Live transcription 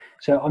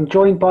So I'm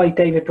joined by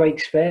David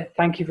Breakspear.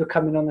 Thank you for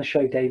coming on the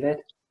show, David.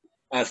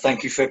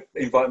 Thank you for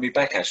inviting me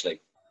back,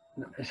 Ashley.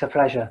 It's a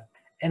pleasure.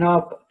 In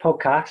our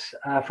podcast,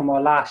 from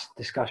our last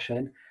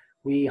discussion,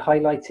 we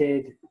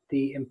highlighted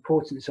the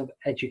importance of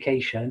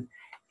education,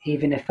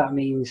 even if that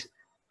means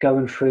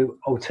going through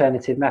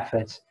alternative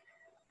methods.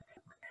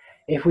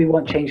 If we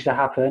want change to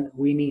happen,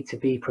 we need to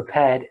be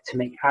prepared to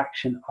make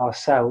action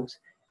ourselves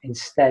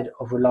instead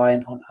of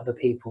relying on other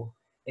people.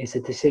 It's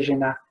a decision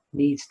that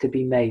needs to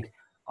be made.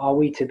 Are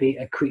we to be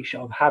a creature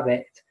of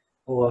habit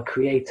or a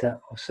creator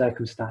of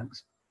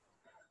circumstance?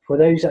 For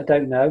those that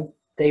don't know,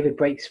 David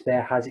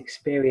Breakspear has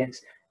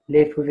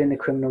lived within the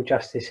criminal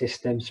justice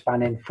system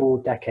spanning 4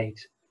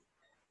 decades.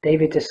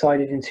 David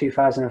decided in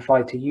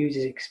 2005 to use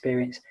his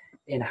experience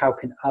in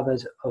helping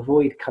others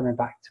avoid coming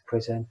back to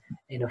prison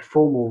in a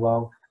formal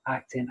role,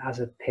 acting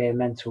as a peer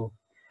mentor.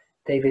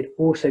 David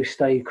also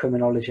studied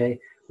criminology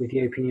with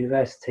the Open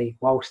University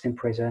whilst in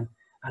prison,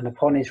 and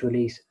upon his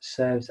release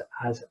serves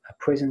as a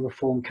prison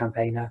reform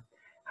campaigner,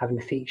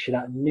 having featured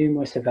at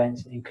numerous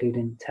events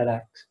including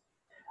TEDx,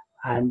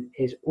 and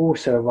is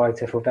also a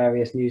writer for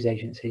various news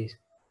agencies.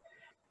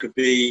 Could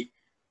be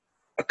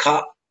a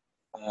cut,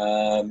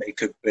 it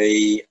could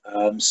be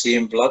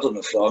seeing blood on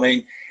the floor. I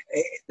mean,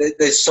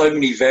 there's so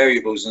many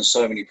variables and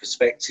so many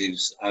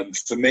perspectives.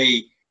 For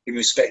me, in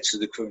respect to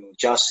the criminal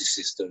justice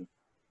system,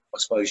 I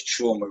suppose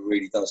trauma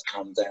really does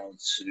come down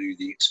to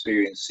the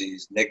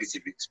experiences,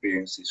 negative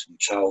experiences from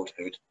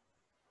childhood,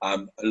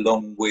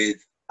 along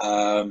with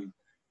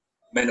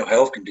mental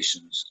health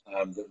conditions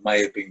that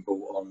may have been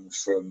brought on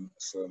from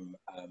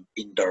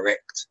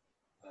indirect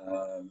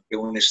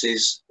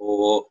illnesses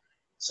or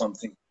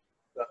something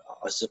that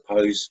I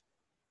suppose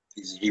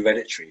is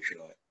hereditary, if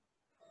you like.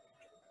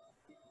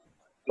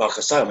 Like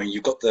I say, I mean,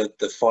 you've got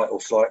the fight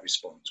or flight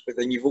response, but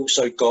then you've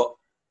also got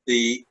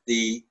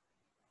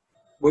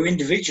we're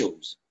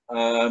individuals.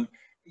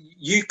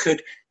 You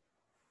could,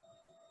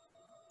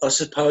 I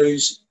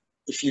suppose,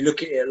 if you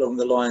look at it along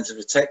the lines of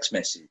a text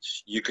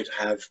message, you could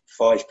have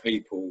 5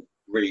 people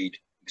read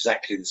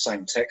exactly the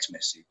same text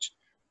message,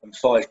 and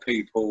 5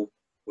 people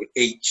will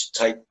each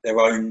take their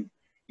own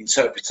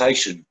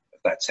interpretation of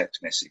that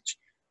text message.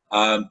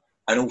 And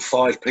all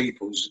 5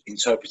 people's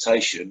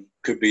interpretation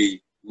could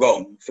be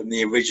wrong from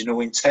the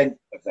original intent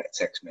of that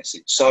text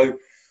message. So,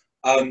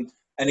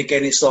 and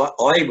again, it's like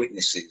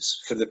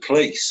eyewitnesses for the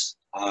police.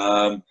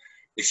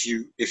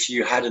 If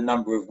you had a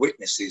number of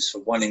witnesses for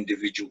one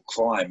individual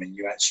crime and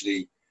you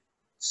actually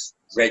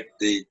read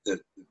the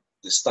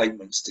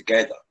statements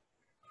together,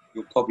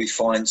 you'll probably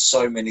find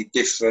so many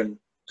different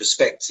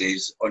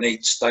perspectives on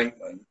each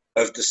statement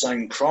of the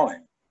same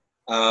crime.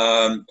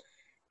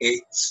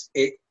 It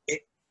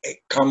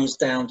comes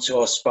down to,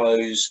 I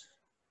suppose,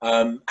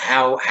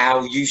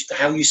 how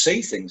you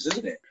see things,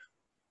 isn't it?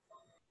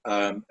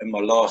 In my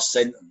last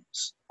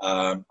sentence,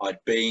 I'd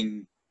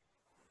been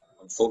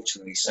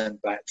unfortunately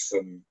sent back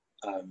from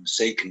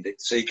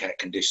CCAT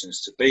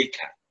conditions to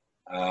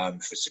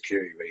BCAT for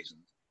security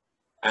reasons.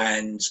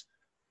 And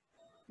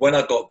when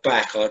I got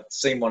back, I'd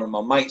seen one of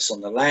my mates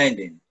on the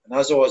landing, and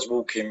as I was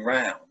walking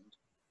round,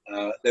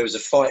 there was a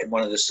fight in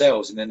one of the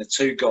cells, and then the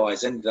 2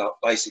 guys ended up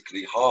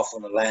basically half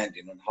on the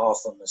landing and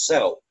half on the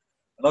cell.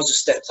 And I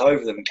just stepped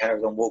over them and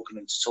carried on walking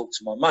them to talk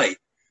to my mate.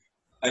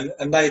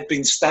 And they had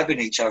been stabbing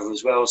each other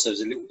as well, so there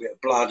was a little bit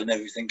of blood and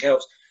everything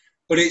else.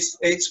 But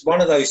it's one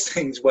of those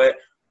things where,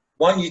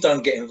 one, you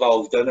don't get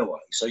involved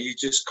anyway, so you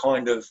just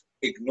kind of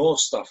ignore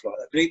stuff like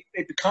that. But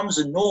it becomes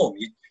a norm.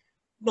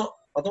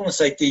 I don't want to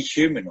say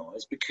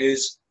dehumanised,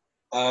 because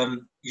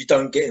you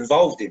don't get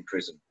involved in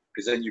prison,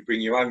 because then you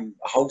bring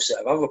a whole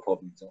set of other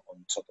problems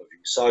on top of you.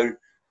 So,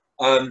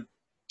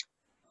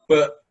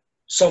 but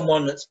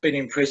someone that's been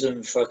in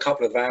prison for a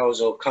couple of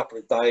hours or a couple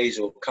of days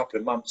or a couple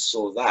of months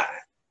or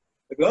that,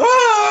 they go,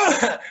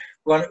 ah!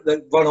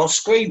 run off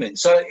screaming.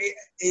 So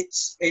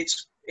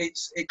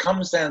it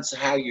comes down to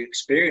how you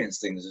experience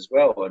things as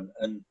well.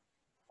 And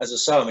as I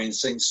say, I mean, I've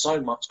seen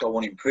so much go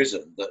on in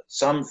prison that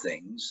some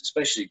things,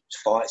 especially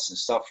fights and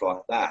stuff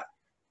like that,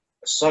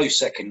 are so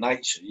second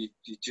nature.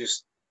 You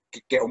just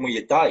get on with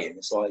your day, and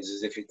it's like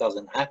as if it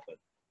doesn't happen.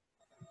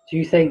 Do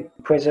you think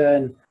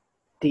prison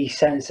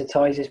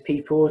desensitizes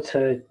people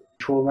to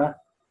trauma?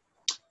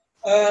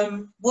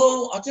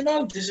 Well, I don't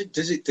know. Does it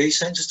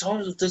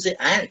desensitize or does it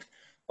add?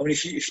 I mean,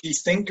 if you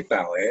think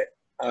about it,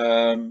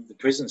 the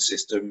prison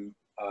system,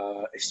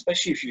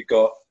 especially if you've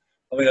got,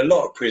 I mean, a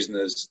lot of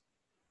prisoners,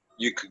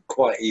 you could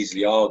quite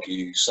easily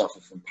argue, suffer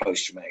from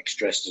post-traumatic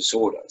stress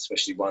disorder,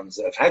 especially ones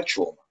that have had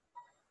trauma.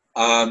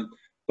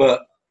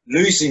 But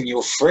losing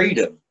your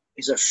freedom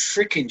is a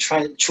freaking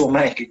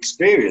traumatic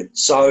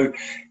experience. So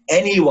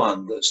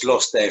anyone that's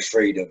lost their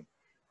freedom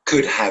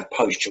could have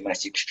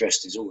post-traumatic stress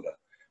disorder.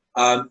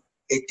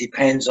 It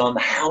depends on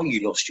how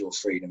you lost your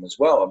freedom as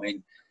well. I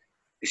mean,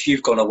 if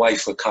you've gone away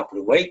for a couple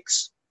of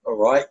weeks, all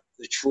right,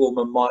 the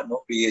trauma might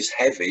not be as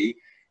heavy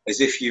as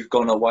if you've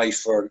gone away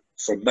for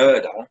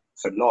murder,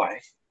 for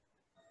life,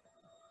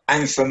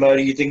 and for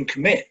murder you didn't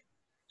commit.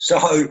 So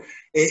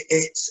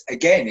it's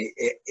again,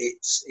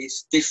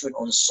 it's different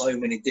on so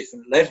many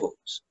different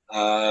levels.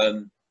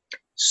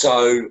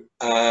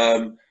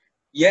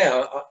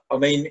 Yeah, I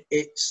mean,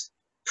 it's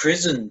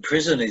prison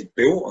is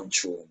built on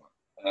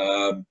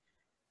trauma.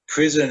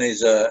 Prison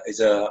is a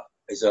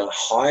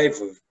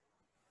hive of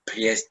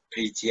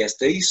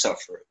PTSD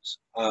sufferers.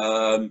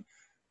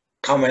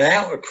 Coming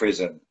out of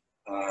prison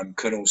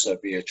can also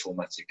be a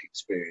traumatic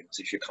experience.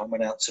 If you're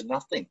coming out to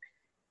nothing,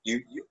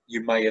 you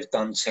may have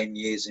done 10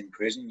 years in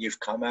prison,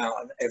 you've come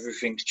out and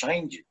everything's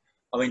changing.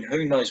 I mean,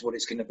 who knows what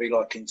it's going to be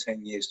like in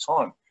 10 years'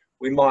 time?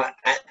 We might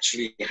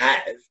actually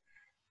have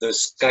the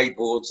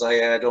skateboards they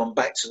had on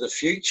Back to the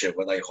Future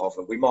where they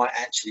hover. We might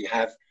actually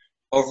have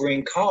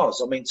hovering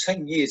cars. I mean,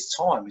 10 years'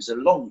 time is a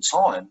long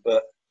time,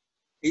 but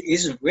it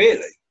isn't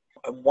really.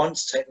 And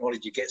once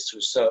technology gets to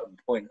a certain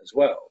point as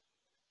well,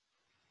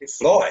 it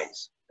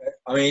flies.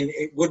 I mean,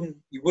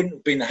 you wouldn't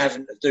have been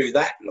having to do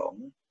that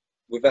long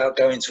without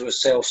going to a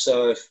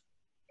self-serve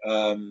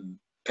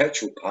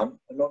petrol pump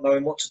and not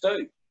knowing what to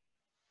do.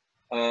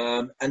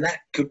 And that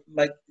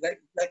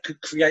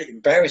could create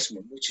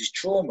embarrassment, which is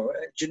trauma.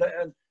 Do you know?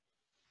 And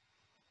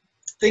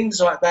things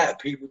like that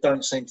people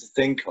don't seem to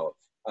think of.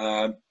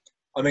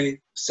 I mean,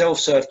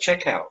 self-serve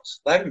checkouts,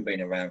 they haven't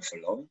been around for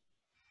long.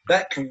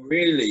 That can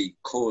really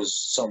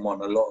cause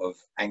someone a lot of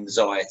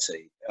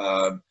anxiety.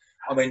 I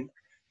mean,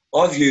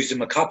 I've used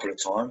them a couple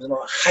of times and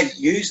I hate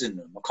using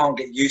them. I can't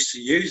get used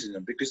to using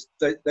them because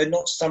they're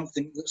not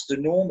something that's the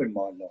norm in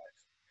my life.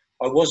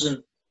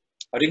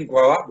 I didn't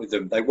grow up with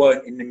them. They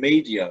weren't in the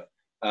media.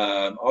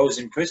 I was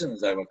in prison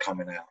as they were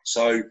coming out.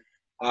 So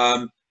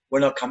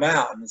when I come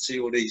out and see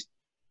all these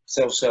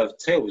self-serve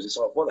tills, it's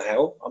like, what the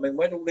hell? I mean,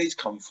 where do all these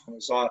come from?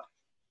 It's like,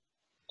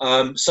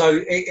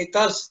 so it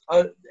does,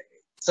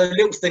 so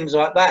little things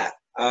like that.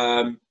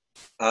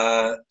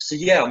 So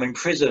yeah, I mean,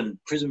 prison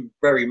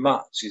very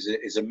much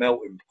is a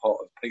melting pot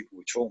of people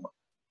with trauma.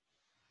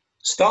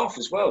 Staff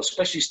as well,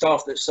 especially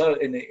staff that's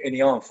in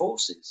the armed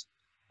forces.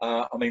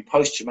 I mean,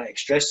 post-traumatic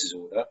stress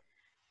disorder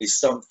is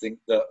something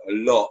that a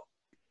lot,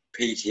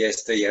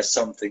 PTSD is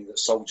something that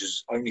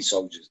only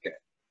soldiers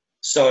get.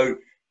 So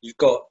you've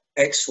got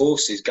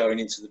ex-forces going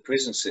into the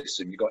prison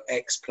system, you've got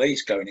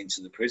ex-police going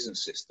into the prison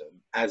system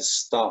as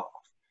staff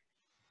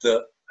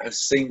that have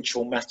seen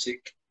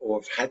traumatic or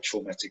have had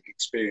traumatic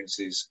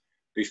experiences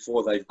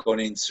before they've gone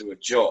into a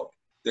job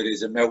that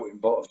is a melting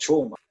pot of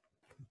trauma.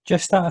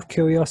 Just out of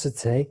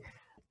curiosity,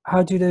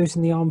 how do those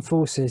in the armed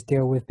forces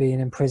deal with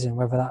being in prison,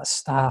 whether that's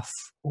staff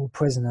or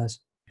prisoners?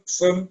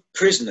 From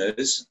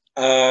prisoners,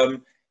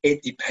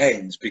 it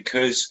depends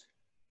because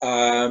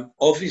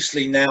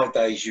obviously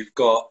nowadays you've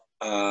got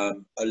a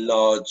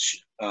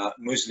large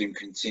Muslim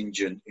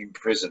contingent in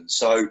prison.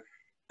 So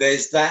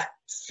there's that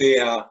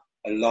fear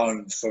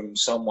alone from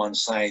someone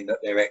saying that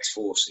they're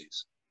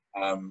ex-forces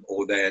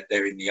or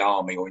they're in the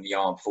army or in the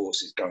armed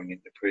forces going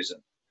into prison.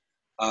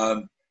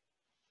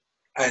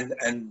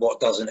 And what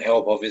doesn't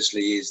help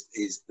obviously is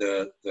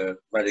the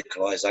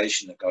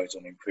radicalisation that goes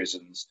on in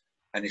prisons,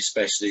 and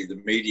especially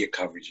the media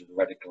coverage of the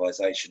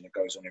radicalisation that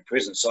goes on in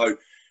prison. So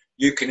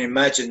you can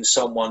imagine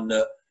someone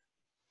that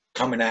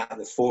coming out of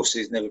the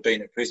forces, never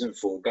been in prison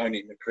before, going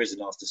into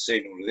prison after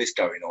seeing all of this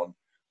going on.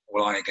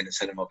 Well, I ain't going to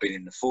tell them I've been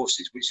in the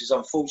forces, which is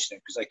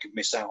unfortunate because they could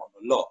miss out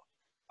on a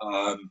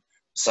lot.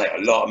 Say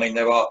a lot. I mean,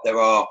 there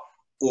are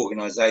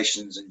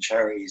organisations and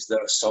charities that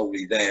are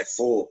solely there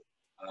for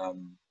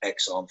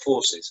ex-armed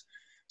forces.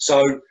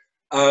 So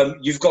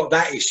you've got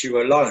that issue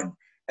alone,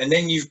 and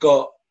then you've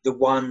got the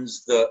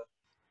ones that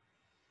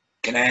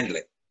can handle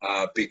it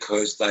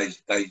because they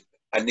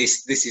and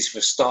this is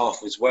for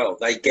staff as well.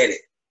 They get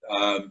it.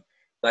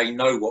 They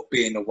know what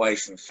being away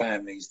from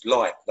family is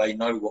like. They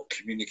know what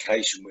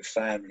communication with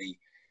family,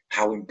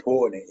 how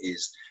important it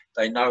is.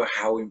 They know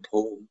how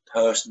important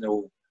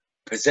personal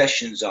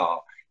possessions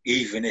are,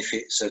 even if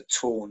it's a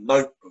torn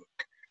notebook.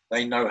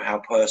 They know how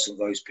personal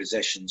those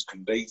possessions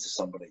can be to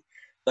somebody.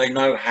 They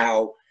know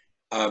how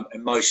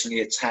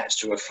emotionally attached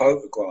to a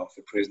photograph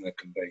a prisoner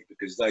can be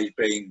because they've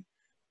been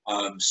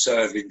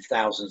serving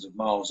thousands of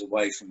miles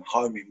away from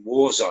home in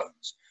war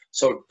zones.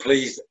 So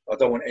please, I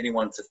don't want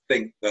anyone to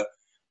think that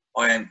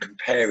I am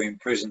comparing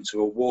prison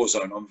to a war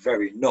zone. I'm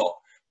very not.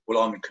 What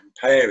I'm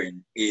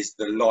comparing is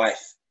the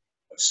life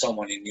of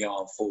someone in the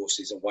armed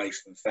forces away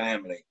from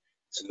family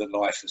to the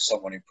life of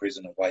someone in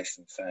prison away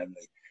from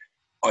family.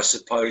 I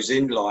suppose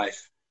in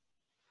life,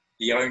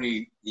 the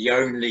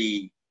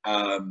only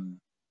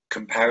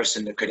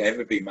comparison that could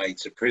ever be made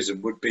to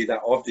prison would be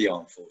that of the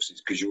armed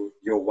forces, because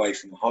you're away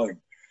from home.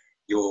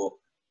 You're,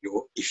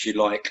 if you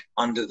like,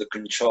 under the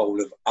control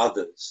of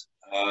others,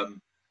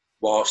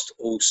 whilst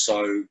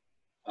also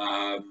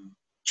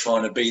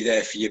trying to be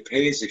there for your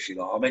peers, if you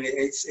like. I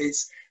mean,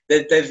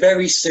 they're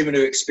very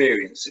similar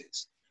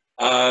experiences,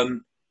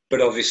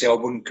 but obviously I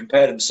wouldn't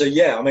compare them. So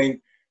yeah, I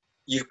mean,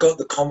 you've got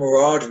the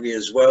camaraderie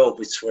as well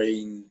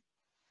between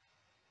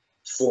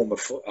former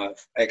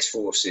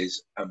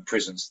ex-forces and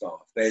prison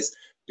staff. There's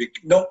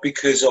not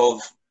because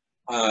of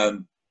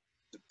the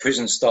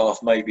prison staff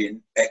maybe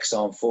in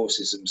ex-armed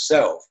forces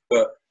themselves,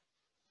 but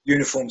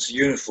uniform to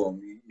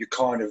uniform, you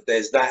kind of,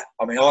 there's that.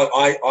 I mean,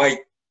 I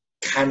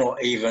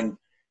cannot even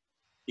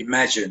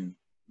imagine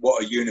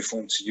what a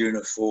uniform to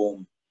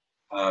uniform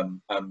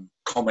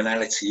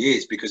commonality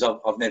is, because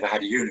I've never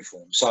had a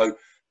uniform. So,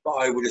 but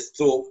I would have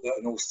thought that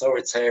an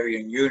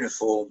authoritarian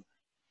uniform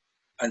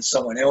and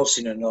someone else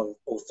in an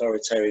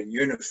authoritarian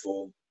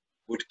uniform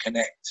would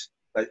connect.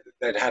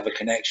 They'd have a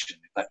connection,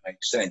 if that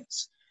makes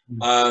sense.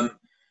 But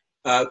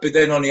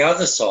then on the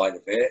other side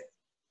of it,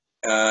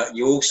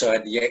 you also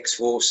had the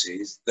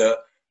ex-forces that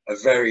are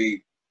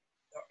very,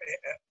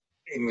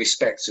 in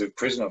respect to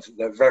prison officers,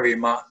 they're very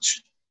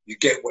much, you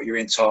get what you're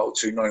entitled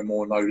to, no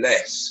more, no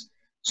less.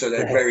 So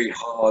they're very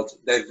hard.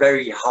 They're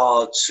very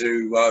hard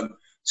to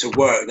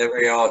work. They're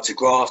very hard to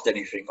graft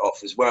anything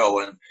off as well.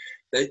 And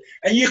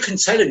you can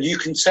tell them. You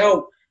can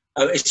tell,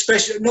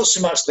 especially not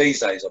so much these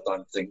days, I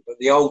don't think, but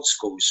the old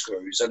school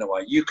screws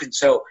anyway. You can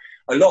tell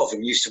a lot of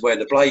them used to wear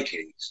the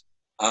Blakeys,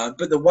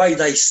 but the way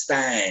they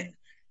stand,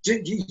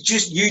 you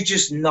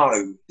just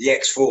know the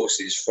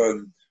ex-forces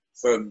from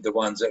the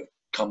ones that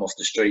come off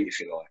the street,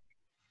 if you like.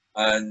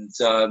 And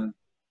so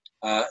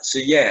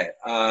yeah.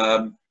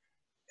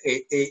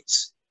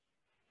 It's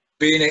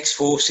being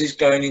ex-forces,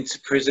 going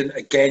into prison,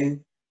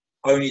 again,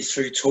 only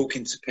through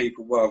talking to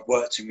people where I've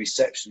worked in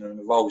reception and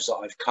the roles that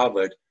I've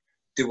covered,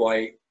 do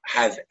I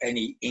have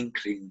any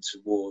inkling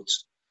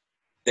towards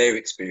their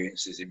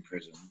experiences in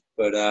prison.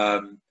 But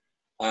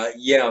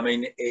yeah, I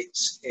mean,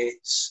 it's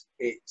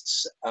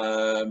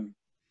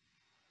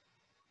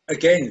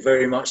again,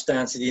 very much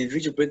down to the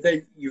individual, but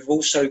then you've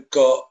also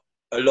got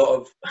a lot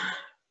of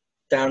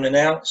down and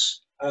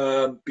outs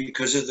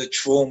because of the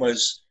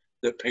traumas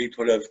that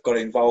people have got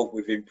involved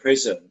with in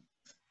prison.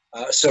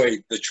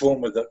 The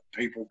trauma that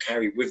people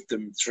carry with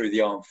them through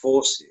the armed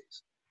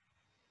forces.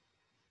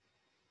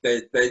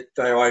 They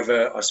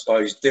either, I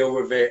suppose, deal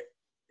with it,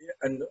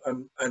 and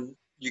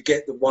you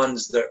get the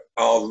ones that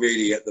are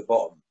really at the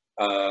bottom,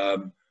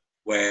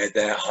 where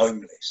they're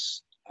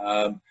homeless.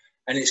 And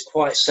it's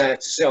quite sad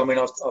to see. I mean,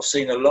 I've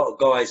seen a lot of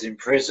guys in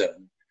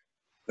prison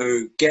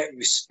who get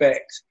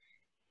respect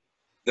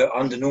that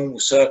under normal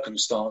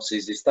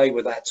circumstances, if they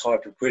were that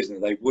type of prisoner,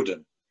 they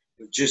wouldn't.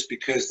 But just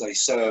because they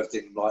served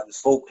in like the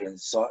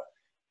Falklands, it's like,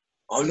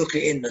 I look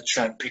at him, the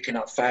tramp, picking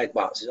up fag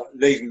butts. He's like,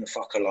 leave him the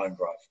fuck alone,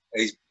 bruv.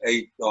 He's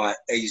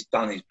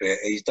done his bit.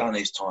 He's done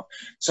his time.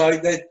 So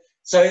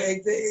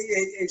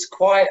it's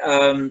quite.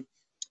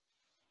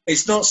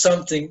 It's not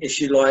something,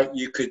 if you like,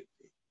 you could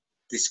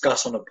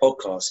discuss on a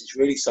podcast. It's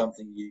really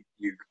something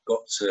you've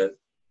got to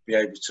be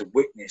able to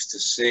witness, to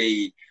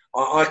see.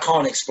 I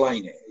can't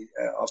explain it.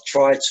 I've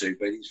tried to,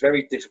 but it's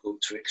very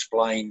difficult to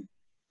explain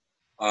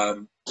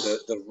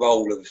the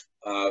role of,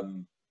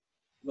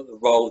 not the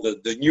role,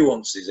 the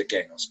nuances,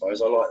 again, I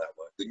suppose, I like that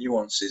word, the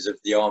nuances of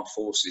the armed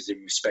forces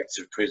in respect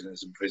of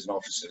prisoners and prison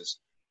officers,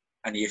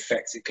 and the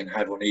effect it can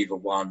have on either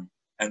one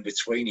and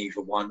between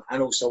either one,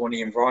 and also on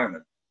the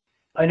environment.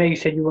 I know you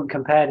said you wouldn't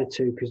compare the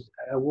two because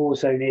a war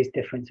zone is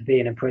different to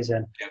being in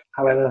prison. Yeah.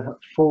 However,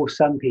 for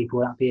some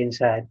people, that being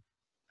said,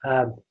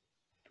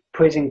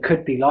 prison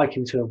could be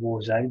likened to a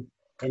war zone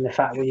in the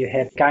fact when you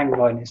have gang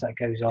violence that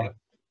goes on.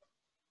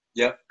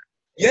 Yeah.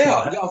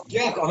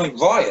 I mean,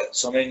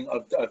 riots. I mean,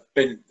 I've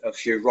been a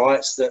few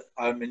riots that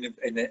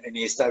in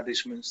the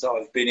establishments that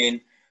I've been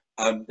in.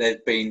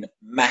 There've been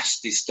mass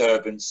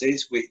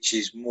disturbances, which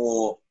is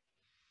more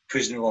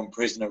prisoner on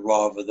prisoner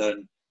rather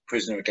than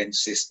prisoner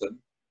against system.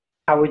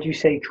 How would you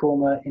say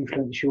trauma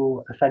influenced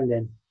your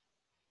offending?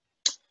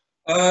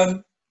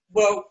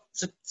 Well,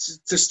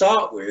 to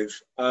start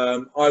with,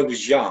 I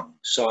was young,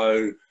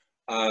 so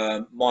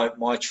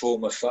my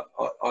trauma.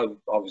 I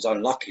was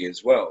unlucky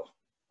as well.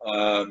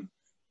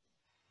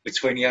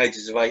 Between the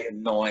ages of 8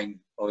 and 9,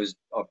 I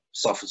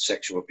suffered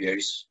sexual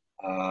abuse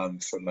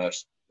from a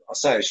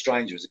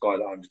stranger, was a guy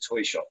that owned a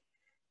toy shop,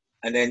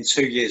 and then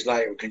 2 years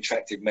later, I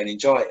contracted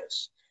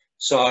meningitis.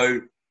 So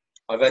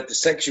I've had the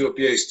sexual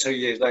abuse. 2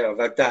 years later, I've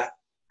had that,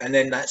 and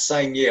then that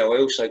same year, I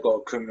also got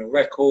a criminal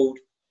record.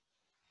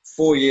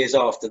 4 years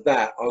after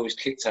that, I was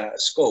kicked out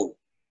of school.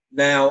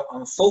 Now,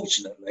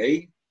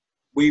 unfortunately,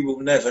 we will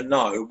never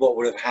know what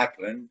would have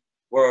happened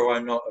were I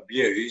not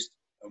abused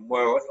and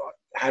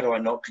had I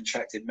not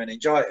contracted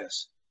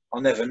meningitis.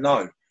 I'll never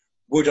know.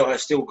 Would I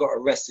have still got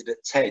arrested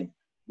at 10?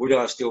 Would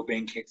I have still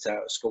been kicked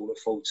out of school at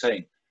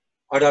 14?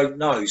 I don't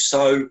know.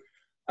 So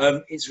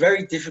it's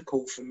very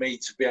difficult for me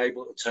to be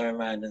able to turn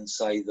around and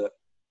say that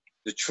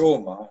the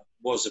trauma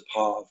was a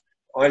part of.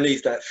 I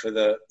leave that for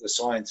the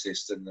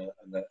scientists and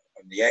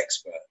the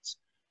experts.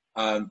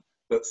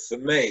 But for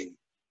me,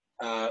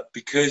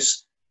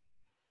 because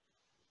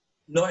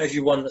not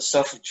everyone that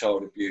suffered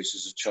child abuse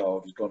as a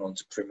child has gone on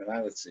to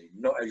criminality.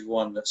 Not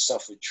everyone that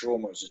suffered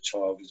trauma as a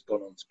child has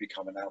gone on to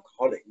become an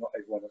alcoholic. Not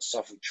everyone that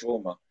suffered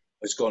trauma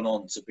has gone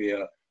on to be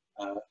a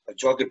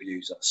drug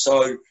abuser.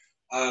 So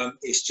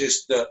it's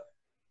just that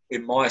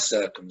in my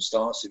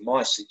circumstance, in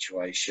my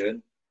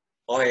situation,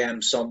 I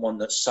am someone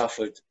that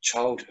suffered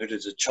childhood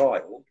as a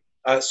child,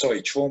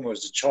 trauma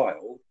as a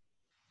child,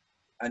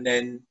 and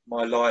then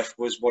my life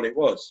was what it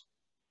was.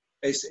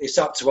 it's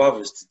up to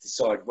others to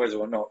decide whether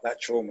or not that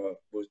trauma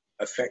was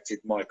affected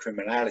my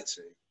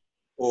criminality,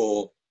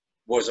 or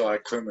was I a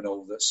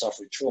criminal that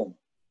suffered trauma.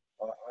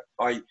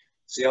 I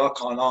see. I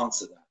can't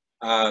answer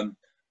that.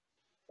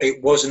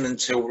 It wasn't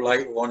until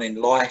later on in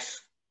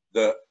life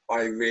that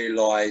I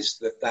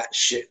realised that that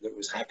shit that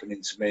was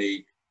happening to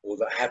me, or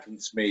that happened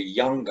to me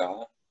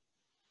younger,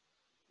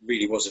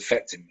 really was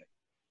affecting me.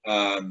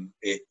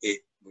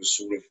 It was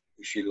sort of,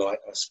 if you like,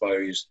 I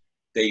suppose,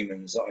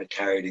 demons that I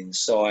carried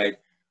inside.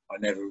 I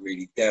never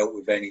really dealt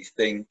with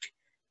anything.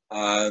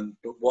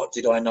 But what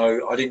did I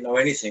know? I didn't know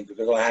anything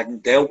because I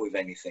hadn't dealt with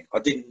anything. I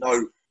didn't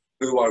know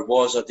who I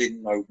was. I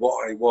didn't know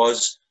what I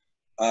was.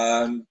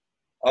 I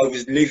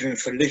was living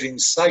for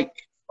living's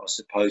sake, I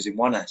suppose, in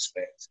one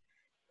aspect.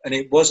 And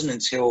it wasn't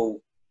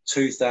until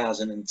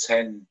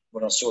 2010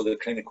 when I saw the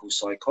clinical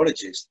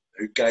psychologist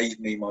who gave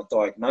me my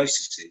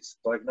diagnoses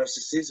or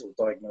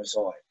diagnose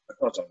I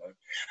don't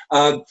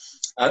know,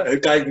 who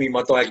gave me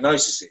my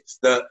diagnoses,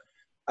 that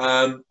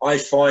I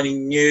finally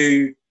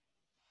knew,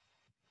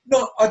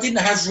 I didn't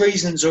have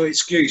reasons or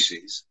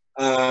excuses,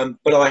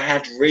 but I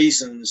had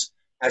reasons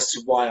as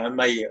to why I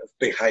may have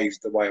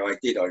behaved the way I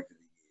did over the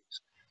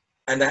years.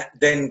 And that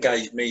then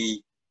gave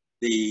me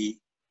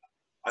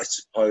I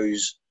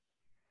suppose,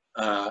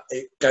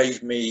 it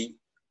gave me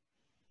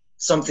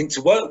something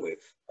to work with,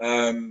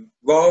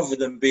 rather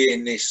than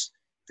being this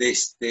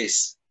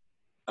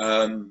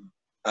out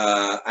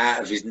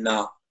of his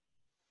nut,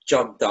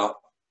 jugged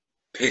up,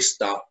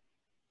 pissed up,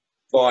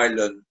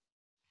 violent,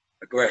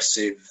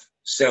 aggressive,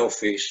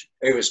 selfish,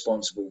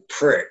 irresponsible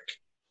prick.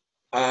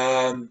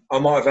 I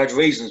might have had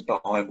reasons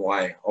behind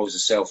why I was a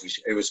selfish,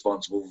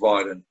 irresponsible,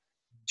 violent.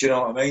 Do you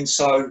know what I mean?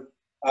 So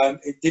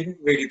it didn't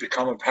really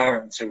become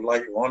apparent until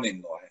later on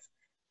in life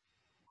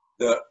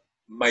that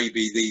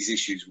maybe these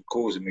issues were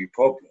causing me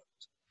problems.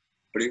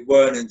 But it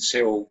weren't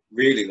until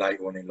really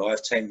later on in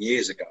life, 10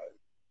 years ago,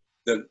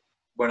 that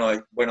when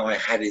I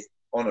had it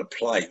on a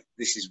plate,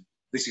 this is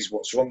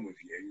what's wrong with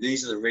you.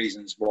 These are the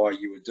reasons why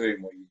you were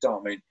doing what you've done.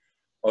 I mean,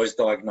 I was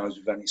diagnosed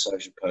with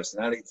antisocial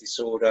personality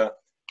disorder,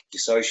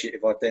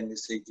 dissociative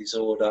identity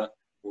disorder,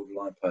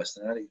 borderline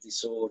personality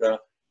disorder,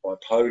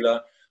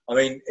 bipolar. I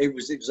mean, I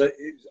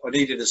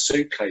needed a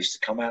suitcase to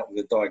come out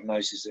with the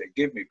diagnosis that it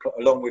gave me,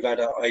 along with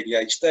adult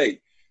ADHD.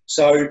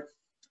 So,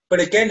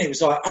 but again, it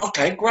was like,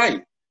 okay,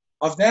 great.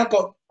 I've now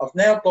got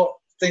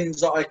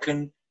things that I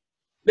can,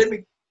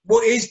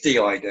 what is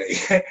DID?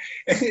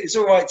 It's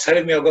all right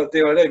telling me I've got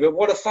DID, but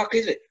what the fuck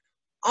is it?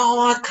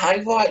 Oh,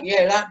 okay, right,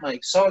 yeah, that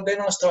makes. So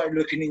then I started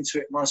looking into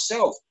it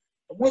myself.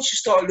 And once you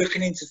start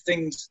looking into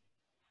things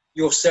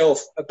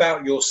yourself,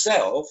 about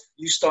yourself,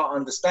 you start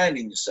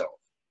understanding yourself.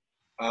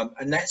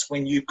 And that's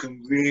when you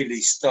can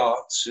really start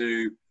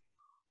to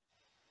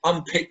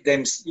unpick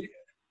them.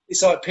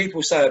 It's like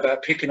people say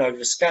about picking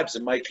over scabs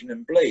and making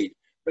them bleed.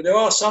 But there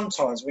are some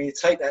times when you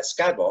take that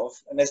scab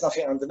off and there's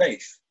nothing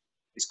underneath.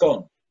 It's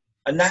gone.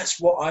 And that's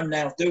what I'm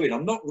now doing.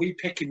 I'm not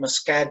repicking my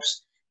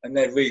scabs and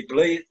they're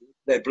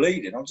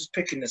bleeding. I'm just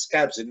picking the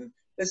scabs and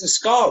there's a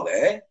scar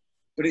there,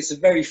 but it's a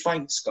very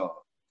faint scar.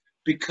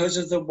 Because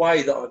of the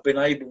way that I've been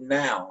able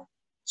now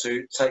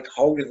to take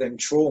hold of them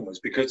traumas,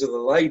 because of the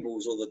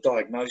labels or the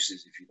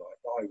diagnosis, if you like,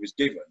 that I was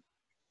given,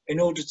 in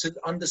order to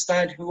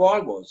understand who I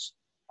was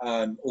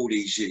all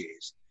these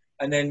years.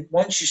 And then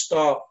once you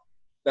start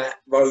that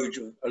road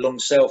along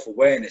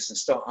self-awareness and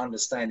start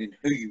understanding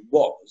who you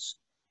was,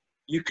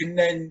 you can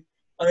then,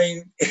 I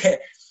mean,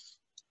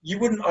 you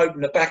wouldn't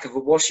open the back of a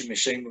washing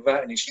machine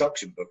without an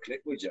instruction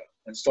booklet, would you?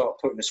 And start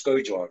putting a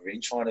screwdriver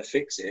in, trying to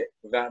fix it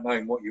without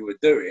knowing what you were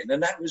doing.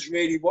 And that was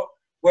really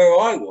where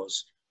I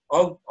was.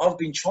 I've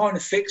been trying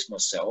to fix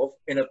myself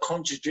in a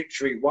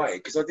contradictory way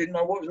because I didn't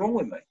know what was wrong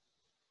with me.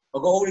 I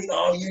got all these,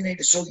 oh, you need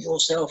to sort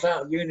yourself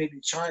out. You need to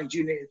change.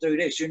 You need to do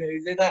this. You need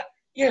to do that.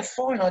 Yeah,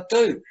 fine, I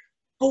do.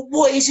 But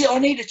what is it I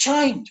need to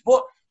change?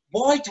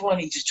 Why do I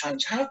need to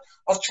change?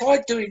 I've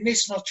tried doing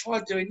this and I've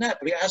tried doing that,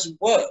 but it hasn't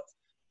worked.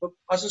 But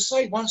as I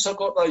say, once I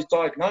got those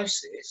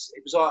diagnoses,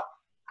 it was like,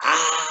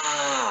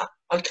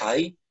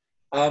 okay.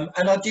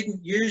 And I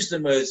didn't use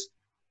them as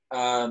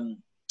I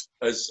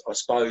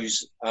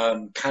suppose,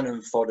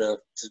 cannon fodder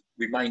to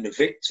remain a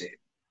victim.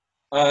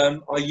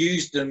 I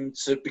used them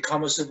to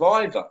become a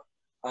survivor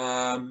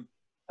and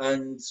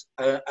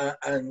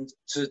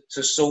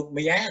to sort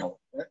me out.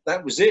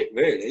 That was it,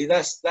 really.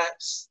 That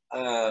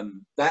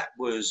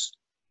was,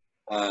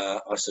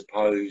 I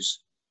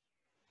suppose,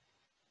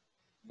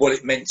 what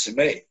it meant to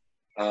me.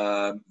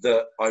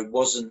 That I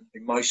wasn't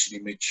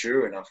emotionally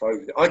mature enough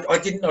I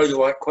didn't know the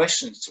right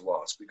questions to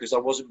ask because I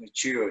wasn't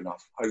mature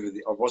enough I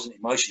wasn't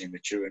emotionally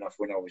mature enough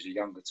when I was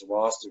younger to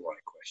ask the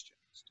right questions.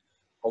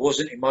 I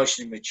wasn't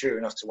emotionally mature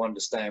enough to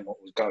understand what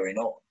was going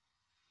on.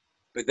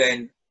 But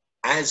then,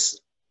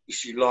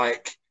 if you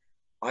like,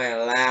 I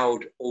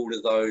allowed all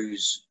of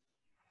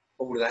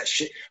that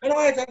shit. And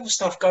I had other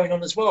stuff going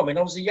on as well. I mean,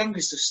 I was the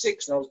youngest of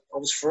 6 and I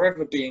was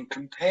forever being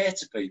compared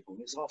to people.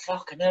 And it's like,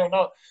 fucking hell,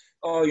 no.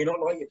 Oh, you're not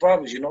like your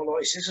brothers, you're not like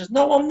your sisters.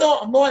 No, I'm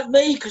not. I'm like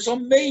me because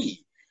I'm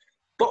me.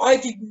 But I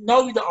didn't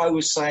know that I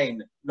was saying,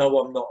 no,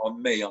 I'm not,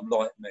 I'm me, I'm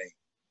like me.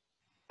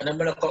 And then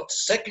when I got to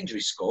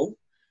secondary school,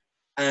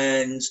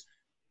 and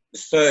the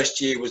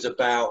first year was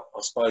about,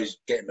 I suppose,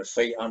 getting my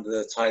feet under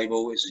the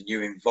table. It's a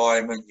new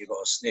environment. You've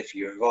got to sniff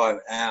your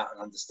environment out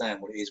and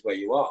understand what it is where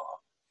you are.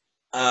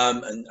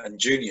 And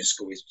junior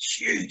school is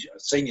huge.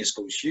 Senior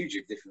school is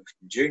hugely different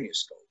from junior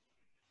school.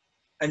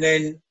 And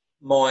then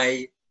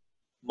my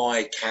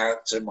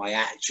character, my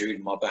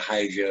attitude, my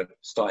behaviour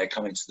started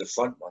coming to the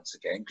front once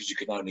again, because you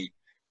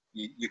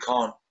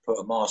can't put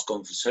a mask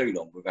on for too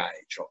long without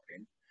it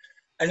dropping.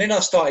 And then I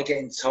started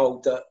getting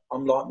told that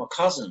I'm like my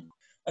cousin.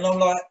 And I'm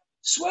like,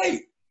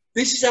 sweet,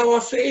 this is how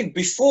I fit in.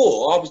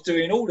 Before, I was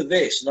doing all of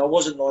this and I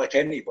wasn't like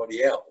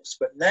anybody else.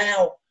 But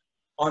now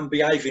I'm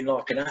behaving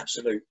like an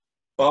absolute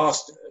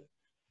bastard.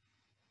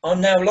 I'm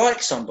now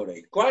like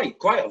somebody. Great.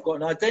 I've got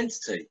an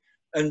identity.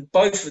 And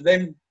both of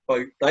them,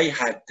 they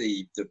had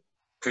the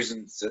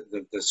prison,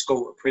 the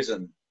school to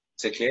prison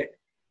ticket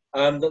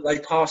that they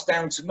passed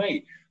down to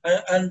me.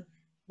 And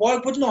why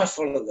wouldn't I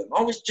follow them?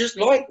 I was just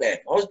like them.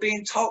 I was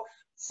being told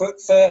for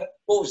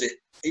what was it,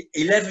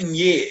 11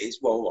 years?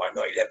 Well,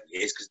 not 11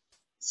 years, because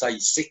say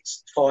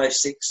 5,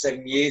 6,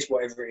 7 years,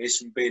 whatever it is,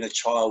 from being a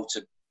child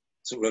to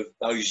sort of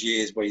those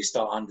years where you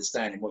start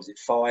understanding. What was it,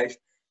 5?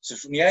 So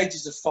from the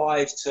ages of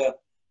 5 to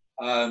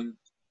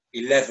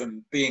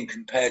 11, being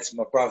compared to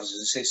my brothers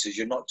and sisters,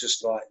 you're not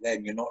just like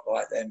them, you're not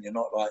like them, you're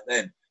not like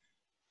them.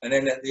 And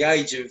then at the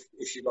age of,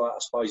 if you like, I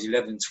suppose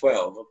 11,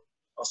 12,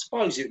 I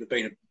suppose it would have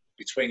been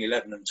between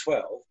 11 and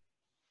 12,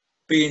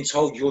 being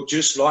told you're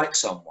just like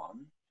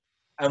someone.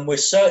 And we're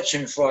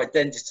searching for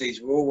identities.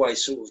 We're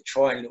always sort of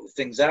trying little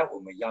things out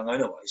when we're young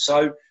anyway.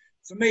 So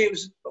for me, it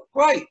was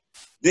great.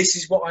 This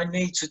is what I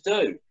need to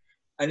do.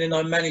 And then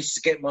I managed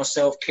to get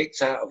myself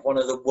kicked out of one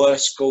of the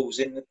worst schools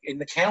in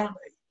the county.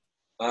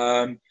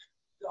 I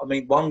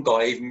mean, one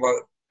guy even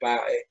wrote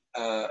about it.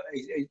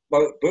 He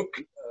wrote a book,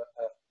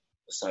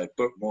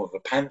 more of a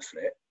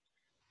pamphlet.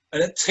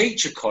 And at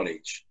teacher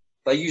college,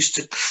 they used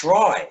to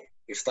cry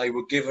if they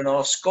were given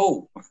our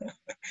school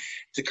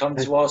to come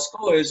to our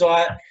school. It was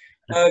like,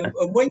 and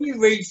when you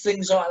read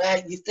things like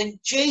that, you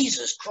think,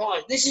 Jesus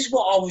Christ, this is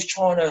what I was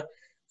trying to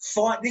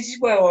find. This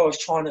is where I was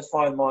trying to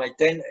find my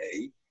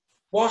identity,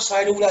 whilst I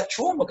had all that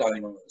trauma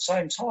going on at the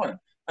same time.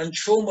 And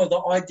trauma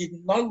that I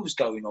didn't know was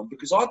going on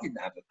because I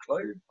didn't have a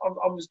clue.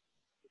 I was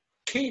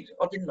a kid.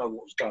 I didn't know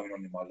what was going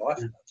on in my life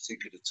at that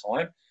particular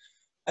time.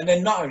 And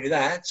then not only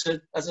that,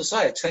 as I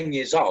say, at 10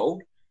 years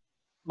old,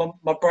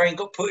 my brain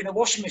got put in a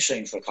washing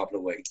machine for a couple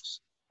of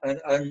weeks.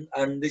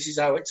 And this is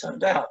how it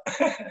turned out.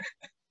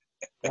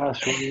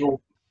 That's what we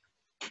all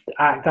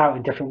act out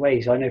in different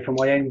ways. I know from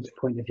my own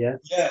point of view.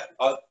 Yeah,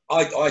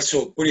 I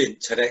saw a brilliant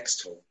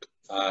TEDx talk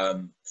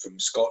from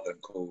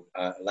Scotland called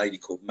a lady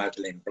called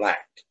Madeline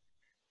Black,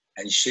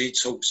 and she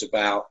talks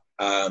about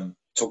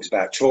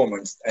trauma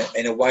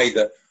in a way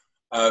that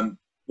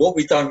what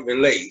we don't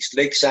release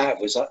leaks out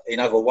of us in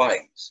other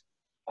ways.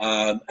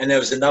 And there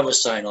was another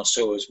saying I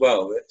saw as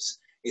well.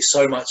 It's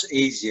so much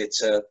easier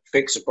to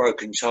fix a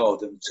broken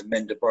child than to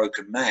mend a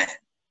broken man.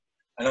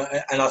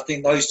 And I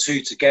think those two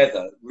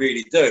together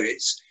really do.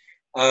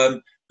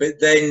 But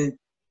then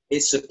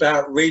it's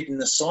about reading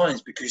the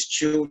signs, because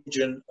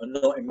children are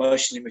not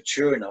emotionally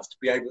mature enough to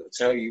be able to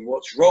tell you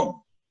what's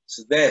wrong.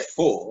 So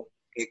therefore,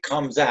 it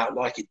comes out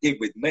like it did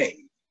with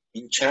me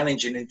in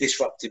challenging and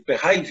disruptive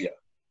behaviour.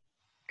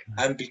 Okay.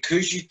 And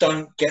because you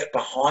don't get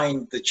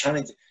behind the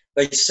challenge,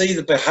 they see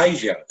the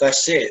behaviour,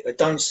 that's it. They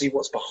don't see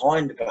what's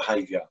behind the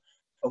behaviour.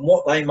 And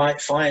what they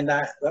might find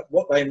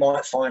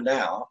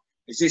out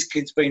is this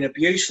kid's been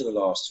abused for the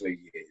last 3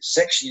 years,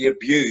 sexually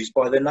abused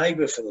by the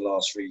neighbour for the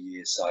last 3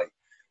 years, say.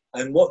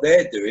 And what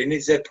they're doing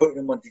is they're putting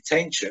them on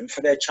detention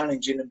for their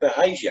challenging and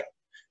behaviour.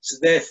 So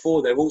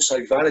therefore, they're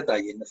also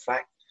validating the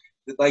fact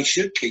that they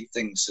should keep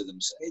things to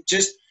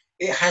themselves.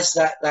 It has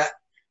that,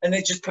 and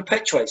it just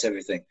perpetuates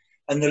everything.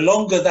 And the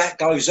longer that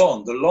goes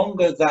on, the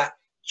longer that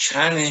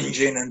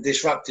challenging and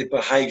disruptive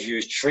behaviour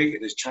is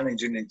treated as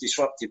challenging and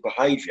disruptive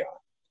behaviour,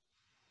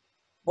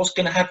 what's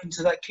going to happen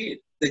to that kid?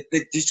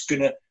 They're just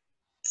going to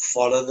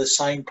follow the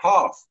same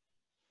path.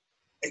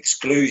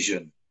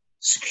 Exclusion,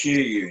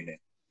 secure unit,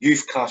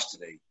 youth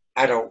custody,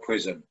 adult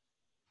prison,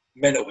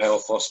 mental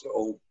health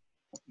hospital,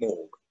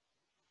 morgue.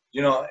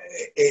 You know,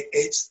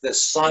 it's the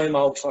same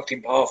old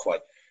fucking pathway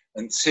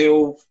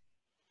until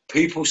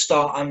people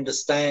start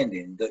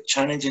understanding that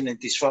challenging and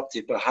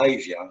disruptive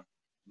behaviour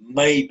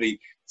may be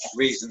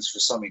reasons for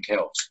something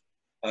else.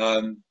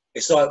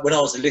 It's like when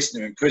I was a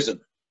listener in prison,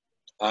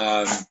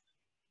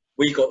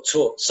 we got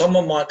taught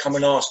someone might come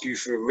and ask you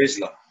for a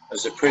Rizla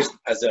as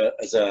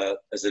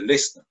a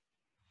listener.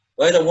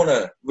 They don't want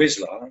a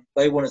Rizla.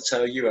 They want to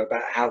tell you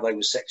about how they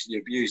were sexually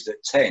abused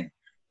at 10.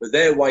 But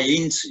their way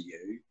into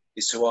you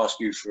is to ask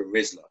you for a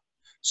Rizla.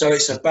 So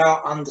it's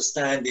about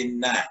understanding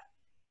that.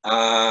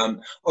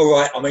 All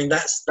right. I mean,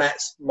 that's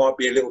might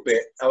be a little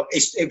bit.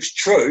 It was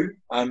true.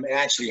 It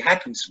actually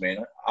happened to me.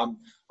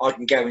 I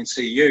can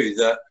guarantee you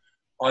that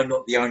I'm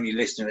not the only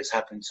listener it's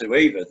happened to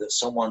either. That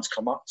someone's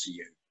come up to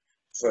you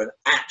for an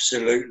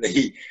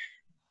absolutely,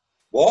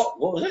 what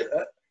was it?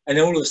 And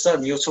all of a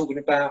sudden you're talking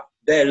about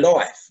their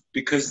life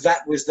because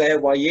that was their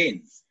way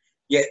in.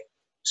 Yet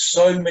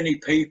so many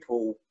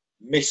people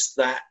miss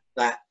that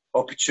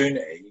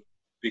opportunity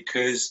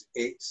because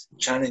it's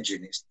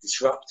challenging, it's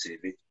disruptive,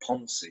 it's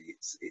poncy,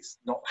 it's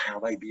not how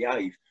they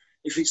behave.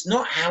 If it's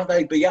not how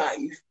they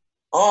behave,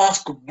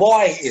 ask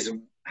why it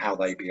isn't how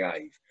they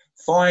behave.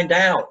 Find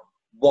out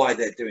why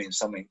they're doing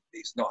something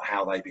that's not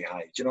how they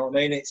behave. Do you know what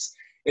I mean?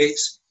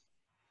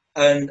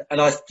 And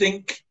I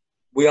think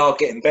we are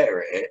getting better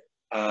at it.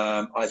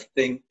 I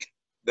think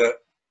that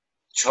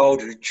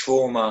childhood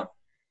trauma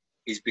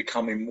is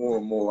becoming more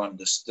and more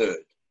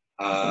understood.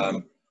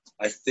 I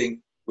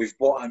think with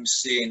what I'm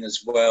seeing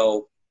as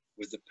well,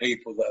 with the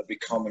people that are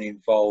becoming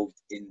involved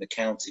in the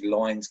County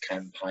Lines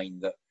campaign,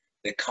 that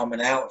they're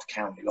coming out of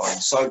County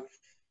Lines. So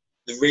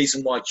the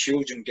reason why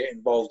children get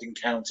involved in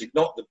county,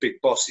 not the big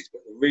bosses,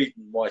 but the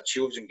reason why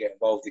children get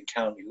involved in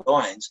County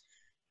Lines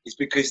is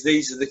because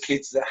these are the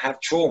kids that have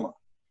trauma.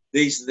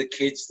 These are the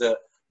kids that,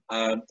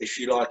 if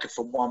you like, are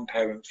from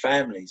one-parent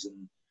families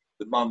and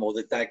the mum or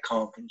the dad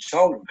can't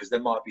control them because there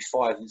might be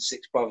 5 and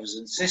 6 brothers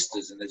and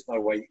sisters and there's no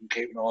way you can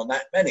keep an eye on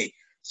that many.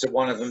 So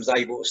one of them's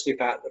able to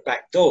slip out the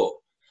back door.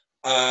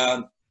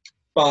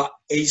 But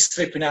he's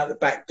slipping out the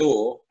back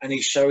door and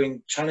he's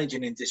showing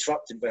challenging and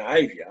disrupting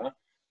behaviour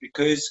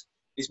because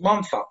his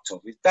mum fucked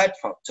off, his dad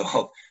fucked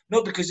off.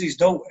 Not because he's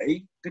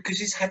naughty, because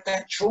he's had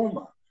that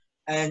trauma.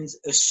 And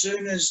as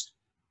soon as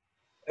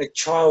a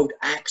child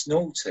acts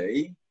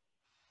naughty,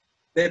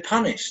 they're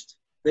punished.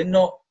 They're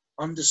not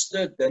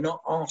understood. They're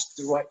not asked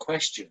the right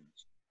questions.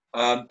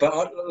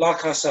 But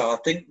like I say, I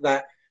think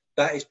that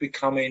is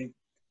becoming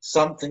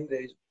something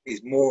that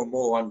is more and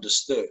more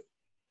understood.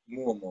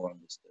 More and more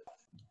understood.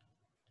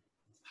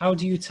 How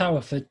do you tell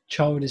if a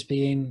child is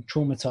being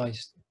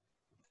traumatized?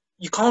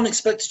 You can't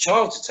expect a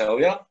child to tell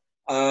you.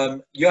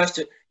 You have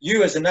to,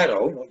 you as an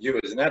adult, not you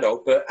as an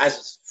adult, but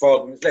as, for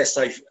argument, let's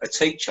say a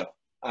teacher,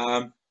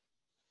 that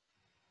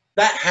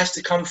has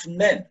to come from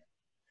them.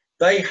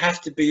 They have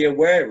to be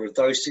aware of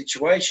those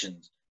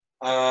situations.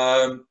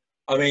 I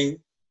mean,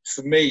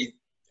 for me,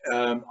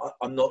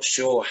 I'm not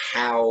sure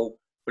how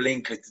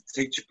blinkered the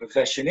teacher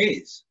profession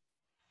is,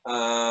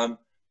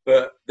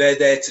 but they're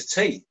there to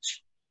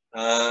teach.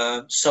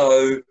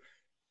 So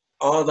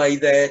are they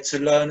there to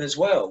learn as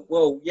well?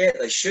 Well, yeah,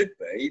 they should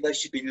be. They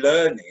should be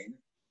learning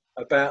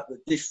about the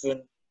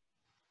different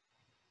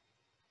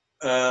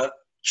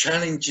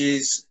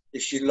challenges,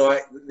 if you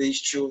like, that these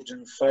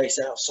children face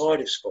outside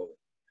of school.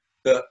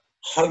 That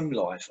home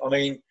life. I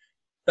mean,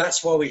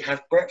 that's why we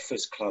have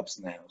breakfast clubs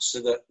now,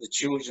 so that the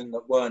children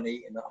that weren't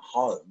eating at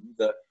home,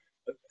 that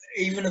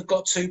even have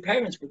got 2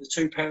 parents, but the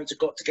 2 parents have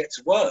got to get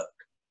to work.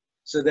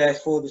 So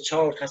therefore, the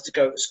child has to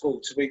go to school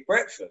to eat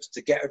breakfast,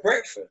 to get a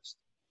breakfast.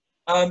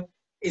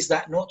 Is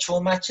that not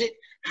traumatic?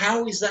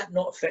 How is that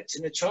not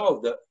affecting a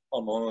child that,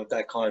 oh, mum and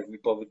dad can't even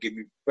bother giving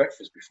me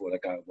breakfast before they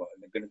go to work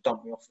and they're going to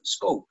dump me off at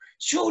school?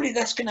 Surely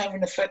that's going to have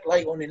an effect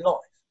later on in life,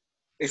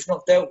 if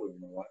not dealt with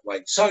in the right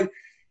way. So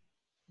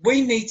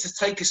we need to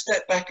take a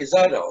step back as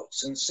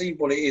adults and see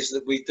what it is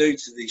that we do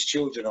to these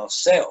children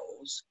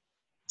ourselves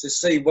to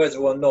see whether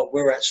or not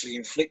we're actually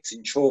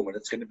inflicting trauma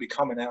that's going to be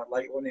coming out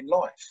later on in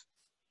life.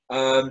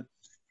 And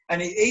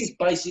it is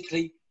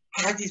basically,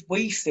 how did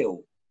we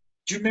feel?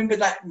 Do you remember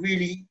that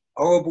really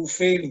horrible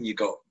feeling you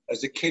got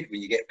as a kid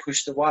when you get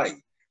pushed away,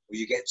 or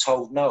you get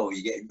told no, or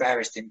you get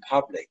embarrassed in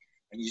public,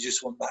 and you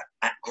just want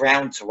that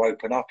ground to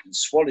open up and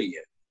swallow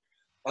you?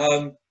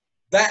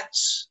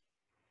 That's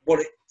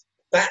what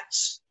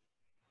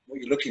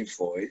you're looking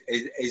for,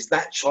 is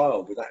that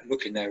child with that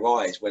look in their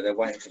eyes where they're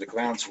waiting for the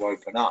ground to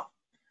open up,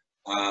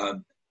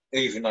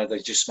 even though they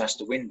just smashed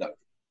the window.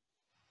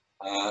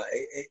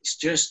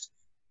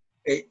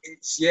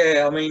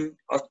 Yeah, I mean,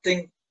 I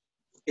think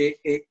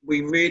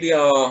we really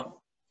are,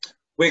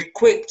 we're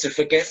quick to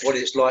forget what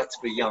it's like to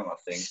be young, I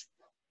think.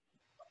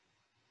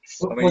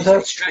 I mean,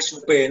 it's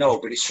stressful being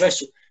old, but it's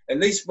stressful. At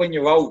least when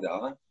you're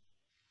older,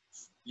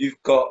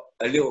 you've got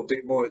a little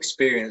bit more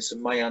experience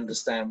and may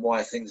understand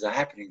why things are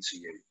happening to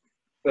you.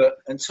 But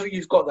until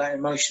you've got that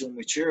emotional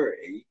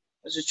maturity,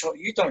 as a child,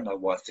 you don't know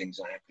why things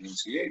are happening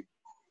to you.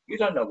 You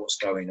don't know what's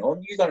going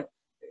on. You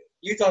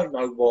don't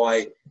know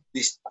why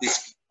this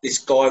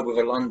guy with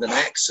a London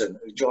accent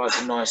who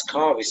drives a nice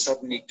car is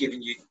suddenly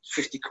giving you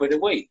 50 quid a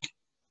week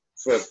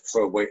for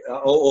a week,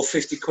 or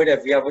 50 quid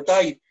every other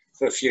day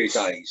for a few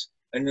days.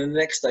 And then the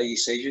next day he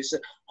sees you and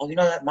says, oh, you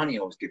know that money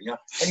I was giving you?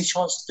 Any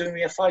chance of doing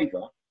me a favour?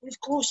 Well, of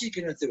course you're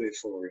going to do it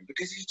for him,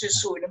 because he's just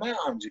sorting him out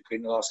 100 quid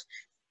in the last.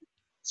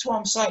 That's what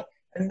I'm saying.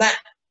 And that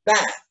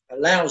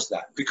allows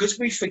that, because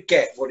we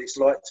forget what it's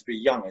like to be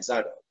young as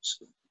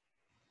adults.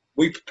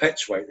 We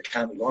perpetuate the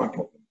county line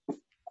problem.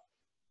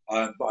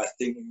 But I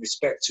think in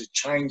respect to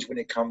change when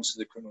it comes to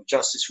the criminal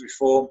justice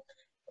reform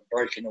and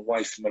breaking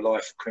away from a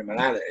life of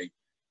criminality,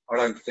 I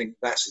don't think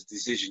that's a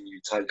decision you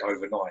take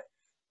overnight.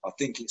 I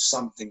think it's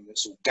something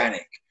that's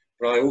organic,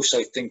 but I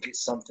also think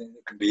it's something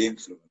that can be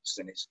influenced,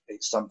 and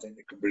it's something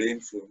that can be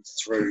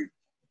influenced through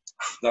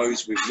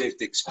those with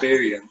lived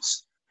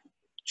experience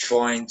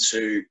trying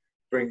to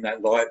bring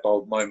that light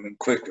bulb moment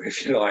quicker,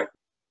 if you like.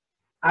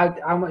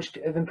 How much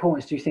of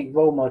importance do you think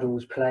role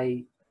models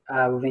play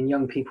within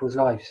young people's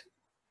lives?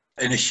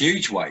 In a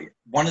huge way.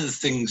 One of the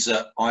things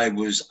that I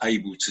was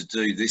able to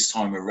do this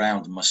time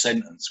around in my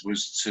sentence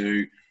was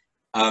to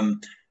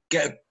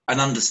get an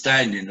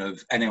understanding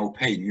of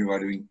NLP,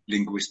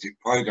 neuro-linguistic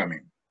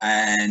programming.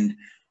 And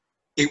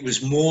it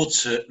was more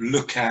to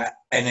look at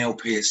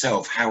NLP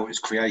itself, how it was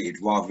created,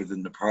 rather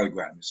than the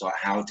program. It's like,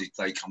 how did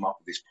they come up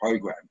with this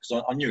program?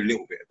 Because I knew a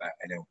little bit about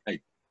NLP.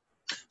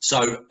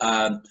 So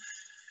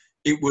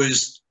it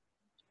was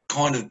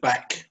kind of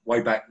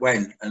way back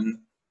when. And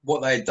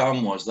what they had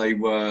done was they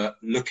were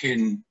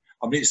looking,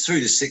 I mean, it's through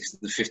the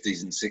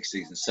 50s and 60s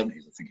and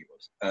 70s, I think it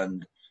was.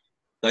 And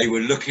they were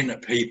looking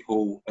at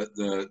people at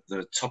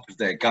the top of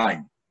their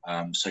game.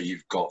 So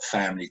you've got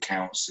family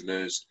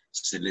counsellors,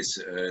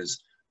 solicitors,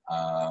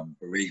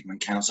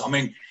 bereavement counsellors. I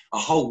mean, a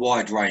whole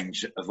wide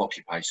range of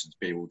occupations,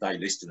 be all day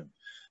listing them.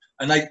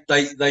 And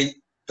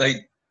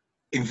they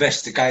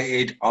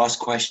investigated, asked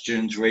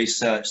questions,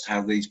 researched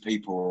how these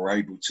people were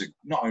able to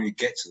not only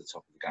get to the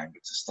top of the game,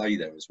 but to stay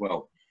there as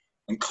well.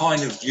 And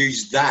kind of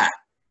used that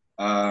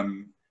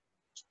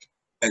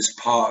as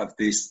part of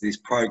this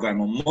program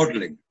on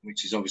modelling,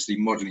 which is obviously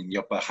modelling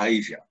your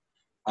behaviour.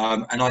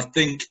 And I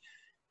think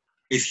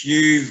if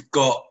you've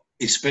got,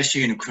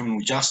 especially in a criminal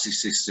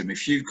justice system,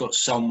 if you've got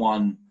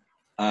someone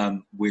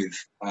with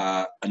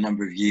a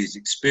number of years'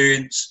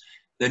 experience,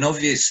 then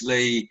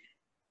obviously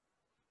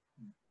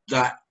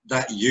that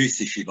youth,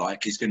 if you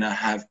like, is going to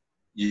have,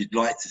 you'd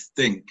like to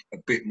think, a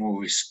bit more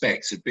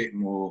respect, a bit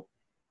more,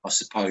 I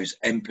suppose,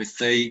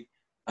 empathy,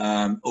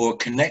 or a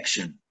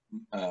connection,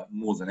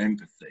 more than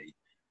empathy,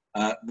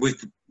 with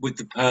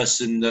the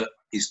person that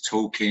is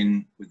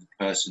talking, with the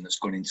person that's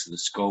gone into the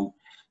school.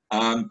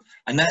 And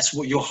that's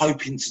what you're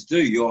hoping to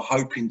do. You're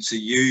hoping to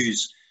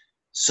use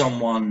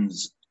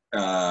someone's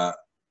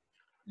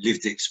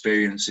lived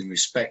experience in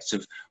respect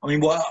of, I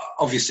mean, well,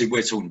 obviously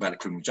we're talking about a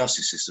criminal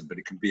justice system, but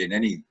it can be in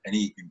any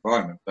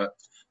environment. But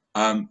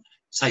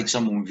take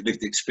someone with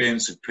lived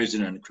experience of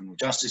prison and the criminal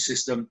justice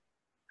system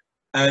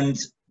and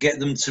get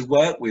them to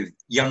work with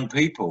young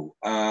people,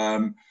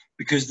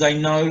 because they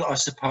know, I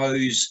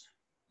suppose,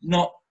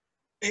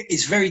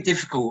 it's very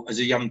difficult as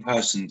a young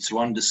person to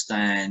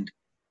understand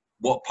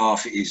what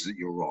path it is that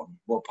you're on,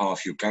 what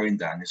path you're going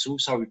down. It's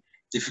also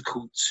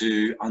difficult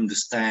to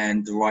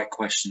understand the right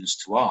questions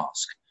to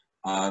ask.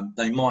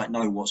 They might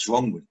know what's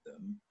wrong with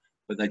them,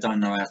 but they don't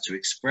know how to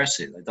express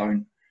it. They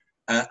don't,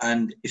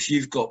 and if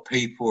you've got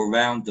people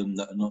around them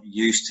that are not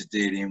used to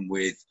dealing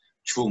with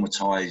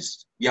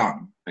traumatized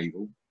young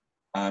people,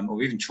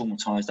 or even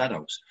traumatized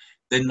adults,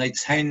 then they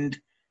tend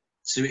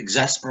to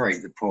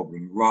exasperate the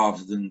problem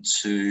rather than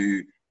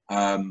to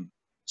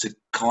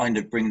kind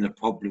of bring the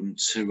problem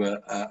to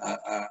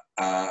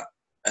a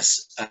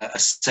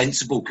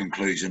sensible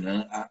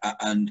conclusion,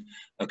 and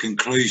a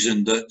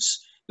conclusion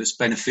that's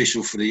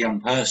beneficial for the young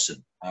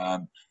person,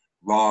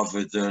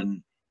 rather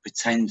than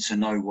pretend to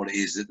know what it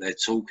is that they're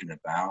talking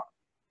about.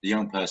 The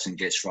young person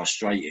gets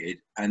frustrated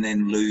and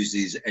then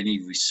loses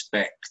any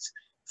respect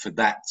for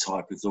that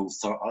type of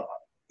authority.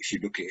 If you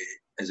look at it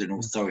as an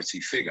authority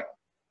figure,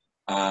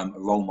 a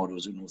role model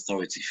as an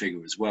authority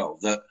figure as well,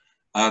 that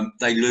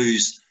they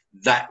lose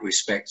that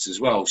respect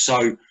as well.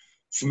 So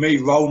for me,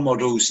 role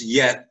models,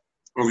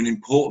 are an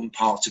important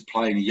part to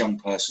play in a young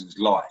person's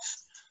life.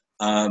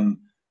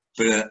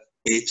 But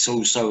it's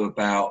also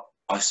about,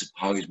 I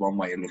suppose, one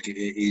way to look at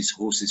it is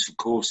horses for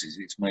courses.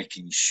 It's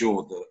making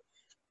sure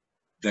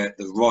that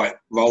the right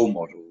role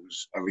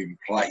models are in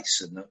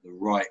place and that the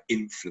right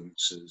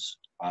influencers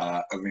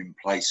are in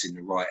place in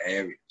the right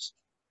areas.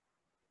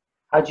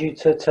 How do you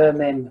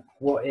determine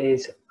what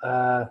is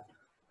a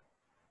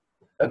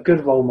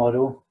good role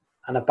model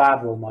and a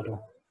bad role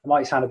model? It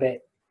might sound a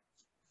bit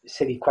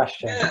silly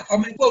question. Yeah, I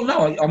mean, well,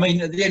 no, I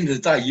mean, at the end of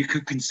the day, you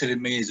could consider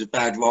me as a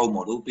bad role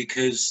model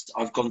because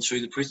I've gone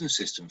through the prison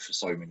system for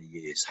so many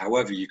years.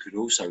 However, you could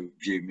also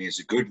view me as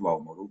a good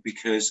role model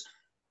because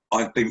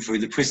I've been through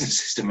the prison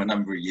system a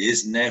number of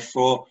years, and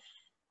therefore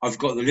I've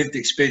got the lived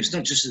experience,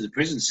 not just of the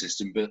prison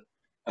system, but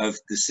of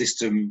the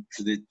system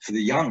for the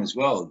young as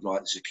well,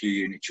 like the secure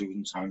unit,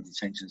 children's home,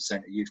 detention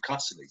centre, youth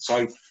custody.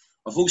 So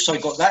I've also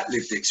got that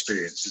lived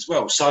experience as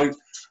well. So,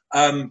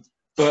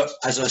 but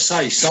as I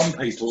say, some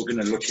people are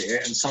going to look at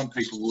it, and some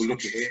people will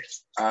look at it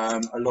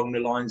along the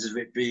lines of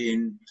it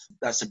being,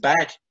 that's a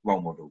bad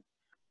role model.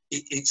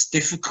 It's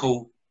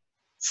difficult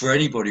for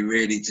anybody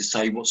really to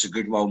say what's a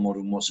good role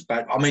model and what's a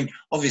bad. I mean,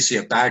 obviously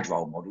a bad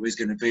role model is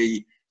going to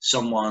be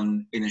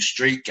someone in a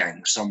street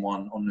gang,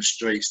 someone on the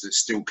streets that's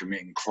still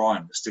committing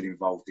crime, that's still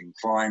involved in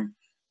crime,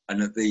 and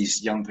that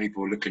these young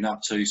people are looking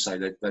up to, say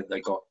that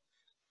they got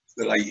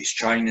the latest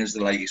trainers,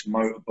 the latest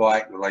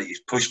motorbike, the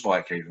latest push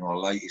bike even, or the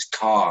latest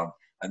car,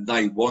 and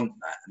they want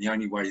that. And the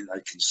only way that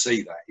they can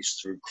see that is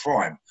through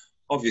crime.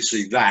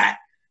 Obviously that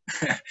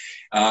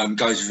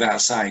goes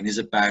without saying is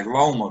a bad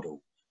role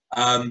model.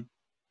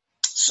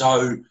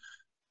 So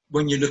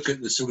when you look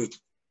at the sort of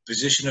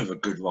position of a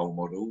good role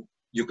model,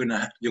 you're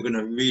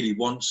gonna really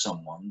want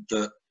someone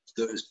that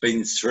has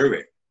been through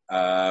it,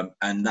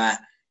 and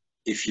that,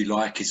 if you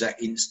like, is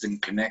that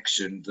instant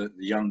connection that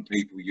the young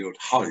people you'd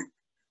hope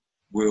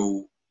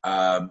will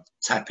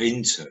tap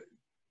into.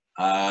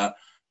 I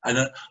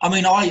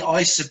mean,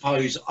 I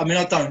suppose, I mean,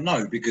 I don't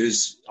know,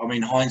 because I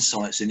mean,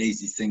 hindsight's an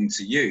easy thing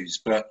to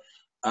use, but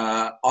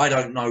I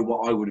don't know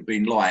what I would have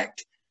been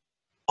like.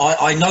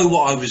 I know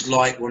what I was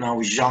like when I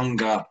was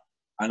younger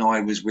and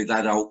I was with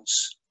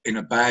adults in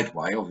a bad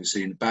way,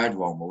 obviously in bad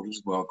role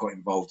models, where I got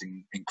involved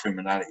in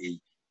criminality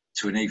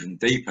to an even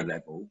deeper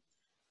level.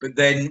 But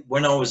then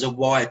when I was a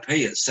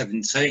YP at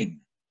 17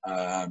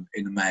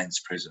 in a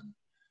man's prison,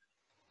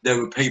 there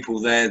were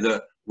people there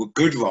that were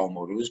good role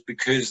models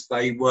because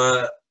they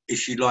were,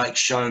 if you like,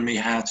 showing me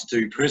how to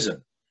do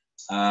prison.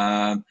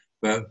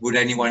 But would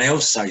anyone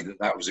else say that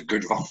that was a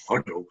good role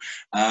model?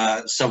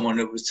 Someone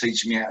that was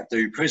teaching me how to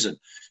do prison.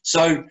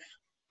 So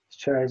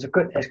sure, it's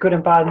good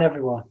and bad in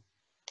everyone.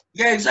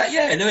 Yeah, exactly.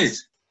 Yeah, it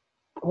is.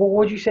 What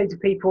would you say to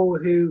people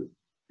who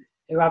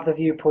have the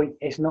viewpoint,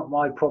 it's not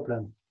my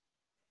problem?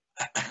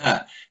 Do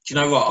you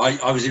know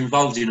what? I was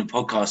involved in a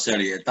podcast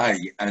earlier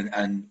today,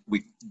 and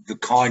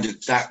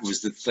that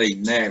was the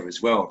theme there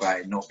as well, about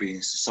it not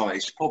being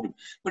society's problem.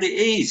 But it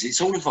is.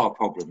 It's all of our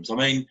problems. I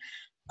mean,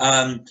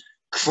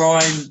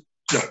 crime.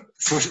 Look,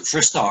 for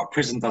a start,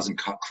 prison doesn't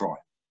cut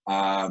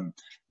crime,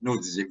 nor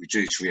does it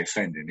reduce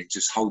reoffending. It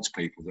just holds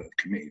people that have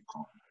committed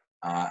crime.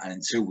 And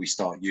until we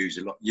start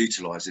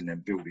utilising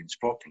them buildings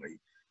properly,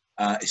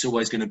 it's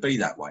always going to be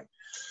that way.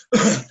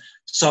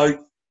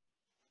 So,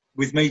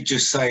 with me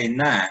just saying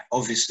that,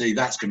 obviously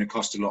that's going to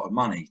cost a lot of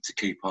money to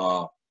keep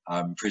our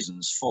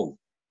prisons full,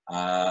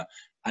 and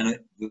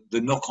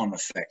the knock-on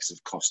effects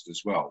of cost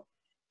as well,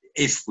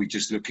 if we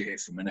just look at it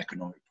from an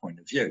economic point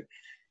of view.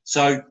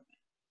 So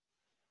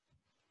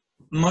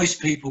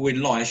most people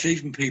in life,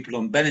 even people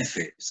on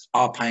benefits,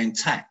 are paying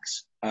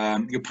tax.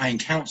 You're paying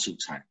council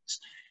tax.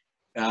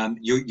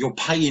 You're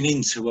paying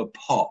into a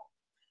pot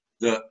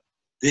that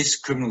this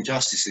criminal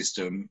justice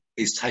system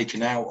is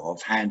taken out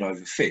of hand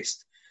over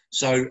fist.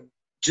 So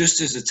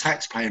just as a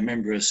taxpayer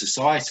member of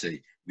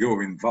society,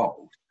 you're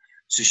involved.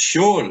 So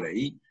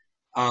surely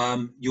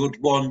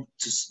you'd want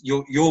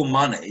your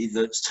money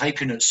that's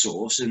taken at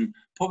source and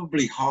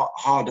probably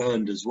hard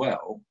earned as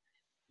well,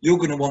 you're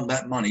going to want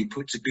that money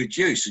put to good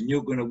use, and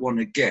you're going to want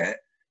to get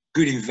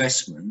good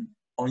investment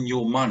on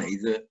your money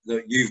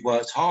that you've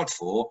worked hard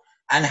for,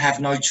 and have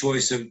no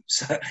choice of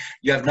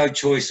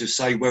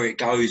say where it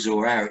goes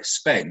or how it's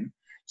spent.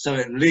 So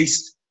at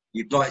least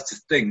you'd like to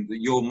think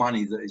that your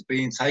money that is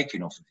being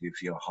taken off of you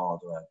for your hard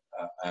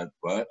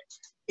work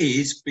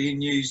is being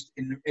used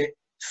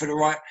for the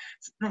right,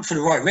 not for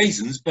the right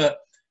reasons, but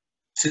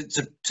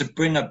to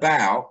bring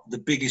about the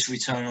biggest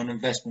return on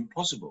investment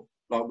possible.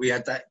 Like we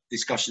had that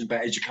discussion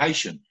about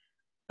education,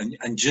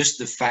 and just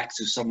the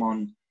fact of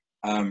someone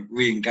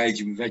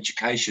re-engaging with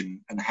education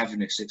and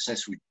having a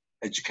successful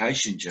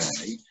education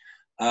journey,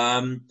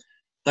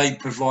 they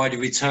provide a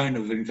return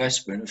of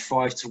investment of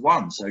 5 to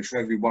 1. So for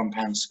every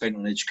 £1 spent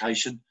on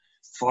education,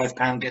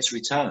 £5 gets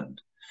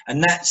returned.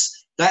 And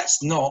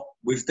that's not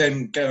with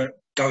them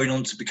going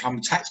on to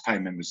become taxpayer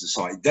members of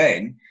society.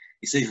 Then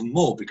it's even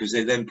more, because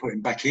they're then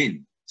putting back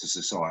in to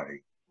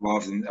society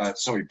rather than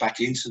back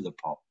into the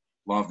pot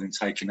rather than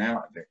taken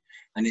out of it.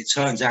 And it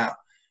turns out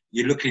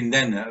you're looking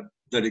then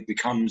that it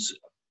becomes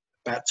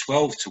about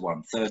 12 to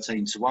 1,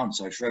 13 to 1.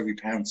 So for every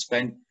 £1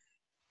 spent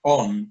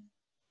on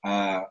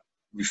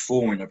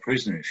reforming a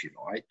prisoner, if you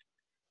like,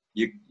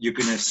 you're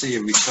going to see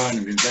a return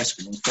of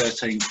investment on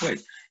 13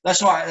 quid.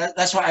 That's why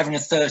having a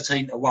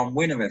 13 to 1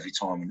 winner every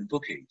time in the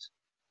bookies.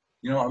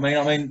 You know what I mean?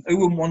 I mean, who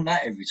wouldn't want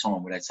that every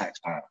time with their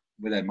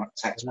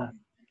tax money?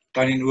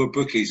 Going into a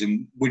bookies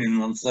and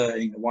winning on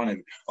 13 to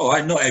 1. All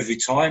right, not every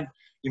time.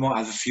 You might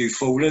have a few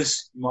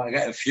foolers. You might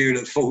get a few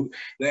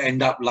that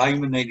end up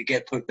lame and need to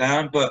get put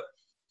down. But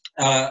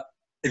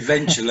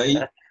eventually,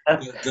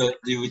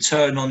 the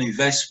return on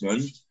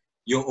investment,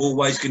 you're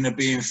always going to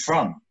be in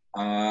front.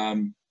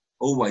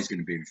 Always going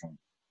to be in front.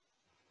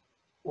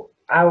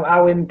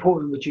 How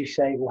important would you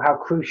say, or how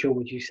crucial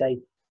would you say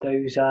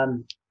those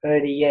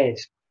early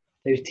years,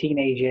 those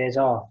teenage years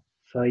are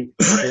for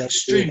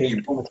extremely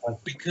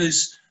important?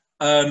 Because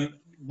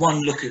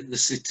one look at the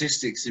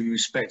statistics in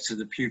respect to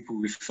the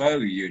pupil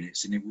referral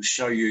units, and it will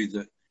show you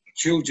that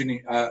children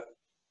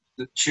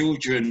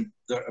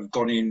that have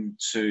gone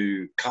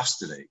into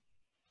custody,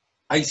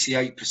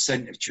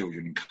 88% of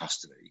children in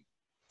custody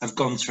have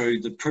gone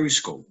through the PRU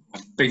school,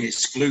 have been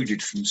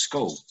excluded from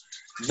school.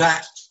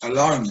 That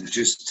alone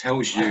just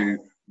tells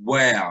you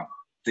where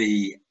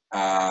the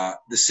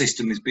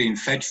system is being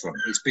fed from.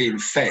 It's being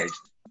fed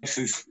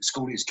through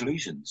school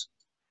exclusions.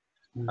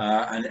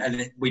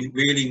 We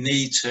really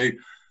need to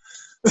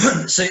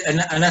see, and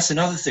that's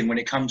another thing when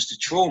it comes to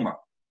trauma.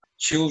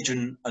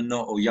 Children are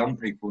not, or young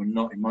people are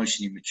not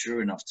emotionally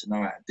mature enough to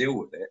know how to deal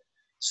with it.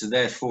 So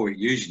therefore it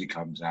usually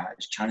comes out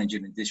as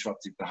challenging and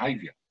disruptive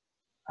behaviour.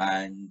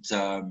 And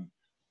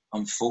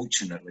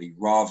unfortunately,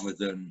 rather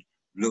than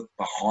look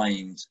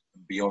behind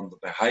and beyond the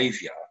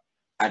behaviour,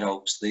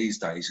 adults these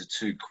days are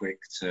too quick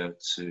to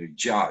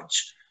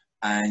judge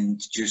and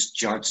just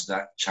judge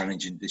that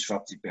challenging,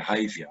 disruptive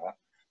behaviour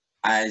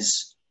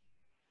as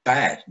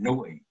bad,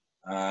 naughty.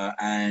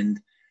 And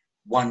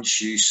once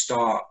you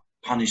start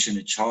punishing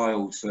a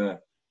child for,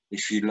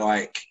 if you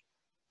like,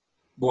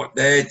 what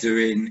they're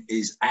doing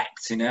is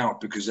acting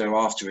out because they're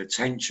after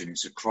attention,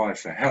 it's a cry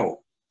for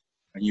help,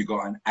 and you've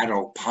got an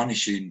adult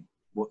punishing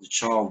what the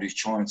child is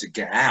trying to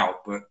get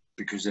out, but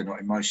because they're not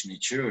emotionally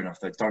mature enough,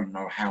 they don't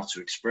know how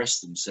to express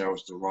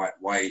themselves the right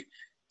way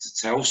to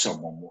tell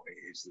someone what it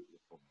is that the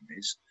problem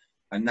is.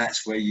 And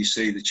that's where you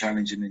see the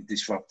challenging and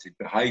disruptive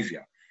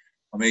behaviour.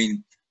 I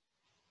mean,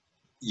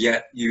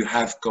 yet you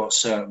have got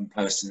certain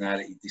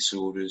personality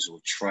disorders or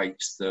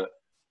traits that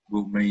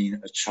will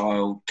mean a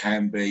child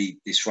can be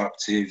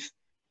disruptive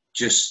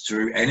just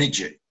through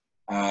energy.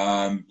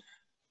 But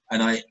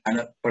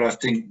I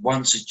think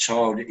once a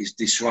child is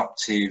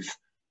disruptive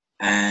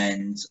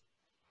and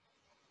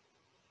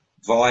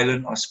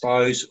violent, I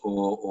suppose,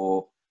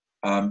 or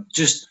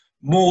just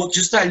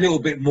that little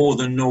bit more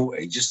than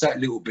naughty, just that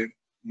little bit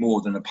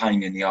more than a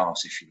pain in the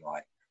arse, if you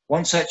like.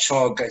 Once that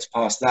child gets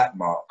past that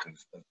mark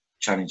of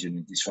challenging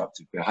and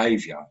disruptive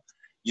behaviour,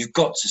 you've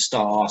got to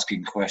start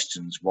asking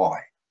questions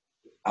why.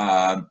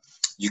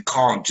 You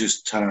can't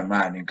just turn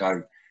around and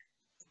go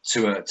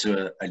to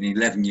an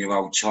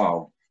 11-year-old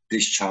child,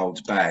 this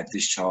child's bad,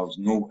 this child's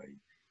naughty.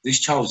 This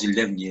child's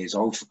 11 years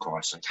old, for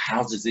Christ's sake.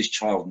 How does this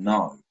child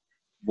know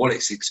what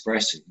it's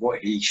expressing,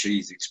 what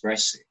she's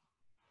expressing?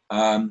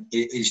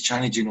 It is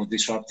challenging or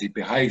disruptive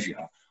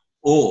behaviour,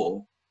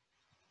 or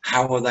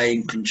how are they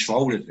in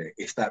control of it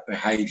if that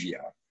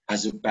behaviour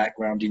has a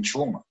background in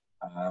trauma,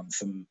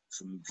 from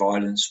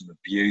violence, from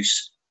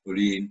abuse,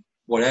 bullying,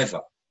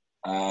 whatever.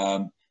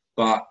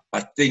 But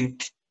I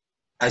think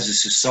as a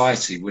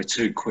society, we're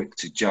too quick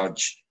to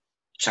judge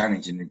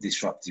challenging and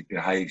disruptive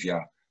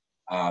behaviour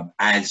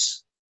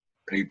as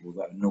people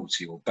that are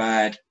naughty or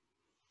bad,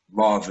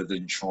 rather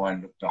than try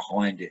and look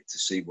behind it to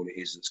see what it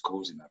is that's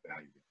causing that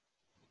behaviour.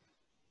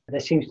 There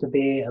seems to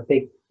be a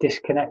big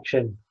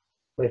disconnection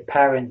with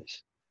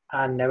parents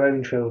and their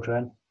own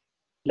children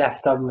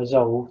left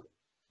unresolved.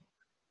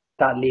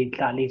 That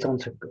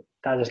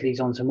just leads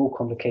on to more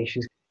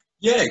complications.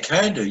 Yeah, it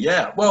can do.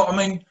 Yeah. Well, I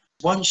mean,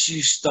 once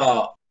you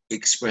start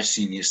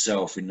expressing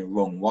yourself in the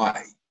wrong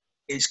way,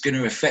 it's going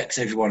to affect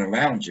everyone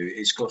around you.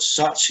 It's got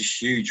such a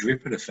huge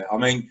ripple effect. I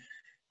mean,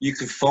 you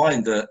could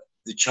find that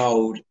the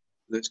child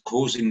that's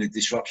causing the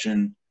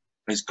disruption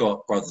has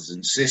got brothers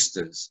and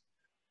sisters,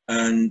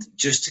 and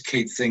just to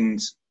keep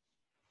things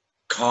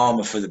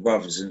calmer for the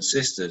brothers and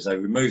sisters, they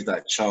remove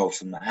that child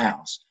from the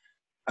house,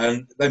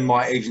 and they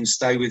might even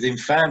stay within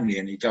family,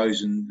 and he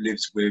goes and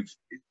lives with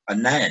a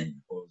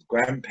nan or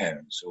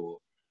grandparents, or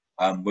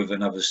with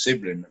another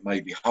sibling that may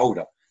be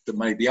older.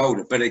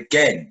 But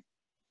again,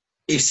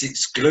 it's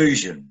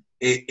exclusion.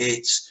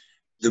 It's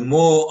the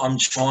more I'm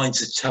trying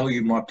to tell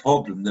you my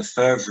problem, the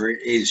further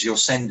it is you're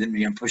sending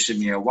me and pushing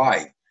me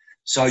away.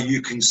 So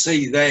you can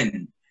see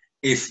then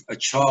if a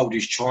child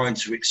is trying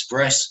to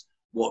express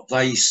what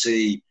they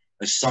see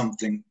as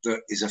something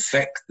that is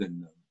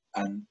affecting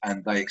them,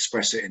 and they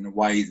express it in a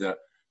way that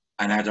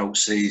an adult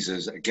sees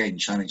as, again,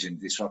 challenging,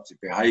 disruptive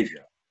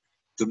behaviour,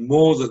 the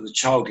more that the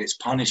child gets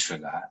punished for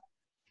that,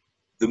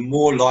 the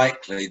more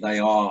likely they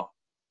are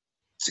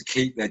to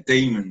keep their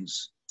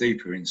demons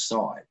deeper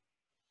inside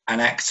and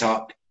act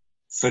up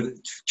for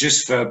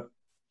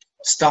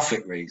stuff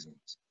it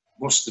reasons.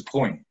 What's the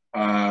point?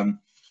 And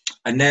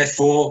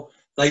therefore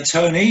they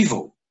turn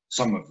evil,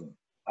 some of them.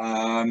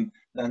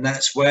 And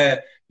that's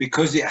where,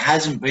 because it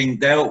hasn't been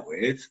dealt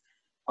with,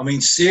 I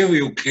mean,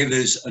 serial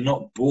killers are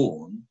not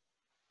born.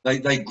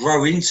 They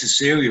grow into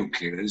serial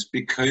killers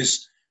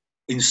because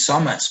in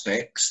some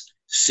aspects,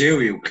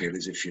 serial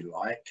killers, if you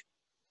like,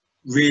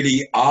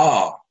 really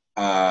are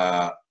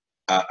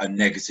a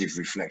negative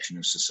reflection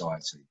of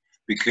society,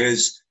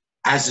 because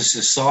as a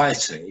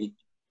society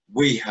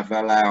we have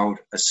allowed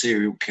a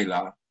serial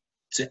killer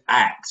to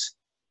act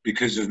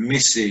because of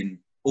missing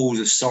all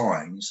the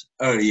signs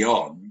early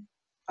on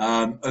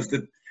of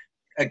the,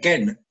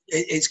 again,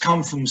 it's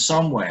come from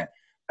somewhere,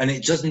 and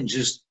it doesn't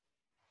just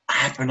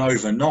happen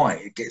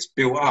overnight, it gets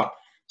built up.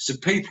 So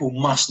people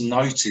must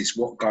notice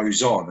what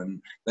goes on,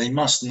 and they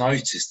must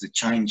notice the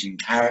change in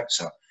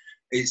character.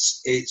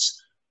 It's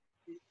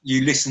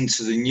you listen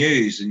to the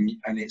news and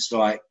it's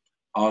like,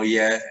 oh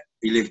yeah,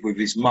 he lived with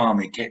his mum,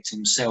 he kept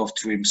himself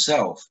to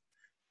himself.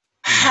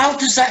 How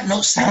does that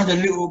not sound a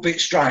little bit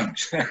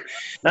strange?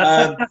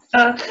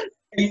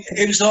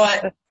 It was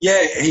like,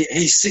 yeah,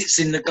 he sits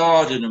in the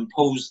garden and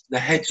pulls the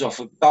heads off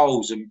of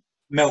dolls and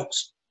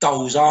melts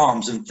dolls'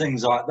 arms and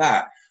things like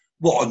that.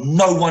 What,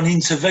 no one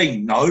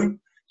intervened? No,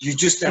 you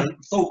just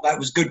thought that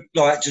was good,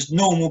 like just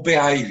normal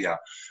behaviour.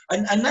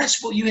 And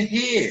that's what you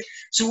hear.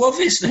 So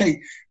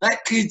obviously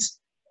that kid's,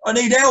 I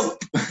need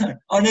help.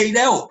 I need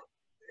help.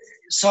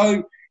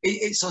 So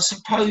it's I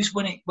suppose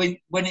when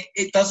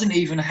it doesn't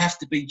even have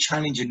to be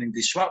challenging and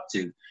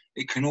disruptive.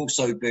 It can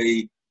also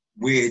be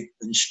weird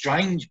and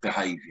strange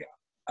behaviour.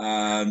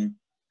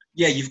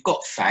 Yeah, you've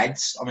got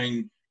fads. I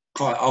mean,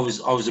 I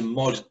was a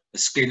mod, a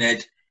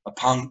skinhead, a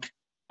punk,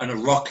 and a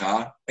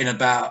rocker in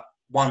about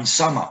one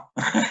summer.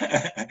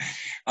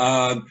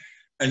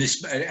 And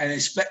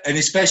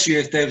especially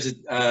if there was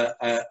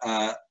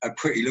a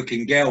pretty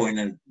looking girl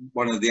in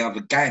one of the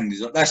other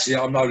gangs, that's it.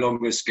 I'm no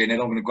longer a skinhead.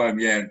 I'm going to go home,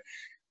 yeah, and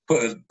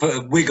put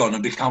a wig on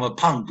and become a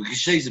punk because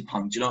she's a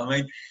punk. Do you know what I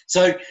mean?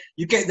 So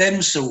you get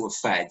them sort of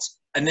fads,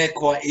 and they're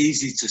quite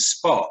easy to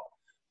spot.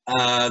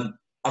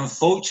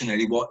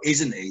 Unfortunately, what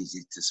isn't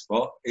easy to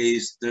spot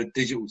is the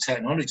digital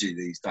technology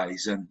these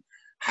days, and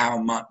how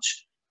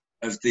much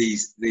of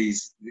this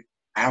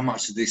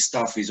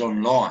stuff is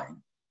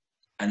online,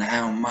 and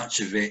how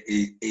much of it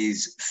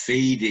is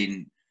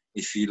feeding,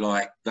 if you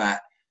like,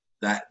 that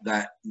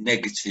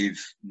negative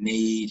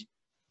need.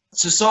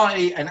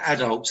 Society and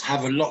adults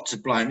have a lot to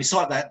blame. It's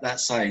like that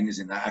saying,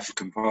 isn't it, that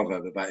African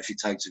proverb about if it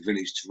takes a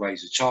village to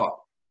raise a child,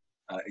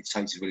 it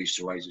takes a village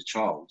to raise a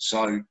child.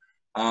 So,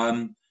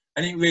 and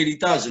it really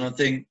does. And I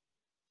think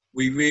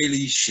we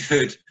really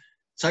should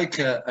take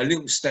a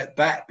little step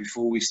back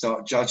before we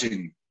start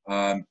judging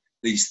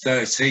these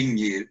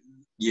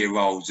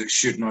 13-year-olds that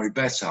should know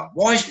better.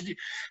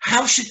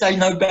 How should they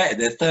know better?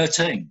 They're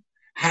 13.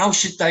 How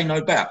should they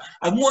know better?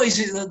 And what is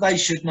it that they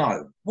should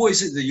know? What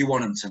is it that you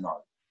want them to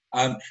know?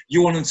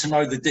 You want them to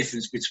know the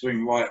difference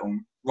between right or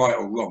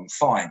wrong.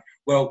 Fine.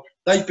 Well,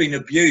 they've been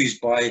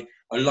abused by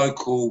a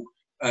local,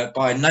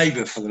 by a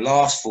neighbour for the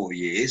last 4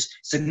 years.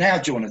 So now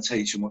do you want to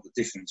teach them what the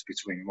difference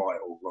between right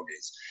or wrong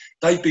is?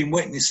 They've been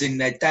witnessing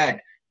their dad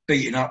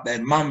beating up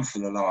their mum for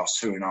the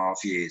last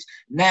 2.5 years.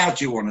 Now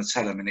do you want to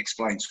tell them and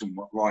explain to them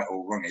what right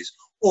or wrong is?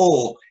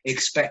 Or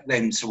expect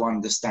them to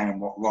understand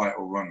what right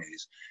or wrong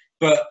is?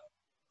 But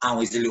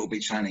it's a little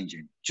bit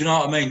challenging. Do you know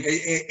what I mean?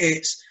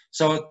 It's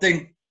so I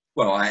think,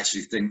 well, I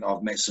actually think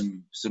I've met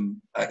some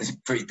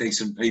pretty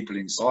decent people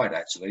inside,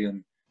 actually,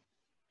 and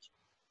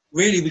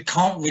really we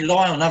can't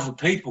rely on other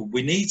people.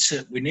 We need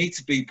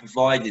to be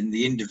providing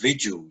the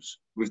individuals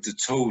with the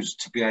tools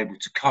to be able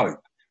to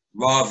cope,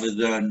 rather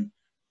than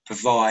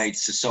provide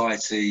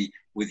society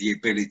with the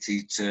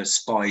ability to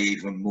spy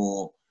even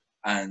more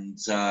and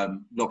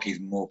lock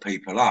even more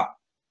people up.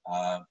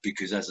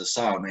 Because, as I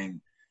say, I mean,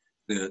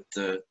 the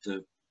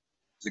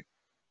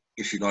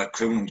if you like,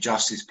 criminal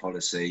justice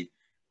policy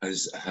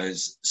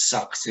has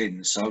sucked in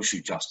the social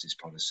justice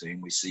policy,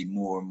 and we see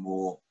more and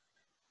more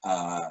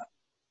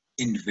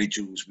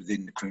individuals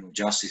within the criminal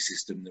justice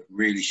system that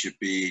really should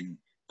be in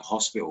the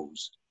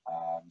hospitals,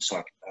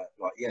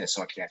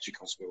 psychiatric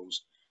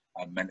hospitals,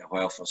 mental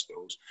health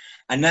hospitals.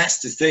 And that's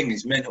the thing,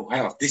 is mental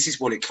health. This is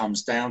what it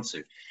comes down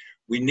to.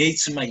 We need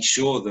to make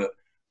sure that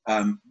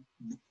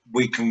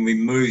we can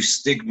remove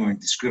stigma and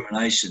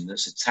discrimination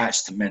that's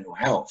attached to mental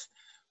health.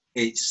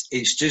 It's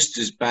just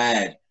as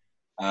bad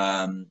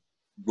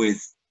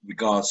with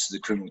regards to the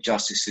criminal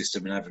justice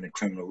system and having a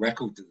criminal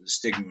record, that the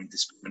stigma and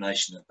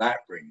discrimination that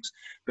brings.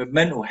 But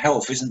mental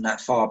health isn't that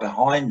far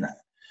behind that.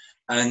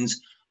 And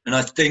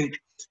I think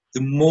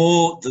the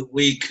more that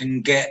we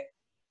can get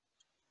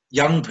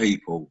young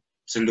people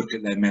to look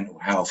at their mental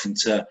health and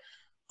to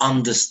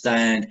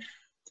understand,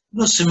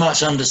 not so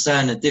much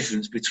understand the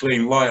difference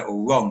between right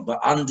or wrong,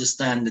 but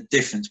understand the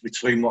difference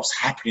between what's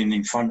happening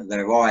in front of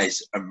their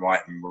eyes and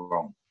right and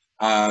wrong.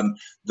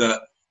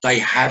 That they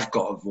have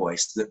got a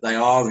voice, that they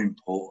are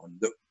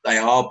important, that they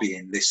are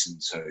being listened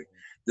to,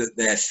 that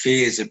their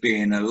fears are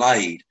being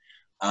allayed,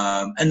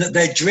 and that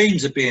their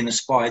dreams are being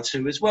aspired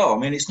to as well. I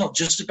mean, it's not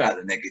just about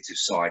the negative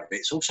side of it,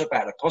 it's also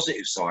about the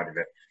positive side of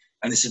it.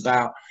 And it's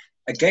about,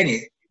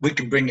 again, we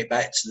can bring it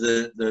back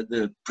to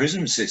the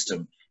prison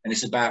system, and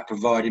it's about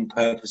providing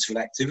purposeful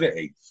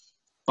activity.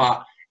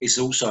 But it's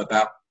also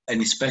about,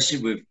 and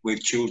especially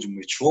with children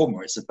with trauma,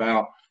 it's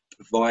about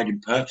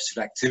providing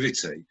purposeful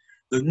activity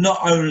that not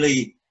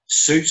only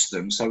suits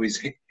them, so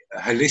is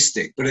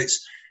holistic, but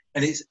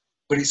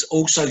it's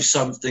also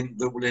something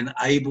that will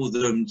enable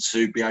them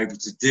to be able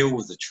to deal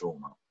with the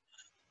trauma,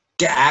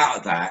 get out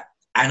of that,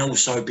 and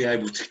also be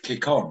able to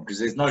kick on. Because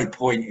there's no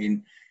point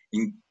in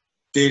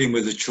dealing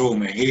with the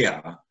trauma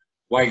here,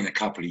 waiting a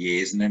couple of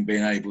years and then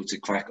being able to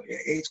crack it.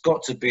 It's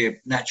got to be a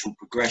natural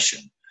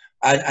progression.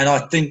 And I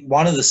think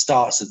one of the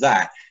starts of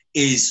that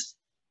is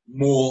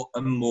more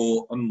and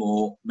more and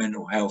more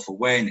mental health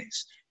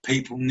awareness.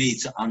 People need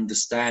to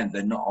understand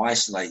they're not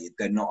isolated,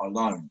 they're not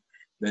alone.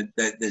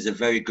 There's a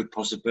very good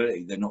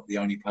possibility they're not the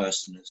only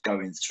person that's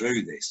going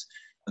through this.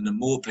 And the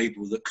more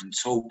people that can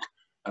talk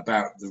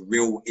about the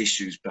real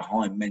issues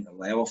behind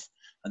mental health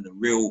and the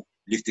real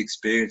lived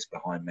experience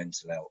behind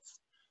mental health.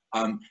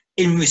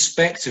 In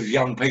respect of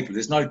young people,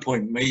 there's no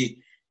point in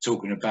me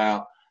talking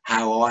about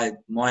how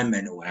my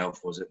mental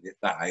health was at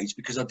that age,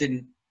 because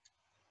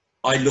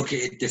I look at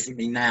it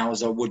differently now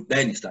as I would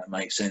then, if that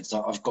makes sense.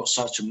 I've got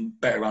such a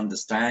better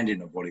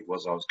understanding of what it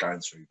was I was going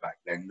through back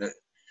then, that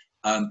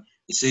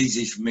it's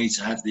easy for me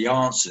to have the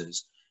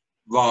answers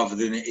rather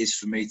than it is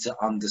for me to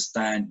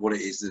understand what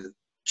it is that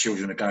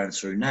children are going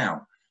through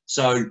now.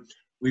 So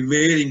we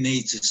really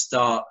need to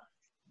start,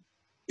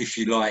 if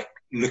you like,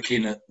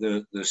 looking at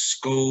the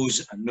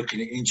schools and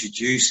looking at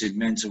introducing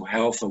mental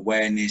health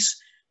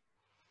awareness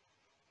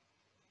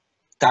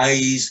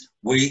days,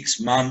 weeks,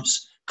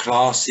 months,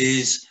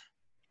 classes,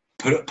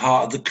 put it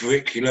part of the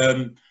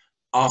curriculum,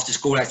 after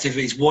school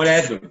activities,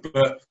 whatever.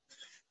 But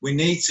we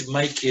need to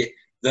make it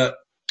that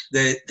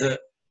the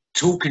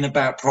talking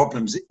about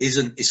problems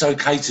isn't, it's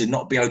okay to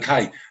not be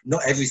okay.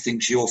 Not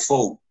everything's your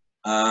fault.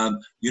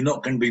 You're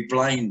not going to be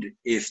blamed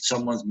if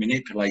someone's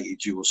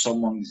manipulated you or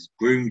someone's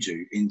groomed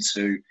you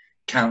into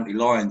county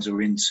lines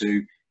or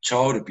into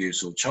child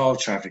abuse or child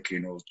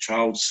trafficking or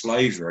child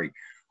slavery,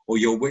 or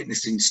you're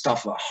witnessing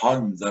stuff at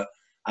home that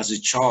as a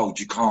child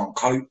you can't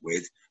cope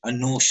with, and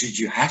nor should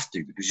you have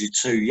to because you're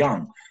too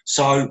young.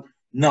 So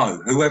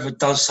no, whoever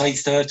does say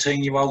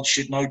 13-year-olds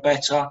should know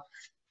better,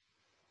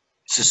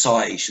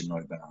 society should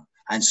know better.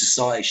 And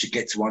society should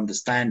get to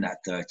understand that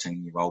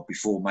 13-year-old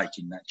before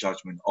making that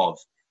judgment of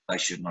they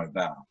should know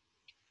better.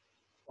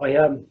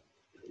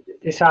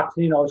 This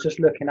afternoon I was just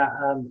looking at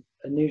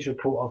a news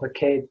report of a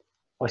kid.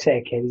 I say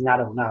a kid, he's an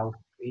adult now.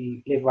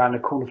 He lived around the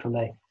corner from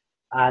me.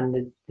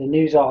 And the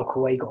news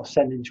article where he got a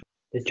sentence,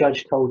 the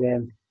judge told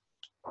him,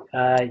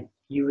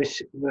 you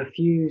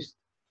refused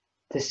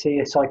to see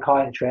a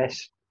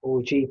psychiatrist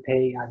or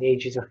GP at the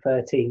ages of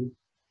 13.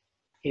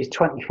 He's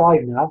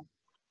 25 now.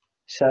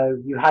 So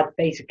you had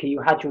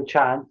your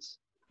chance,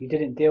 you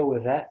didn't deal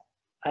with it,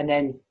 and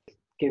then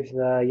give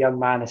the young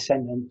man a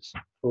sentence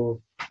for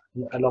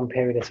a long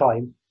period of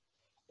time.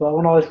 But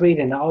when I was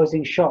reading that, I was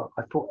in shock.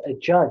 I thought, a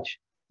judge,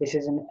 this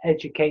is an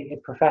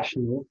educated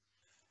professional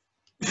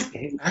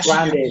who's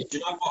branded. You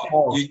know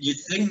what? You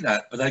think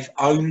that, but they've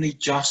only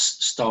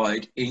just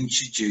started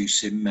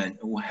introducing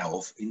mental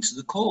health into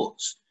the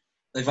courts.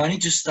 They've only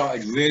just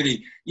started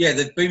really,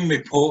 there've been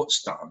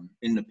reports done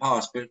in the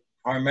past, but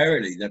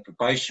primarily they're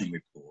probation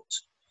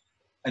reports.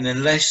 And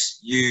unless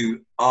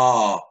you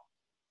are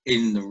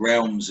in the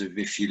realms of,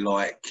 if you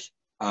like,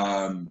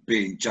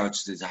 being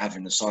judged as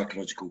having a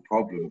psychological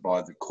problem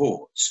by the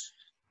courts,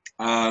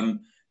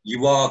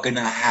 you are going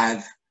to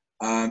have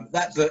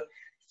that. But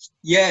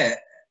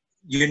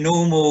your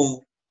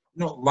normal,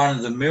 not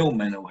run-of-the-mill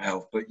mental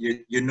health, but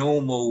your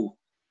normal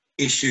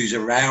issues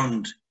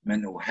around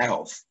mental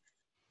health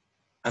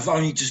have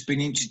only just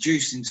been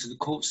introduced into the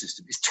court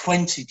system. It's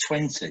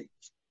 2020.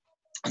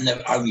 And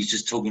they're only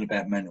just talking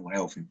about mental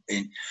health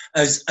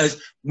as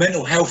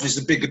mental health is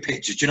the bigger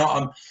picture. Do you know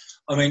what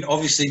I mean,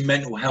 obviously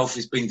mental health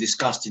has been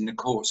discussed in the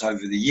courts over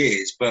the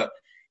years, but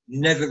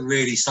never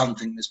really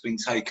something that's been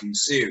taken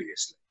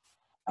seriously.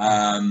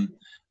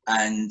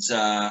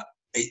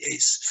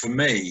 It's for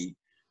me,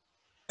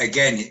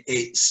 again,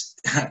 it's,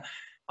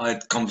 I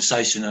had a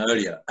conversation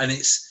earlier, and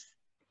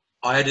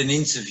I had an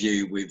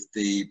interview with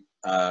the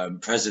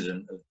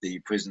president of the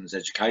Prisoners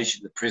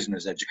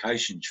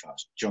Education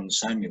Trust, John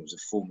Samuels, a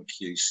former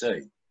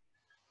QC.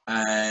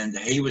 And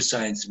he was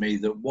saying to me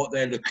that what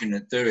they're looking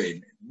at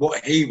doing,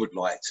 what he would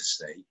like to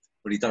see,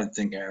 but he don't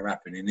think it'll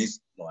happen in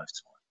his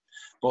lifetime,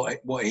 but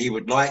what he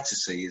would like to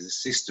see is a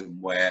system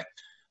where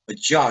a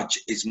judge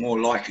is more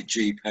like a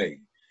GP.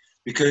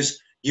 Because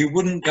you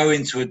wouldn't go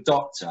into a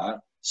doctor,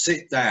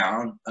 sit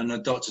down, and the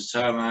doctor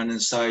turn around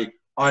and say,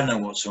 I know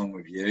what's wrong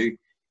with you,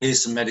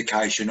 here's some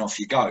medication, off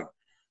you go.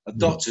 A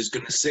doctor's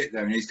going to sit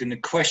there and he's going to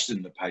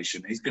question the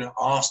patient. He's going to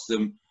ask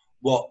them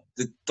what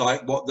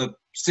the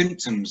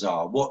symptoms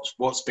are,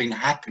 what's been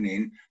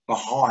happening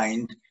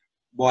behind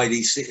why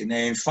he's sitting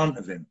there in front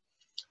of him.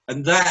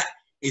 And that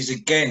is,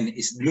 again,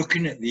 it's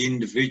looking at the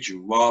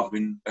individual rather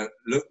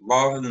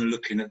than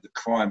looking at the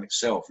crime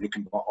itself,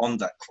 looking beyond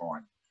that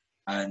crime,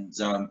 and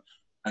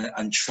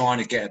trying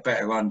to get a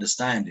better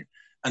understanding.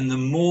 And the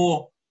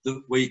more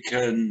that we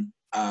can,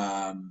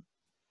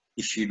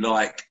 if you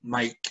like,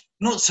 make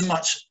not so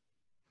much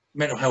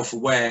mental health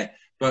aware,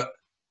 but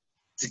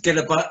to get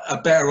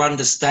a better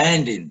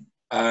understanding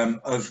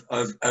of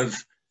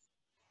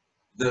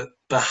the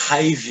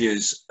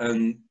behaviours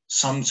and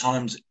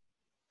sometimes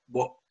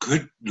what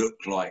could look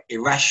like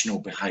irrational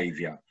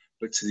behaviour,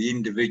 but to the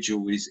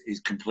individual is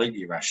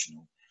completely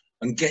irrational,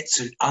 and get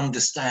to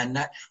understand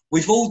that.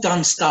 We've all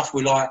done stuff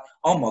we're like,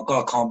 oh my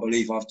God, I can't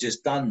believe I've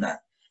just done that.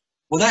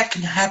 Well, that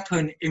can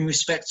happen in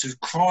respect of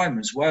crime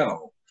as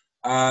well.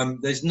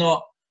 There's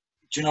not,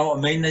 do you know what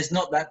I mean? There's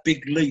not that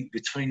big leap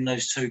between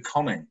those two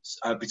comments,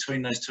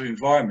 between those two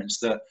environments,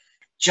 that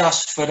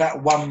just for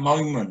that one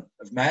moment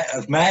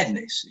of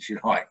madness, if you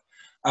like.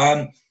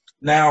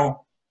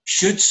 Now,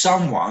 should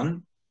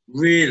someone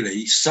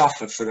really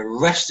suffer for the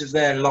rest of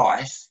their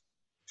life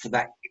for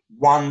that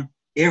one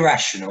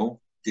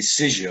irrational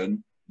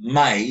decision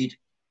made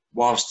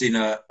whilst in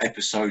an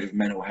episode of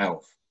mental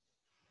health?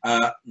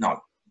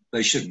 No,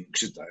 they shouldn't,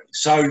 should they?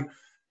 So,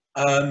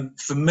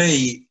 for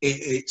me,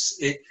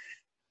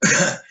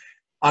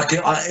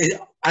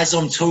 as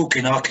I'm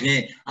talking, I can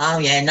hear, oh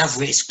yeah,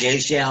 another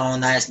excuse, no,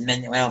 it's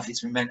mental health,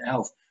 it's mental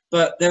health.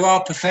 But there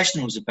are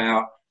professionals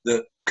about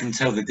that can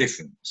tell the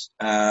difference.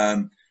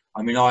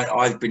 I mean,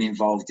 I've been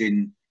involved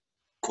in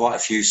quite a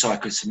few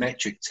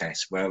psychometric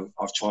tests where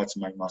I've tried to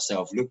make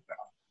myself look better,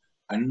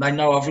 and they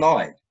know I've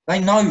lied. They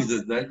know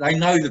that they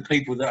know the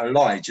people that are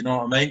lying. Do you know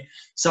what I mean?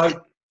 So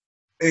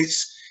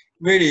it's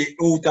really, it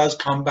all does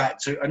come back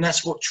to, and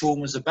that's what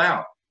trauma's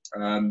about.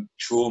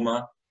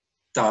 Trauma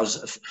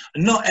does,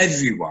 not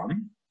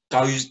everyone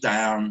goes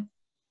down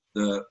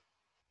the,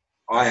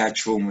 I had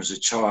trauma as a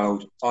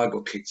child, I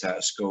got kicked out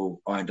of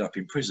school, I ended up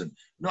in prison.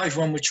 Not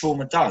everyone with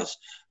trauma does.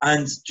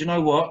 And do you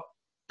know what?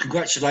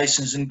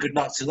 Congratulations and good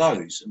luck to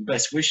those and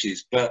best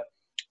wishes. But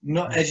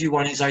not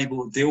everyone is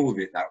able to deal with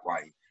it that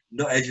way.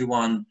 Not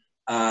everyone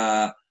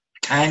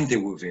can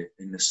deal with it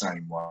in the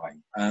same way.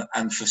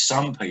 And for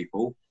some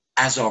people,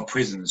 as our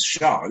prisons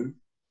show,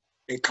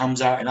 it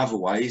comes out in other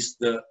ways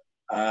that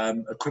are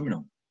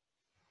criminal.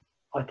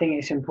 I think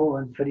it's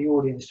important for the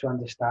audience to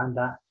understand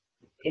that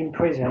in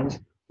prisons,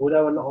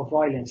 although a lot of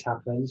violence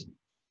happens,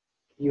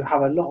 you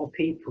have a lot of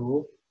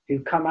people who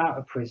come out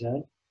of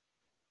prison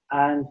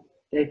and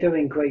they're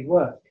doing great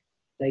work.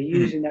 They're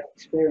using their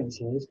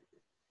experiences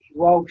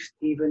whilst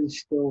even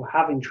still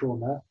having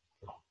trauma,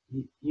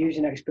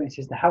 using their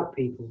experiences to help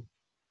people.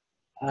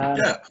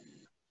 Yeah,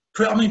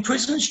 I mean,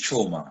 prison's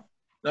trauma.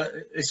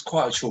 It's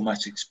quite a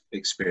traumatic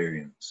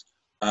experience.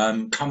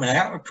 Coming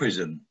out of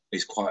prison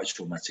is quite a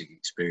traumatic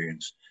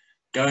experience.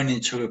 Going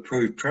into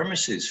approved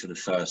premises for the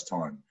first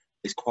time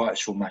is quite a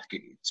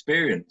traumatic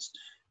experience.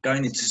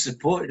 Going into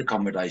supported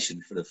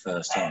accommodation for the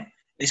first time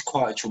is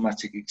quite a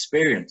traumatic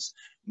experience.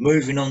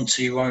 Moving on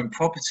to your own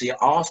property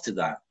after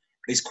that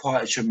is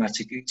quite a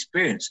traumatic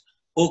experience,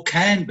 or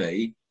can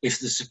be if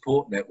the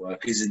support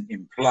network isn't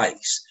in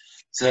place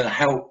to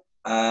help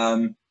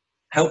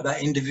that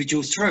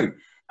individual through.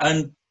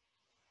 And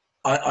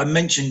I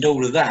mentioned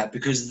all of that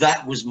because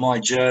that was my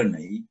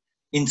journey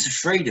into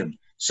freedom.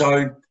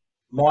 So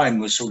mine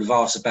was sort of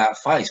asked about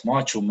face.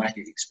 My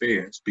traumatic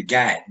experience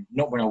began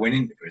not when I went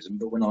into prison,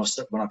 but when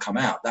I come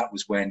out. That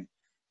was when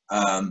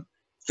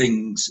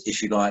things,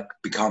 if you like,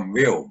 become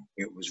real.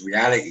 It was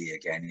reality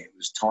again. It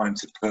was time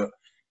to put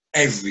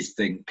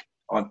everything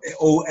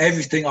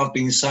I've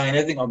been saying,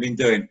 everything I've been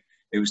doing.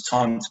 It was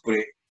time to put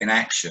it in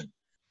action.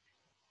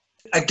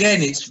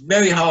 Again, it's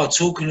very hard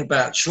talking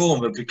about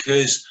trauma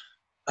because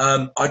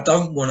I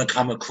don't want to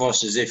come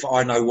across as if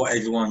I know what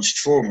everyone's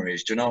trauma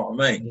is. Do you know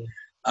what I mean?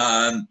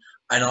 Yeah.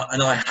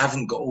 And I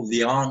haven't got all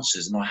the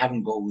answers and I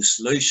haven't got all the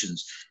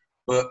solutions,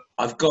 but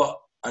I've got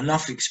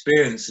enough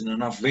experience and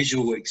enough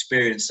visual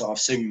experience that I've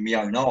seen with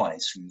my own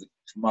eyes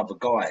from other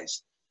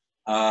guys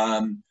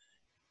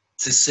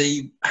to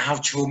see how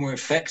trauma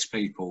affects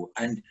people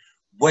and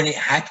when it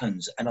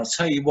happens. And I'll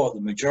tell you what,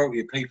 the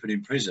majority of people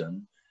in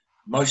prison,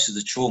 most of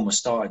the trauma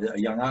started at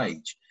a young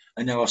age.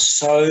 And there are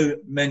so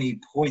many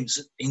points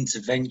of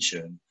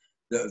intervention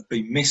that have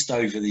been missed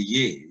over the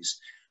years,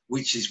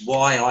 which is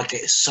why I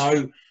get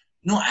so,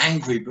 not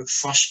angry, but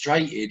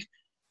frustrated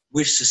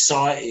with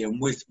society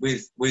and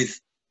with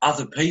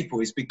other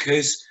people, is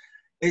because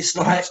it's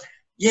like,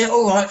 yeah,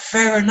 all right,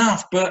 fair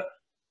enough, but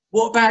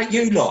what about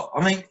you lot?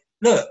 I mean,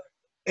 look,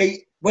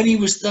 when he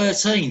was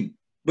 13,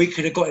 we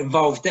could have got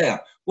involved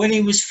there. When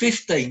he was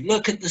 15,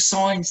 look at the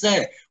signs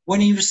there.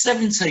 When he was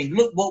 17,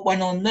 look what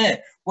went on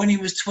there. When he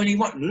was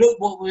 21, look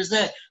what was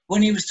there.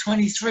 When he was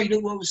 23,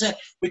 look what was there.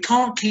 We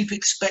can't keep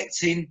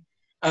expecting,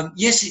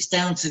 yes, it's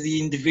down to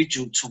the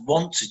individual to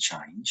want to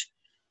change,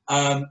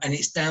 and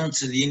it's down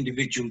to the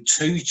individual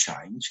to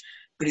change,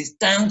 but it's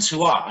down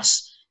to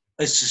us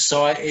as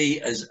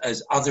society,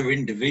 as other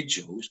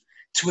individuals,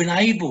 to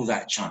enable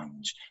that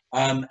change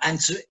and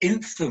to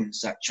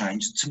influence that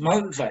change, to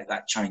motivate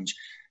that change.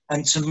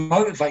 And to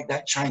motivate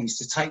that change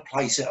to take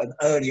place at an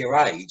earlier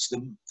age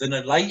than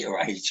a later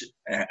age.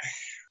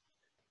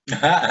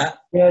 Yeah,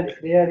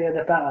 the earlier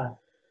the better.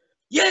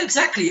 Yeah,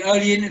 exactly.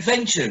 Early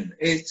intervention.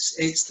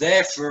 It's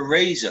there for a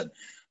reason.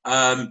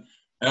 And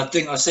I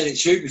think I said it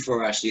to you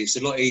before, actually. It's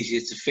a lot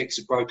easier to fix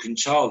a broken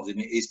child than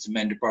it is to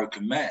mend a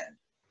broken man.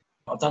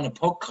 I've done a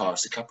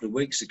podcast a couple of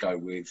weeks ago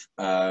with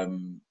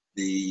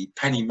the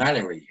Penny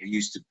Mallory, who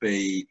used to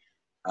be,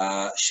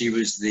 she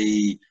was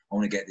the, I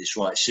want to get this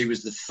right, she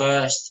was the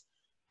first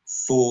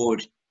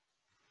Ford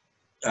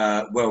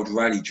World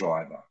Rally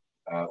driver,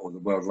 or the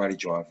World Rally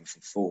driver for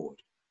Ford.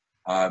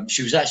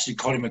 She was actually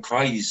Colin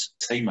McRae's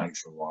teammate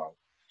for a while.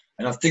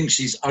 And I think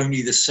she's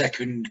only the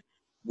second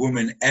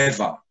woman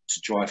ever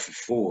to drive for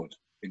Ford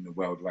in the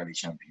World Rally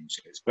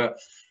Championships. But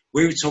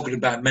we were talking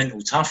about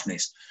mental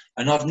toughness,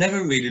 and I've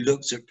never really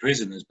looked at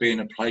prison as being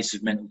a place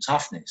of mental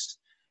toughness.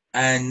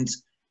 And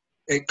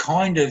it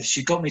kind of,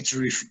 she got me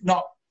to,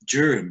 not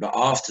during, but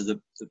after the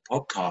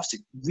podcast,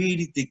 it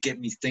really did get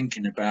me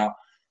thinking about,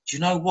 do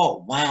you know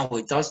what? Wow,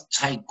 it does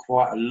take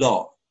quite a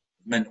lot of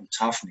mental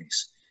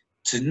toughness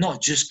to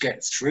not just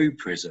get through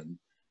prison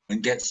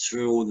and get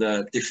through all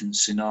the different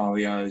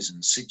scenarios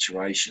and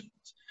situations,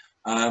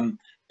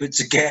 but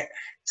to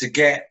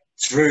get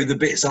through the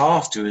bits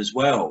after as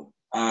well.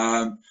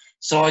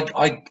 So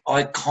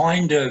I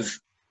kind of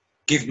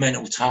give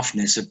mental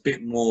toughness a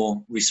bit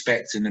more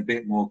respect and a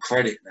bit more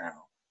credit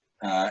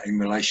now in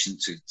relation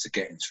to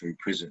getting through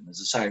prison. As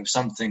I say, it was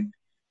something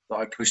that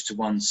I pushed to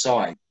one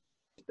side.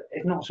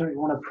 It's not something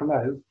you want to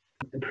promote,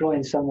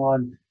 employing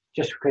someone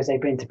just because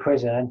they've been to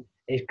prison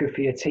is good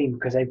for your team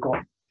because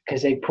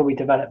they've probably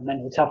developed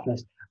mental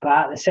toughness. But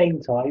at the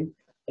same time,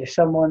 if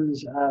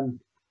someone's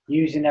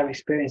using their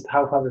experience to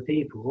help other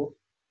people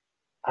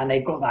and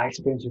they've got that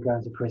experience of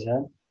going to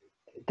prison,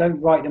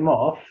 don't write them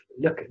off.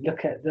 Look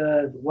at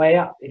the way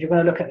up. If you're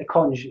going to look at the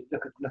cons,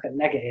 look at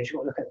negatives. You've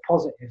got to look at the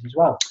positives as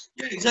well.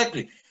 Yeah,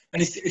 exactly.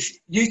 And if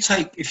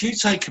you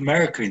take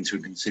America into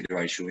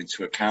consideration,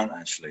 into account,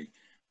 actually,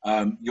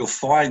 you'll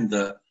find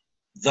that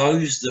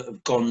those that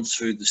have gone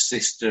through the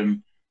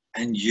system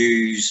and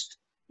used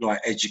like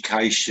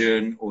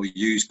education or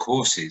used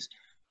courses,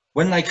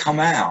 when they come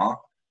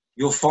out,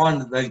 you'll find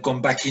that they've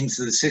gone back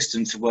into the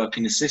system to work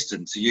in the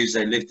system, to use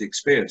their lived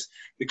experience,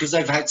 because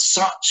they've had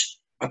such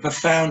a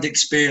profound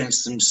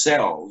experience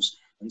themselves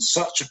and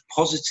such a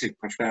positive,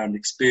 profound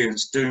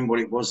experience doing what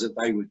it was that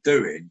they were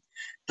doing.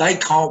 They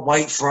can't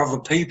wait for other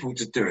people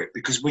to do it,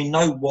 because we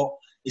know what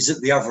is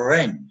at the other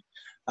end.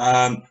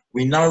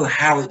 We know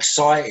how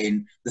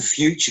exciting the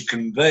future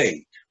can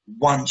be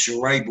once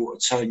you're able to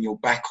turn your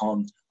back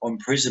on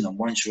prison, and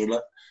once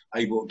you're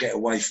able to get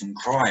away from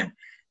crime.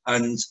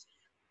 And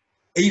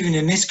even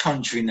in this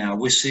country now,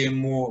 we're seeing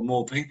more and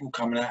more people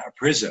coming out of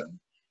prison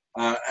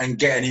and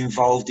getting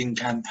involved in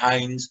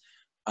campaigns,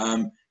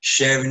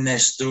 sharing their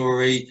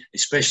story,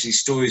 especially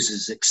stories of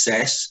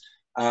success.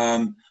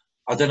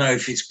 I don't know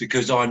if it's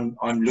because I'm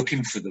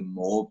looking for them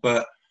more,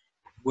 but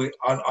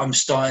I'm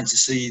starting to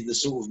see the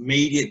sort of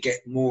media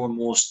get more and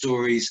more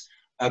stories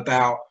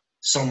about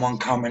someone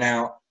coming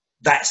out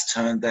that's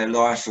turned their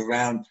life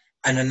around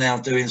and are now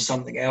doing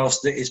something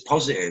else that is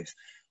positive.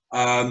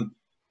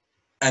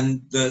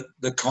 And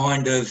the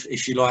kind of,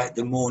 if you like,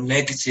 the more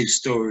negative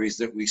stories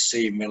that we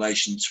see in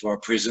relation to our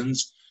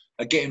prisons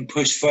are getting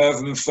pushed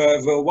further and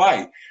further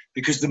away,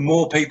 because the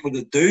more people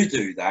that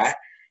do that,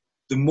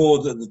 the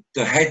more that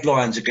the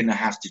headlines are going to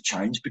have to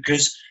change,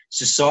 because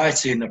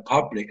society and the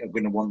public are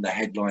going to want the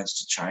headlines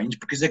to change,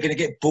 because they're going to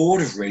get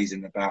bored of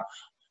reading about,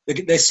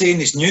 they're seeing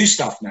this new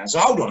stuff now. So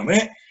hold on a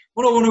minute.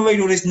 What do I want to read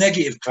all this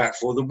negative crap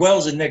for? The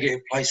world's a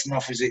negative place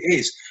enough as it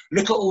is.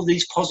 Look at all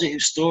these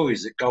positive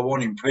stories that go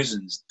on in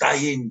prisons,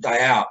 day in, day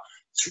out,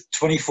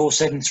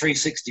 24/7,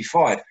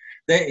 365.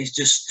 There is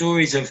just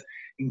stories of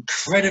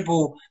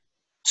incredible,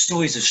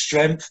 stories of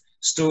strength,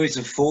 stories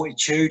of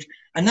fortitude,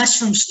 and that's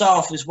from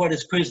staff as well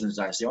as prisoners,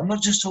 actually. I'm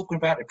not just talking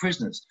about the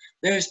prisoners.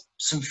 There's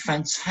some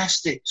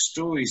fantastic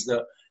stories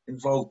that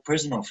involve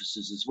prison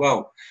officers as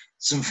well.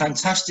 Some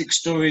fantastic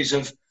stories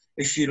of,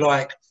 if you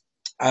like,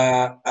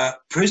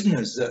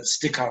 prisoners that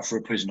stick up for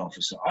a prison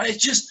officer. It's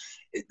just,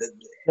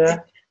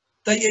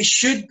 it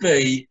should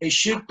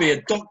be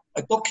a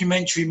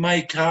documentary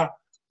maker,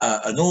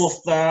 an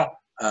author,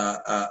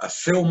 a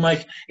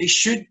filmmaker. It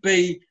should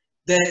be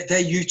their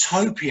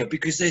utopia,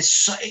 because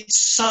it's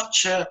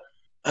such a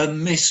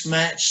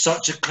mismatch,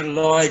 such a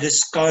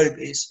kaleidoscope.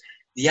 It's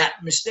the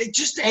atmosphere,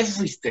 just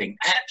everything,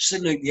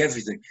 absolutely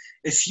everything.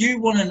 If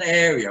you want an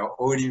area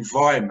or an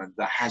environment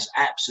that has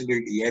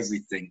absolutely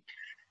everything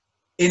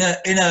in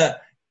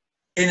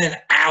an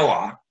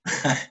hour,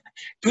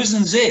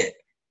 prison's it.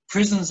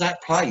 Prison's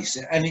that place.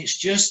 And it's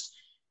just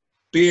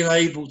being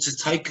able to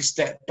take a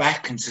step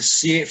back and to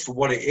see it for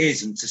what it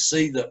is, and to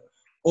see that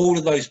all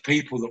of those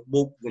people that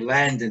walk the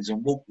landings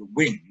and walk the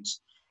wings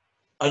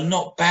are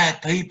not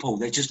bad people.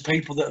 They're just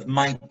people that have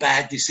made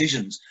bad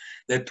decisions.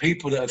 They're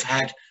people that have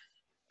had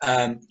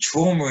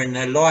trauma in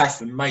their life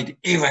and made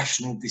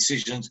irrational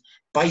decisions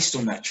based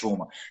on that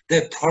trauma.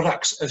 They're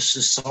products of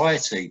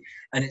society,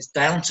 and it's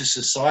down to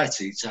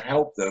society to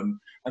help them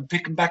and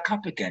pick them back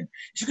up again.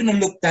 If you're going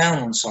to look down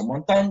on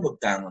someone, don't look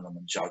down on them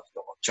and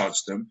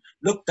judge them.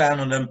 Look down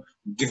on them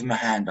and give them a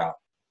hand up.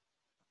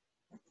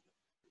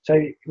 So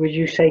would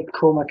you say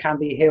trauma can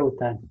be healed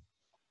then?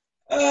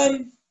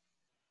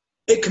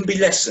 It can be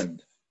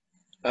lessened.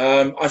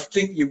 I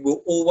think you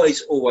will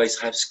always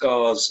have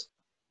scars.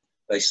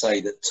 They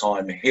say that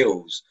time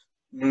heals.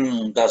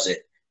 Does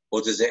it?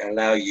 Or does it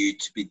allow you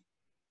to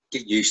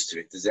get used to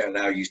it? Does it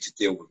allow you to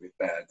deal with it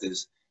better?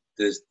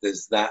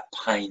 Does that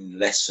pain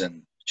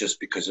lessen just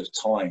because of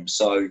time?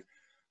 So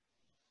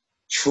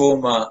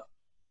trauma,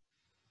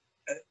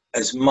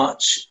 as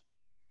much,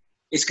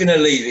 it's going to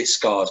leave its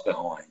scars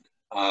behind.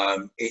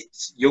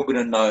 You're going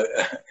to know,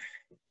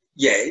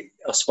 yeah,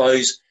 I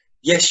suppose,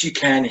 yes, you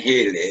can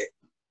heal it,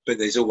 but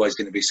there's always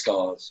going to be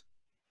scars.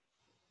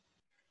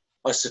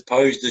 I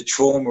suppose the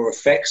trauma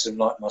affects them,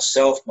 like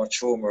myself. My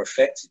trauma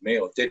affected me,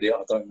 or did it?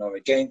 I don't know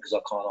again, because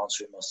I can't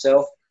answer it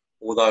myself.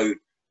 Although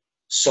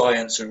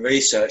science and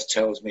research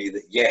tells me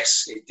that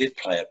yes, it did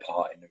play a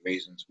part in the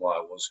reasons why I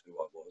was who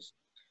I was.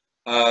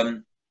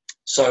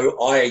 So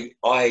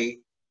I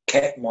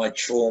kept my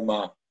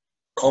trauma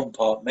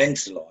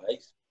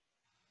compartmentalized,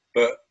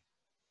 but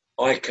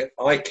I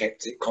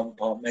kept it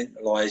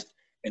compartmentalized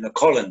in a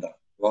colander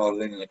rather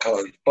than in a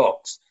closed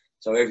box.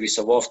 So every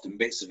so often,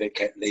 bits of it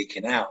kept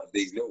leaking out of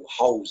these little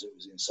holes that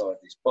was inside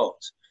this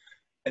box.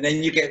 And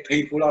then you get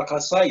people, like I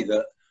say,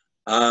 that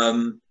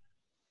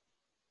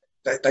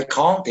they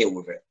can't deal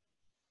with it.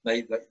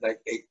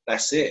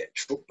 That's it.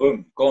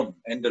 Boom, gone.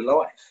 End of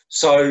life.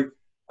 So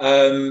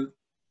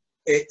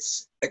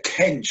It's,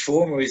 again,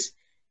 trauma is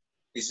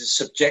as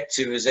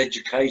subjective as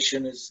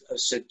education, as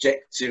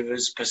subjective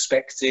as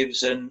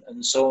perspectives, and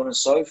so on and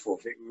so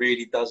forth. It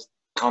really does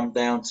come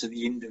down to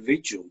the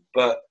individual.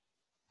 But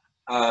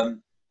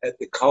in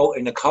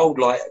a cold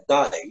light of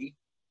day,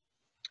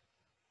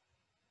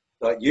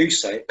 like you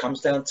say, it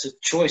comes down to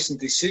choice and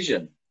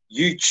decision.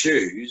 You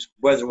choose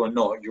whether or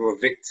not you're a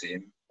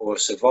victim or a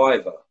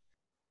survivor.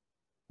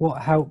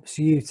 What helps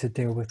you to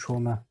deal with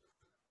trauma?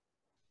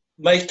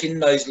 Making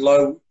those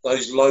low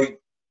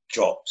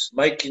drops,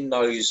 making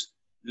those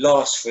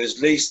last for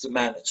as least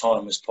amount of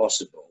time as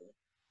possible.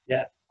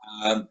 Yeah.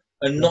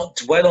 And not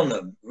dwell on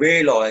them.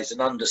 Realise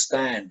and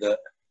understand that,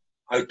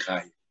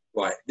 okay,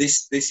 right,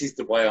 this is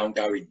the way I'm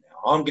going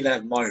now. I'm going to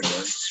have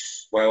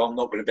moments where I'm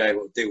not going to be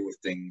able to deal with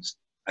things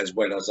as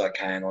well as I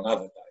can on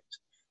other days.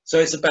 So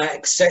it's about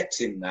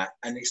accepting that,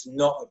 and it's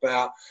not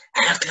about,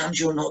 how come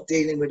you're not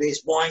dealing with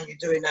this? Why aren't you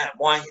doing that?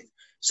 Why aren't you?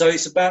 So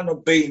it's about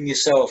not beating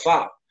yourself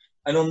up.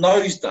 And on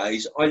those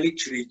days, I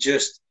literally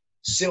just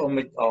sit on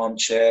my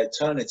armchair,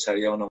 turn the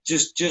telly on,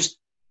 just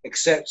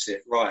accept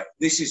it. Right,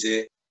 this is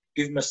it.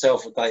 Give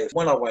myself a day.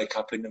 When I wake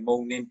up in the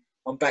morning,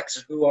 I'm back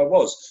to who I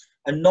was.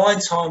 And 9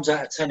 times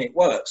out of 10, it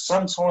works.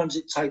 Sometimes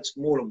it takes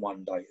more than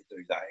one day to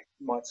do that.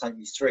 It might take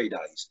me 3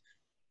 days.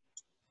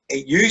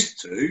 It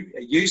used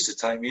to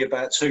take me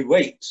about 2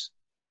 weeks,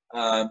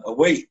 a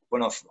week.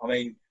 When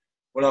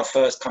I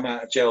first come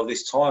out of jail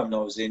this time, and I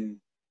was in,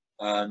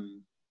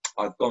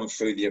 I'd gone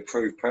through the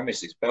approved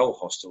premises, Bell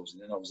Hostels,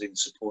 and then I was in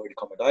supported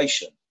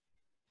accommodation.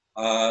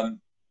 And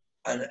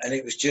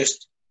it was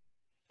just,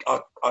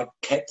 I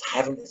kept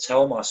having to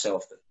tell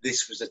myself that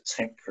this was a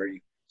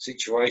temporary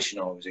situation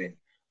I was in.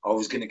 I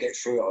was going to get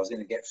through it. I was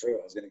going to get through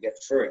it. I was going to get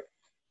through it.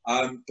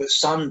 But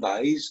some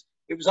days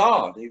it was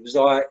hard. It was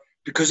like,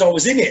 because I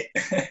was in it.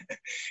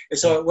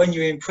 It's like when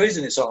you're in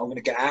prison, it's like, I'm going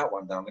to get out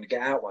one day. I'm going to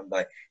get out one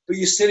day. But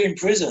you're still in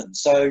prison.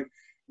 So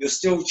you're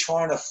still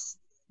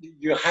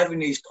you're having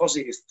these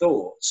positive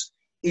thoughts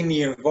in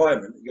the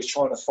environment that you're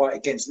trying to fight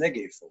against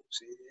negative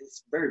thoughts.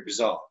 It's very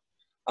bizarre.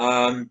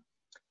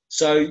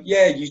 So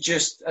yeah, you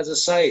just, as I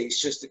say, it's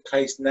just a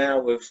case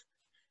now of,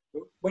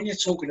 when you're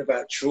talking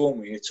about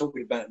trauma, you're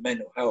talking about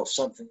mental health,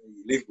 something that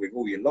you live with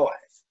all your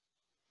life.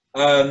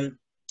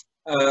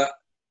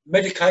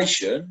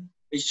 Medication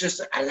is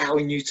just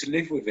allowing you to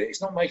live with it.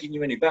 It's not making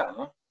you any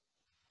better.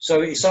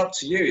 So it's up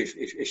to you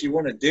if you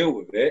want to deal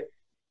with it.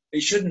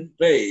 It shouldn't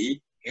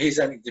be, here's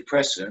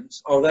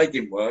antidepressants. Oh, they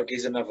didn't work.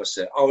 Here's another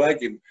set. Oh, they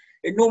didn't.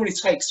 It normally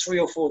takes 3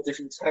 or 4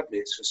 different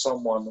tablets for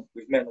someone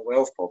with mental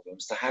health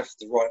problems to have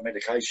the right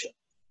medication.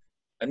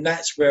 And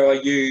that's where I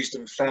used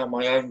and found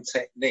my own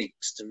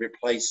techniques to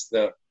replace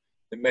the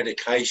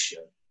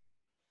medication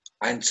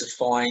and to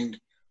find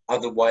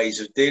other ways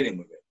of dealing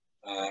with it.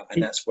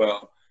 And that's where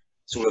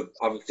sort of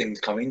other things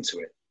come into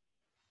it.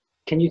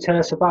 Can you tell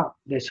us about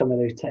some of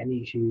those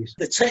techniques you used?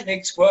 The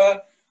techniques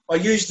were, I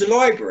used the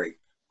library.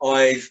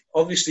 I've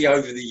obviously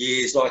over the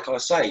years, like I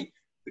say,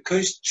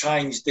 because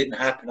change didn't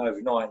happen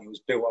overnight, it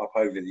was built up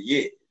over the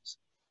years.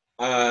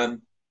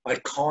 I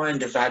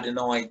kind of had an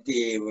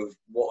idea of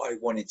what I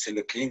wanted to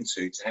look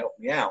into to help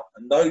me out.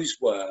 And those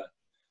were,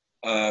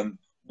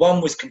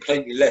 one was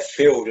completely left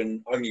field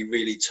and only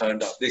really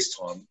turned up this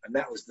time. And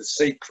that was The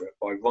Secret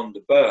by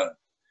Rhonda Byrne,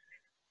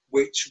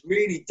 which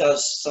really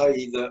does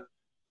say that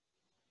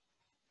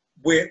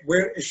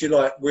we're, if you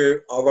like,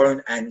 we're our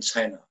own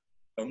antenna.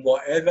 And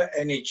whatever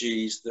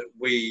energies that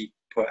we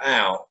put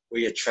out,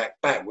 we attract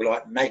back. We're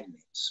like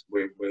magnets.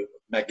 We're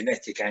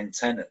magnetic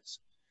antennas.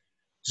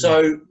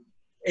 So,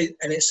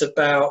 it's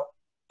about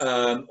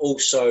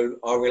also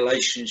our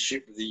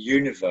relationship with the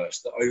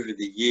universe, that over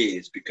the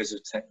years, because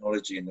of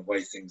technology and the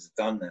way things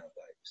are done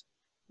nowadays,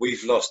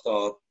 we've lost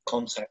our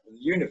contact with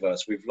the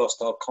universe. We've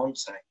lost our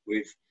contact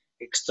with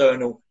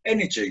external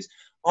energies.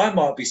 I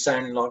might be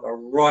sounding like a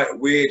right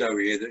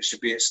weirdo here that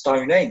should be at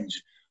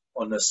Stonehenge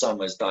on a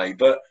summer's day,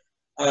 but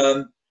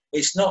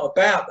it's not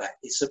about that.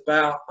 It's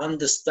about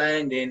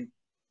understanding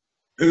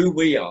who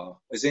we are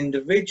as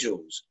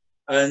individuals.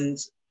 And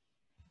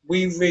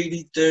we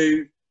really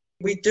do,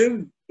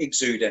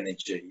 exude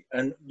energy,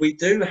 and we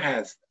do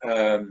have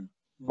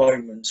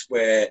moments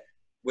where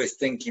we're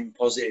thinking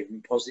positive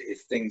and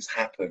positive things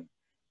happen.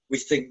 We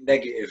think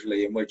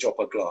negatively and we drop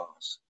a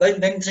glass.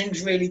 Then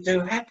things really do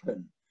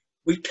happen.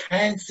 We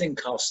can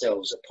think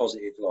ourselves a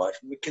positive life,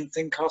 and we can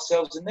think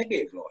ourselves a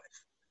negative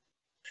life.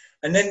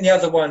 And then the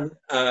other one,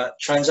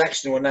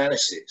 transactional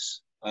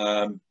analysis,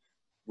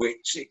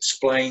 which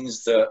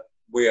explains that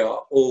we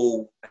are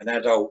all an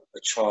adult, a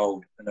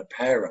child, and a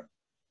parent.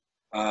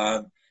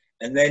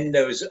 And then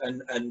there was,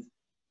 and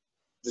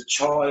the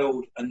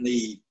child and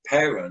the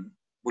parent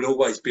will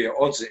always be at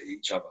odds at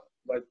each other.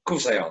 Like, of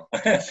course they are,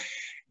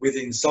 with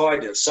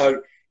inside us.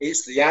 So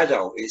it's the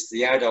adult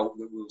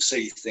that will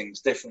see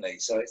things differently.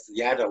 So it's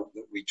the adult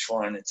that we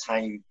try and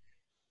attain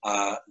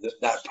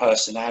that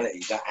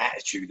personality, that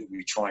attitude that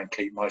we try and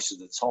keep most of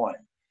the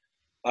time.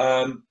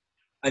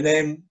 And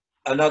then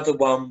another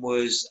one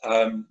was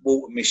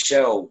Walter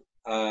Mischel,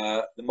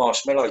 the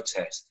marshmallow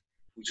test,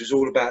 which was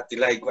all about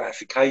delayed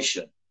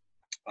gratification.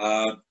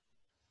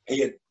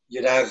 You'd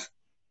have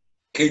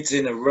kids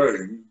in a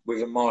room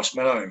with a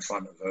marshmallow in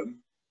front of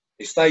them.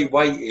 If they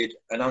waited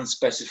an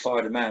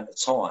unspecified amount of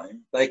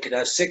time, they could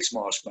have 6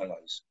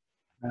 marshmallows.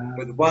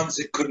 But the ones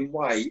that couldn't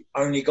wait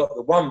only got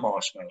the 1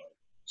 marshmallow.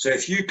 So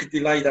if you could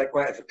delay that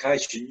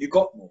gratification, you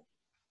got more.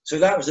 So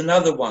that was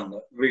another one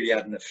that really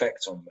had an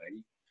effect on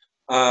me.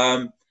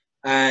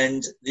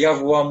 And the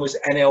other one was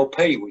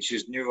NLP, which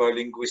is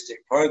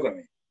neuro-linguistic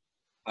programming.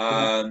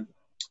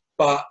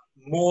 But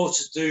more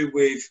to do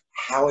with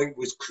how it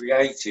was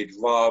created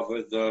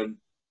rather than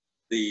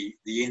the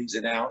ins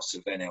and outs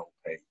of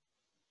NLP.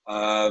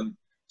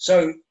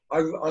 So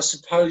I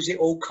suppose it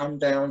all come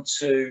down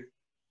to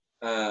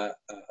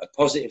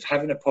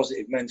having a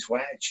positive mental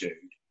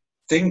attitude,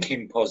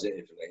 thinking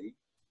positively,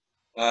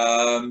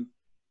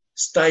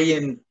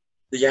 staying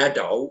the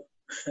adult,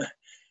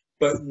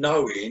 but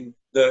knowing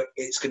that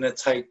it's going to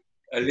take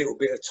a little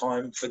bit of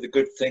time for the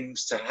good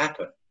things to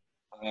happen.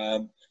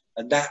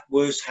 And that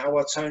was how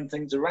I turned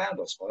things around,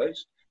 I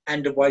suppose,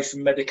 and away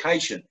from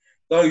medication.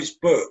 Those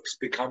books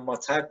become my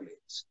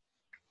tablets.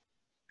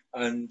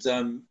 And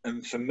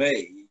for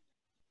me,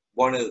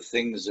 one of the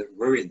things that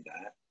ruined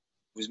that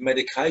was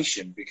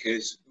medication,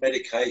 because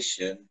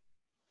medication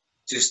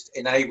just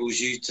enables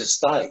you to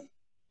stay,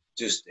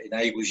 just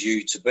enables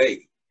you to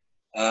be.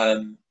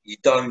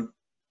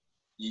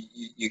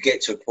 You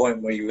get to a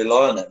point where you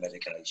rely on that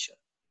medication,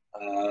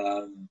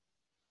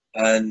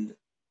 and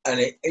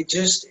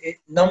it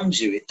numbs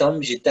you, it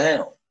dumbs you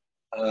down.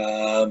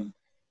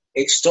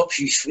 It stops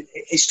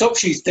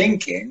you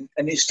thinking,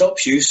 and it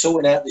stops you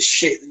sorting out the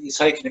shit that you're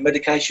taking the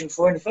medication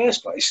for in the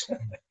first place.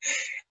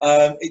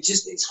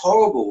 It's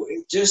horrible.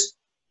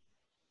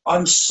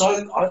 I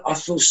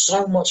feel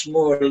so much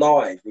more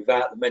alive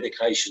without the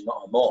medication that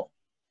I'm on,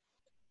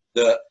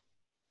 that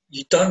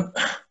you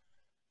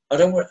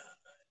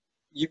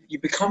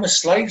become a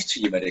slave to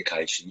your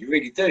medication. You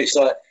really do. It's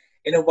like,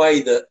 in a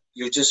way that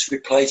you're just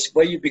replaced,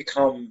 where you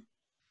become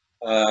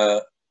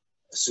a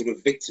sort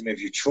of victim of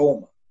your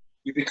trauma.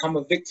 You become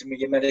a victim of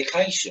your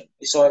medication.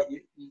 It's like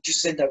you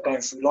just end up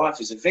going through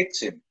life as a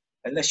victim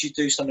unless you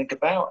do something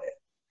about it.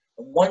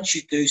 And once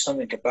you do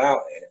something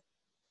about it,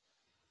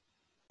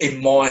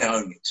 in my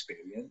own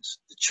experience,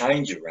 the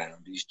change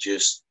around is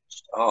just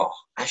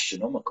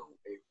astronomical.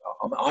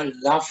 I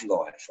love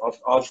life.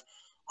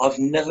 I've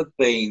never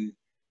been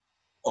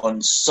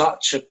on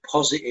such a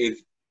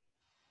positive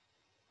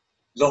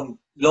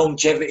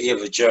longevity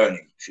of a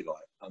journey, if you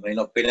like. I mean,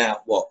 I've been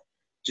out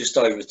just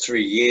over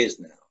 3 years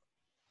now,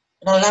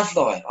 and I love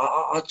life.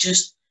 I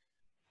guess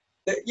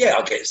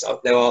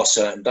there are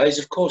certain days,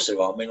 of course there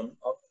are. I mean,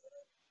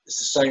 it's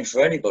the same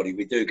for anybody.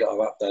 We do get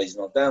our up days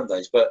and our down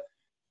days, but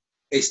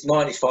it's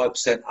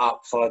 95%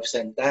 up,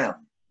 5%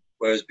 down.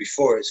 Whereas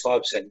before it's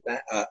 5%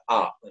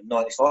 up and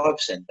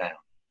 95% down,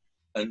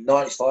 and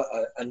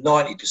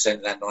 90%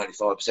 of that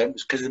 95%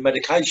 was because of the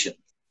medication.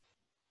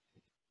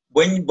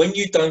 When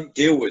you don't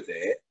deal with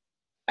it,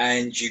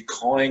 and you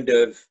kind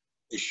of,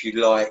 if you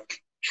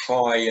like,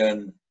 try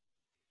and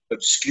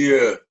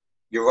obscure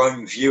your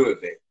own view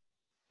of it,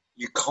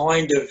 you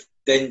kind of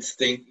then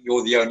think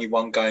you're the only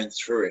one going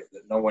through it,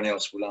 that no one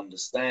else will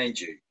understand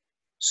you.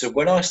 So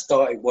when I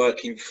started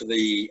working for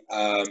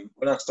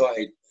when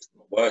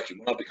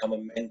I become a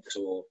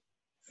mentor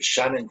for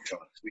Shannon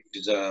Trust, which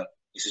is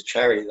it's a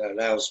charity that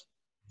allows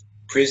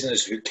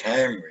prisoners who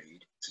can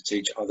read to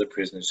teach other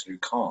prisoners who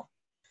can't.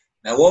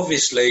 Now,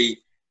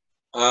 obviously,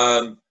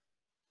 it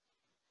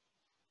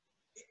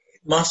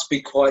must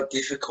be quite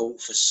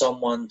difficult for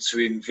someone to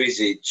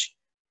envisage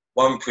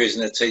one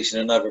prisoner teaching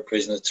another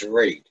prisoner to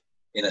read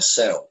in a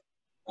cell.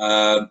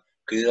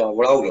 Because well,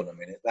 hold on a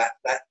minute,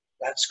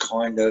 that's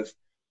kind of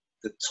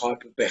the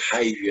type of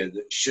behaviour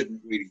that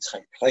shouldn't really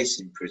take place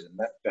in prison.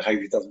 That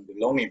behaviour doesn't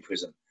belong in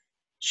prison.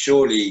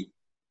 Surely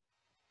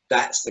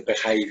that's the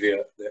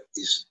behaviour that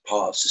is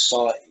part of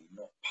society,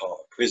 not part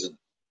of prison.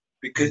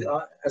 Because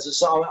I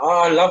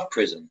love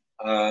prison,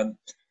 and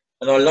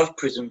I love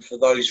prison for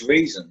those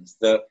reasons: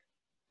 the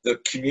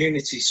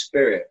community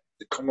spirit,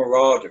 the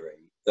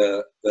camaraderie,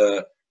 the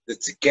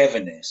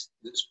togetherness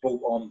that's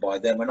brought on by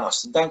them and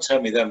us. And don't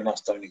tell me them and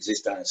us don't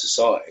exist out in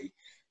society.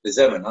 There's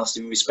them and us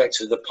in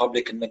respect of the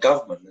public and the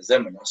government. There's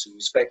them and us in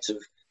respect of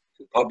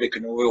the public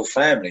and the royal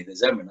family. There's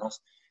them and us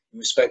in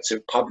respect of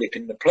the public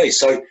and the police.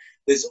 So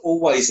there's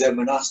always them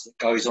and us that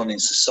goes on in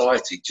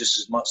society just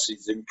as much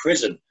as in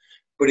prison.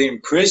 But in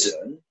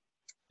prison,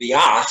 the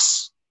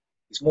us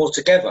is more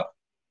together.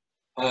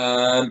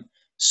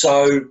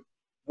 So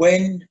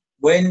when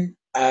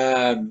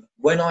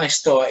I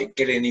started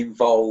getting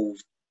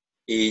involved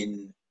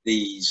in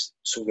these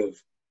sort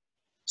of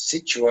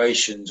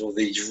situations, or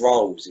these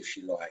roles, if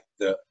you like,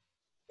 that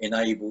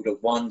enabled a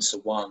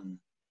one-to-one,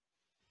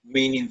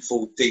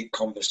 meaningful, deep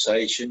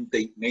conversation,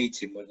 deep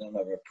meeting with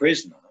another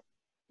prisoner,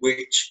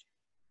 which,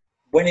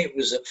 when it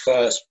was at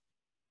first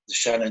the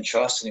Shannon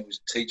Trust and it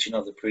was teaching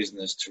other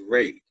prisoners to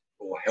read,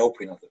 or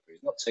helping other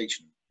prisoners, not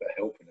teaching them, but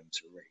helping them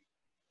to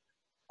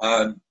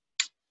read,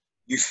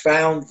 you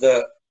found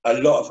that a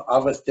lot of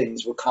other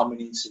things were coming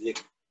into the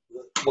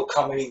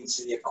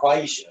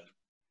equation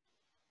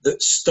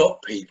that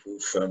stop people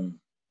from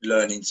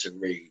learning to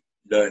read,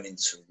 learning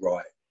to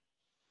write,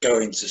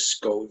 going to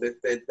school.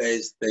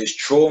 There's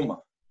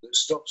trauma that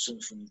stops them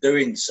from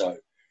doing so.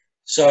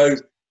 So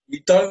you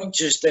don't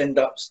just end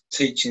up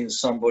teaching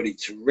somebody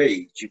to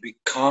read. You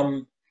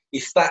become,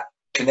 if that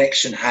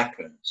connection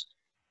happens,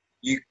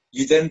 you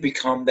then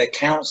become their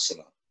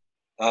counsellor.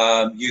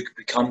 You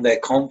become their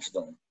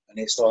confidant. And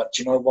it's like,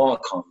 do you know why I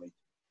can't read?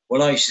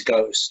 When I used to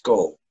go to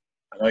school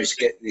and I used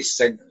to get this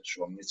sentence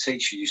wrong, the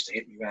teacher used to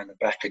hit me around the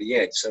back of the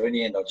head. So in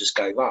the end, I just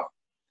gave up.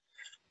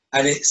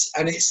 And it's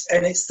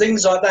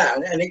things like that.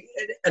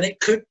 And it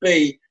could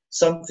be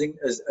something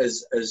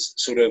as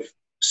sort of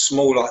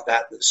small like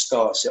that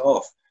starts it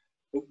off.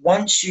 But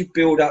once you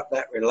build up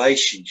that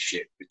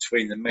relationship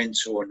between the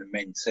mentor and the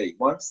mentee,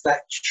 once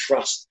that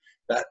trust,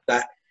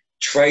 that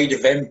trade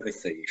of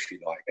empathy, if you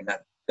like, and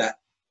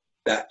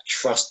that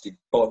trusted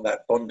bond,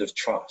 that bond of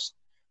trust,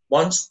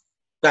 once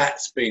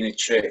that's been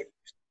achieved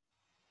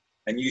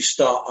and you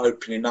start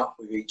opening up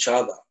with each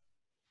other,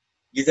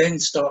 you then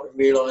start to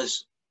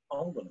realise,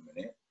 hold on a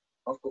minute,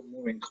 I've got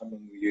more in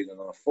common with you than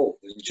I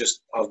thought, than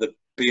just other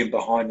being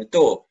behind the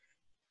door.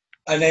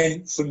 And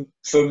then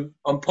from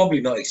I'm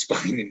probably not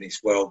explaining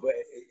this well, but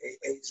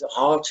it's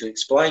hard to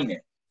explain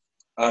it,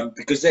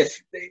 because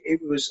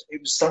it was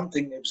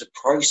something, it was a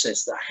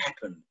process that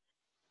happened,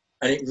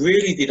 and it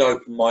really did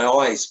open my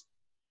eyes.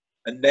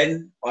 And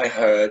then I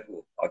heard,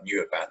 well, I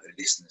knew about the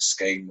listener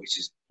scheme, which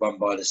is run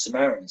by the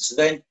Samaritans. So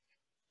then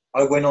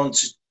I went on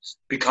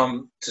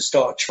to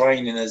start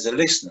training as a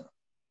listener.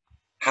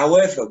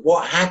 However,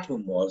 what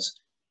happened was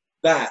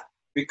that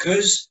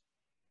because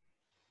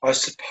I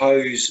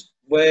suppose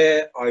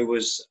where I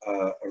was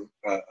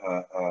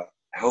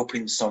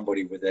helping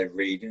somebody with their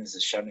reading as a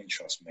Shannon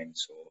Trust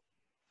mentor,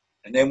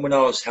 and then when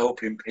I was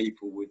helping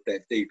people with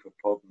their deeper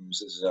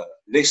problems as a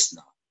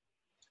listener,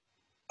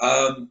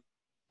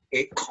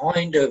 it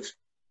kind of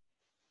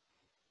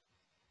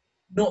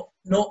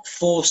not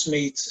forced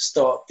me to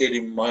start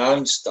dealing with my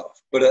own stuff,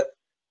 but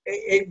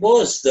it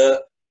was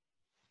that.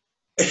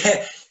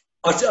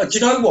 Do you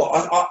know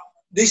what?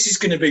 This is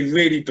going to be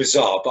really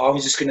bizarre, but I'm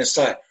just going to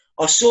say it.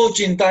 I saw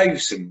Jim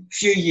Davidson a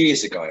few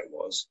years ago, it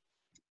was,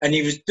 and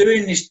he was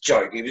doing this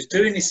joke, he was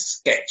doing this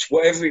sketch,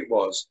 whatever it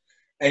was,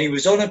 and he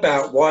was on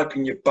about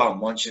wiping your bum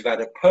once you've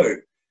had a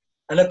poo,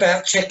 and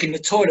about checking the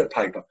toilet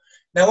paper.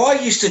 Now, I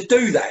used to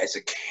do that as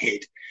a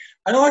kid,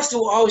 and I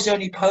thought I was the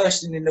only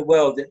person in the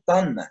world that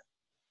done that.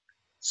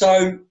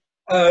 So,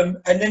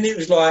 and then it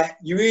was like,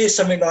 you hear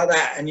something like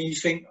that, and you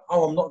think,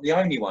 oh, I'm not the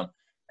only one.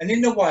 And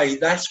in a way,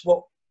 that's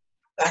what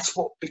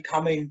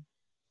becoming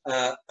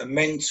a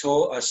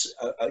mentor,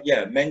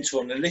 a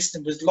mentor and a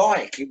listener was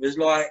like. It was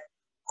like,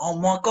 oh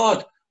my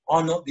God,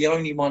 I'm not the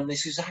only one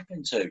this has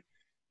happened to.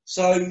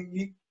 So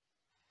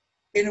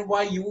in a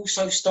way, you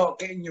also start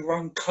getting your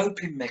own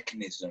coping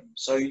mechanism.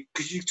 So,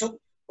 because you talk,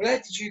 well, how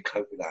did you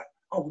cope with that?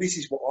 Oh, this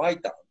is what I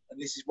done, and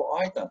this is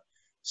what I done.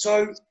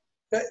 So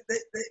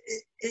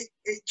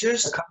it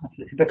just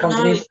becomes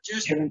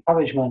an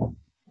encouragement.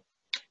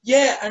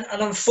 Yeah,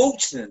 and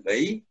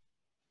unfortunately,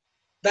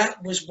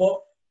 that was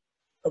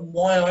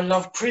why I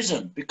love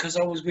prison, because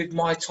I was with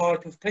my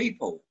type of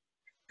people.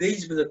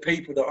 These were the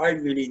people that I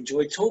really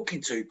enjoyed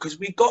talking to, because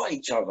we got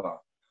each other.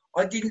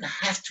 I didn't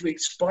have to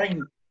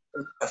explain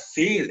a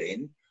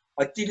feeling.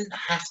 I didn't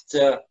have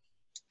to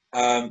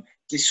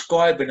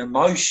describe an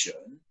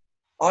emotion.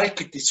 I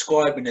could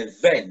describe an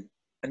event,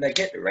 and they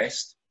get the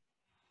rest.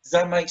 Does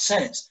that make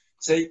sense?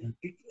 So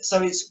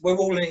we're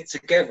all in it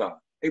together.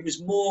 It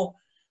was more.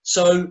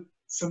 So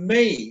for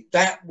me,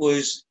 that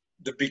was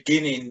the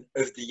beginning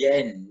of the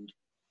end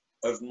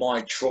of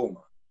my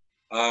trauma.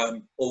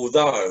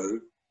 Although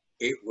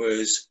it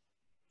was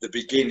the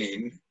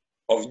beginning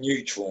of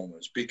new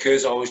traumas,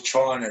 because I was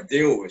trying to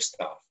deal with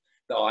stuff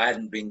that I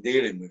hadn't been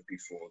dealing with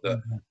before,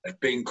 that had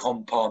been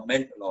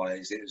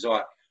compartmentalized. It was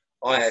like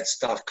I had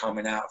stuff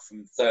coming out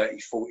from 30,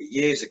 40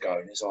 years ago,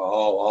 and it's like,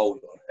 oh,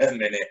 hold on a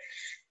minute.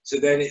 So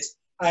then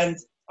and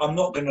I'm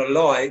not going to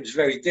lie, it was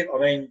very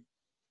different. I mean,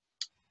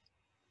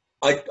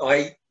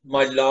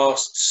 my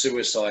last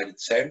suicide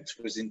attempt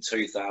was in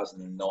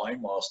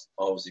 2009 whilst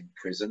I was in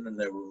prison, and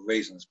there were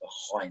reasons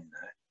behind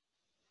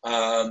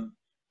that.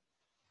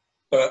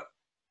 But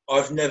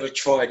I've never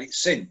tried it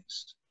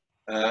since.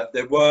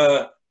 There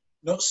were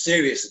not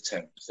serious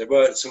attempts. There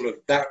were sort of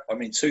that. I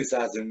mean,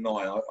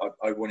 2009,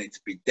 I wanted to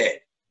be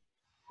dead.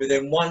 But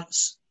then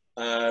once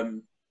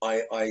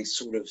I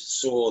sort of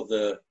saw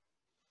the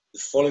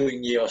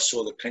following year, I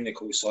saw the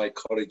clinical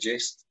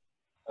psychologist.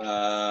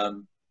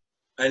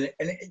 And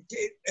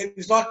it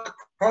was like a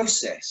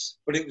process,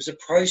 but it was a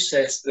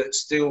process that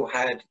still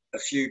had a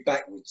few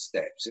backward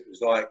steps. It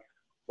was like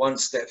one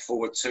step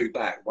forward, two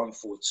back, one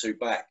forward, two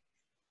back,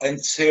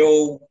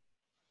 until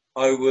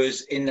I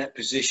was in that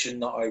position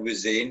that I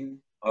was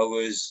in. I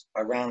was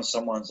around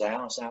someone's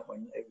house out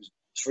when it was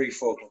 3,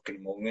 4 o'clock in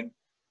the morning,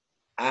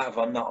 out of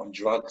a nut on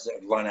drugs that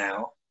had run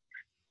out.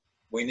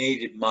 We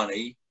needed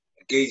money.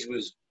 A geezer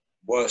was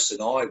worse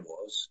than I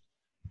was.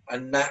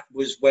 And that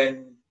was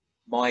when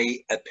my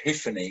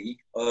epiphany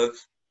of,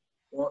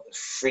 what the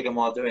frig am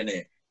I doing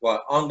here?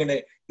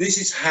 Right, this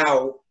is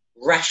how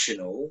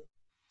rational,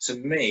 to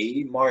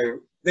me,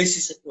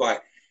 this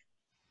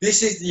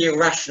is the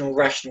irrational,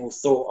 rational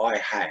thought I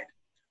had.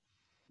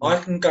 I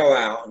can go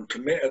out and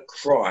commit a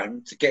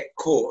crime to get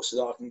caught so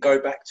that I can go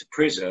back to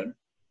prison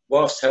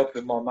whilst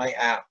helping my mate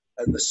out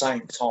at the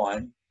same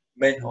time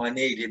meant I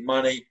needed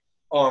money.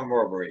 Armed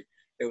robbery.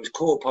 It was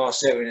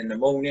 7:15 in the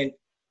morning.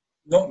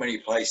 Not many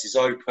places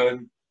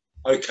open.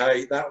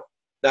 Okay,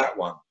 that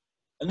one.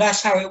 And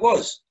that's how it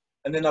was.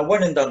 And then I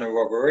went and done the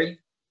robbery,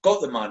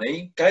 got the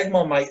money, gave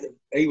my mate,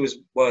 he was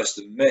worse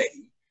than me,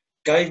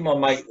 gave my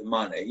mate the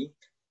money.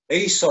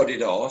 He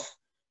sodded off.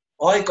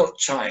 I got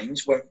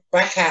changed, went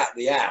back out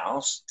the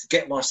house to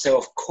get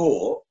myself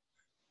caught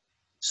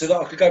so that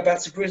I could go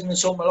back to prison and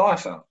sort my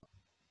life out.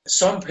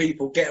 Some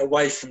people get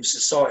away from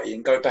society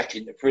and go back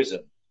into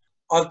prison.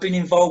 I've been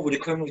involved with the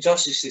criminal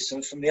justice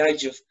system from the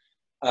age of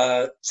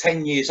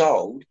 10 years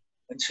old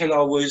until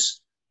I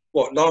was,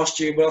 last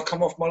year when I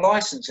come off my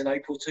licence in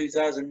April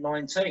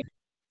 2019.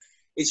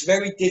 It's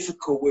very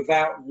difficult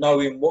without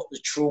knowing what the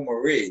trauma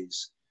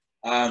is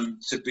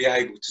to be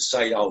able to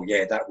say, oh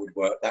yeah, that would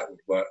work, that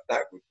would work,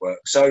 that would work.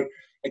 So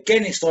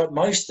again, it's like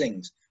most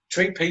things.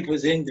 Treat people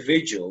as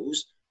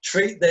individuals,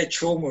 treat their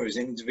trauma as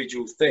an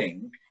individual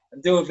thing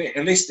and deal with it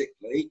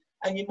holistically,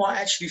 and you might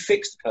actually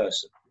fix the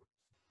person.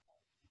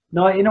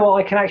 No, you know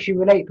what, I can actually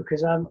relate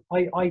because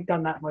I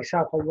done that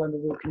myself. I remember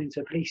walking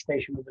into a police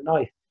station with a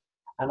knife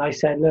and I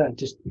said, look,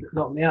 just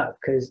lock me up,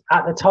 because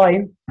at the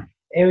time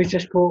it was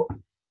just thought,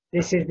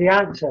 this is the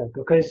answer,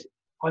 because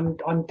I'm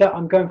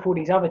going for all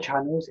these other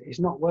channels, it's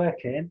not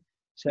working.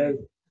 So,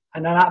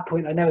 and at that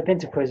point I'd never been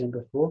to prison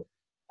before,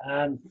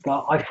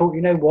 but I thought,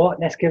 you know what,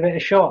 let's give it a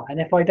shot, and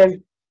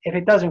if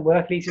it doesn't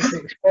work, at least it's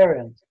an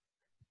experience.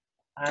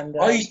 And do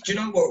you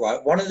know what,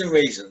 right? One of the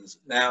reasons,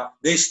 now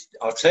this,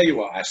 I'll tell you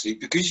what, actually,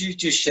 because you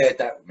just shared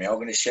that with me, I'm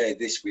going to share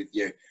this with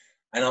you.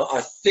 And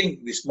I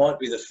think this might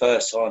be the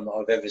first time that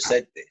I've ever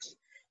said this,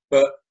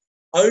 but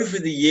over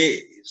the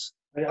years...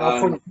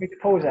 I'll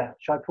pause that.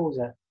 Should I pause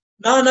that?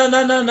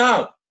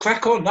 No.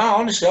 Crack on. No,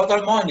 honestly, I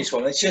don't mind this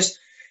one. It's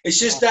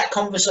just that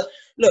conversation.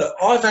 Look,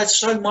 I've had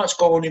so much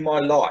go on in my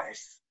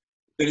life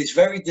that it's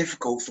very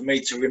difficult for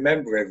me to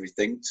remember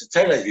everything to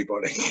tell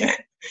everybody.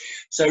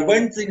 So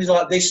when things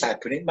like this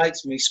happen, it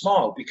makes me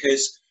smile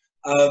because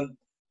over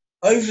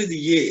the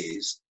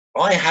years,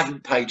 I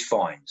haven't paid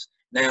fines.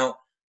 Now,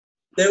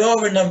 there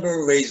are a number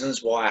of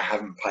reasons why I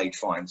haven't paid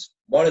fines.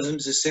 One of them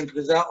is as simple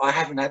as that. I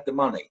haven't had the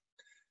money.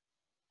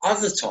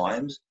 Other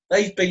times,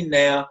 they've been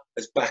there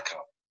as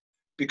backup.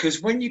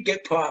 Because when you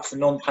get put up for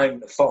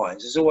non-payment of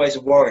fines, there's always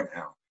a warrant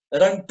out. They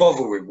don't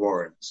bother with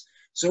warrants.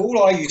 So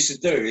all I used to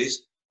do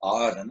is,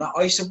 I don't know,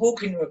 I used to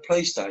walk into a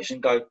police station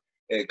and go,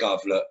 here,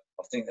 Gov, look,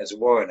 I think there's a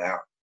warrant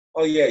out.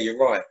 Oh, yeah, you're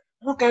right.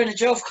 I'm not going to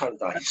jail for a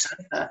couple of days.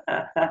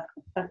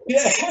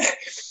 Yeah.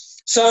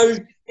 So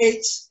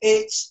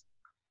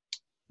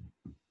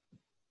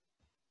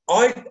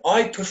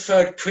I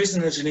preferred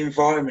prison as an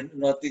environment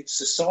than I did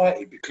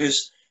society,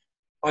 because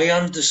I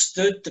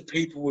understood the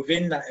people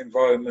within that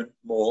environment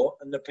more,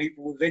 and the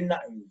people within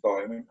that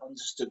environment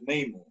understood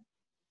me more.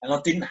 And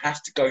I didn't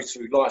have to go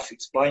through life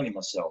explaining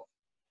myself.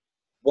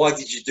 Why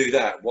did you do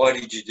that? Why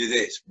did you do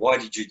this? Why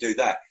did you do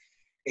that?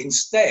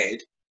 Instead,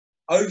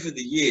 over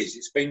the years,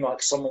 it's been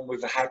like someone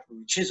with a hammer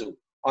and chisel.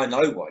 I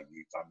know why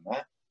you've done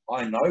that.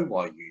 I know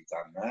why you've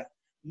done that.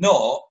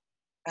 Not,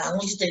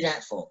 what did you do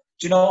that for?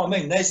 Do you know what I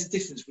mean? There's a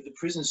difference with the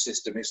prison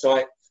system. It's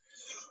like,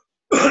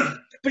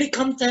 but it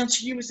comes down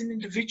to you as an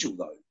individual,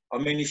 though. I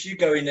mean, if you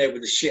go in there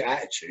with a shit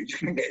attitude, you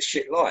can get a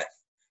shit life.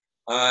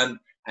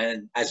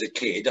 And as a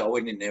kid, I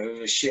went in there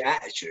with a shit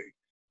attitude,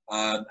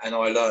 and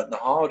I learned the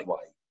hard way.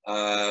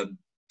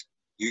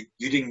 They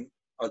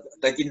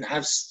didn't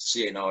have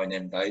CNI in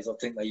them days. I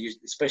think they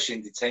used, especially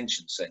in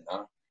detention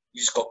centre,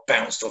 you just got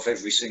bounced off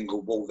every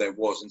single wall there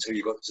was until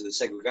you got to the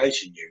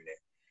segregation unit.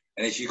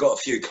 And if you got a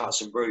few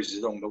cuts and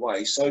bruises along the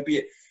way, so be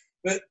it.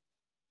 But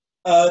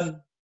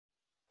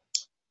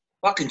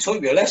I can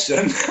taught you a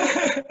lesson.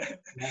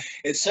 Yeah.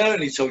 It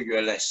certainly taught you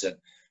a lesson,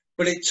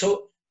 but it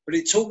taught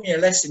me a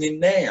lesson in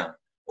there.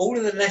 All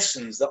of the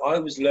lessons that I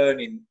was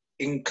learning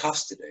in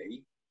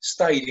custody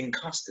stayed in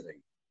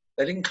custody.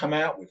 They didn't come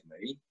out with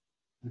me.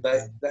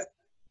 Okay.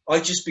 I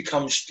just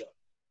become.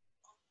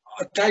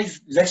 I gave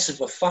less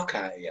of a fuck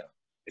out of you,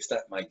 if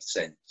that makes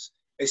sense.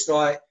 It's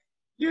like,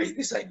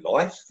 this ain't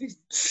life.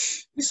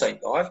 This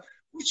ain't life.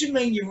 What do you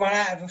mean you run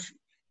out of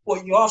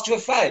what? You after a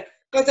fag?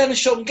 Go down the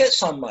shop and get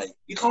some, mate.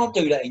 You can't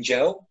do that in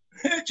jail.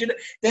 Do you know,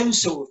 them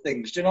sort of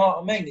things. Do you know what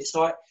I mean? It's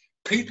like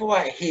people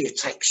out here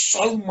take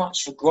so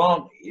much for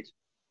granted,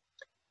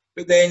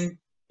 but then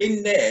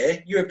in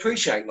there you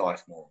appreciate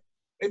life more.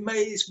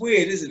 It's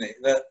weird, isn't it?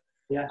 That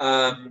yeah,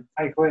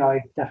 I agree.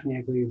 I definitely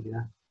agree with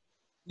you.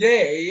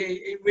 Yeah,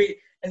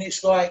 and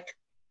it's like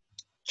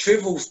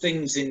trivial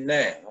things in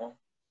there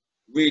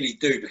really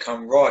do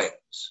become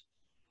riots.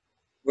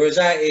 Whereas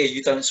out here,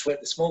 you don't sweat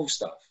the small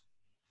stuff.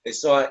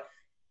 It's like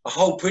A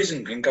whole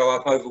prison can go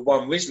up over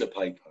one Rizzler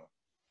paper.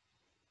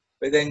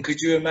 But then could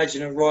you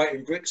imagine a riot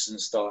in Brixton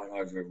starting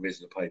over a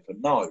Rizzler paper?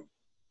 No.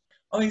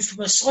 I mean,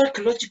 from a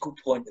psychological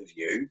point of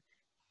view,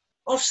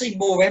 I've seen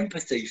more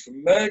empathy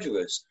from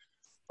murderers.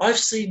 I've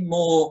seen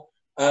more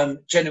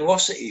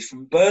generosity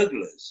from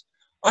burglars.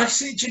 I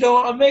see, do you know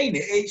what I mean?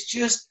 It's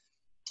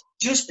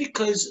just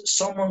because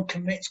someone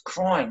commits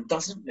crime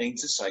doesn't mean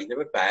to say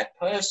they're a bad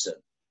person.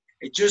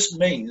 It just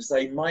means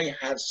they may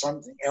have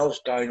something else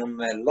going on in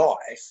their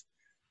life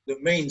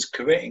that means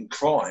committing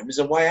crime is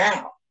a way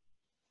out.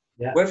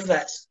 Yeah. Whether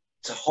that's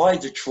to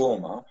hide the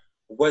trauma,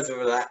 or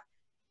whether that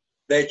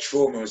their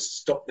trauma has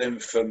stopped them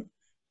from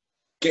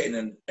getting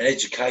an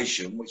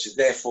education, which has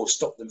therefore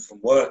stopped them from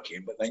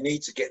working, but they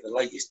need to get the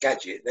latest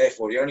gadget.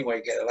 Therefore, the only way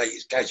to get the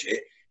latest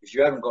gadget, if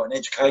you haven't got an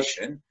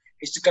education,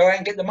 is to go out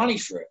and get the money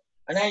for it.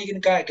 And how are you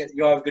going to go out and get,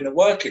 you're either going to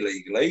work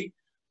illegally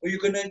or you're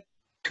going to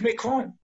commit crime.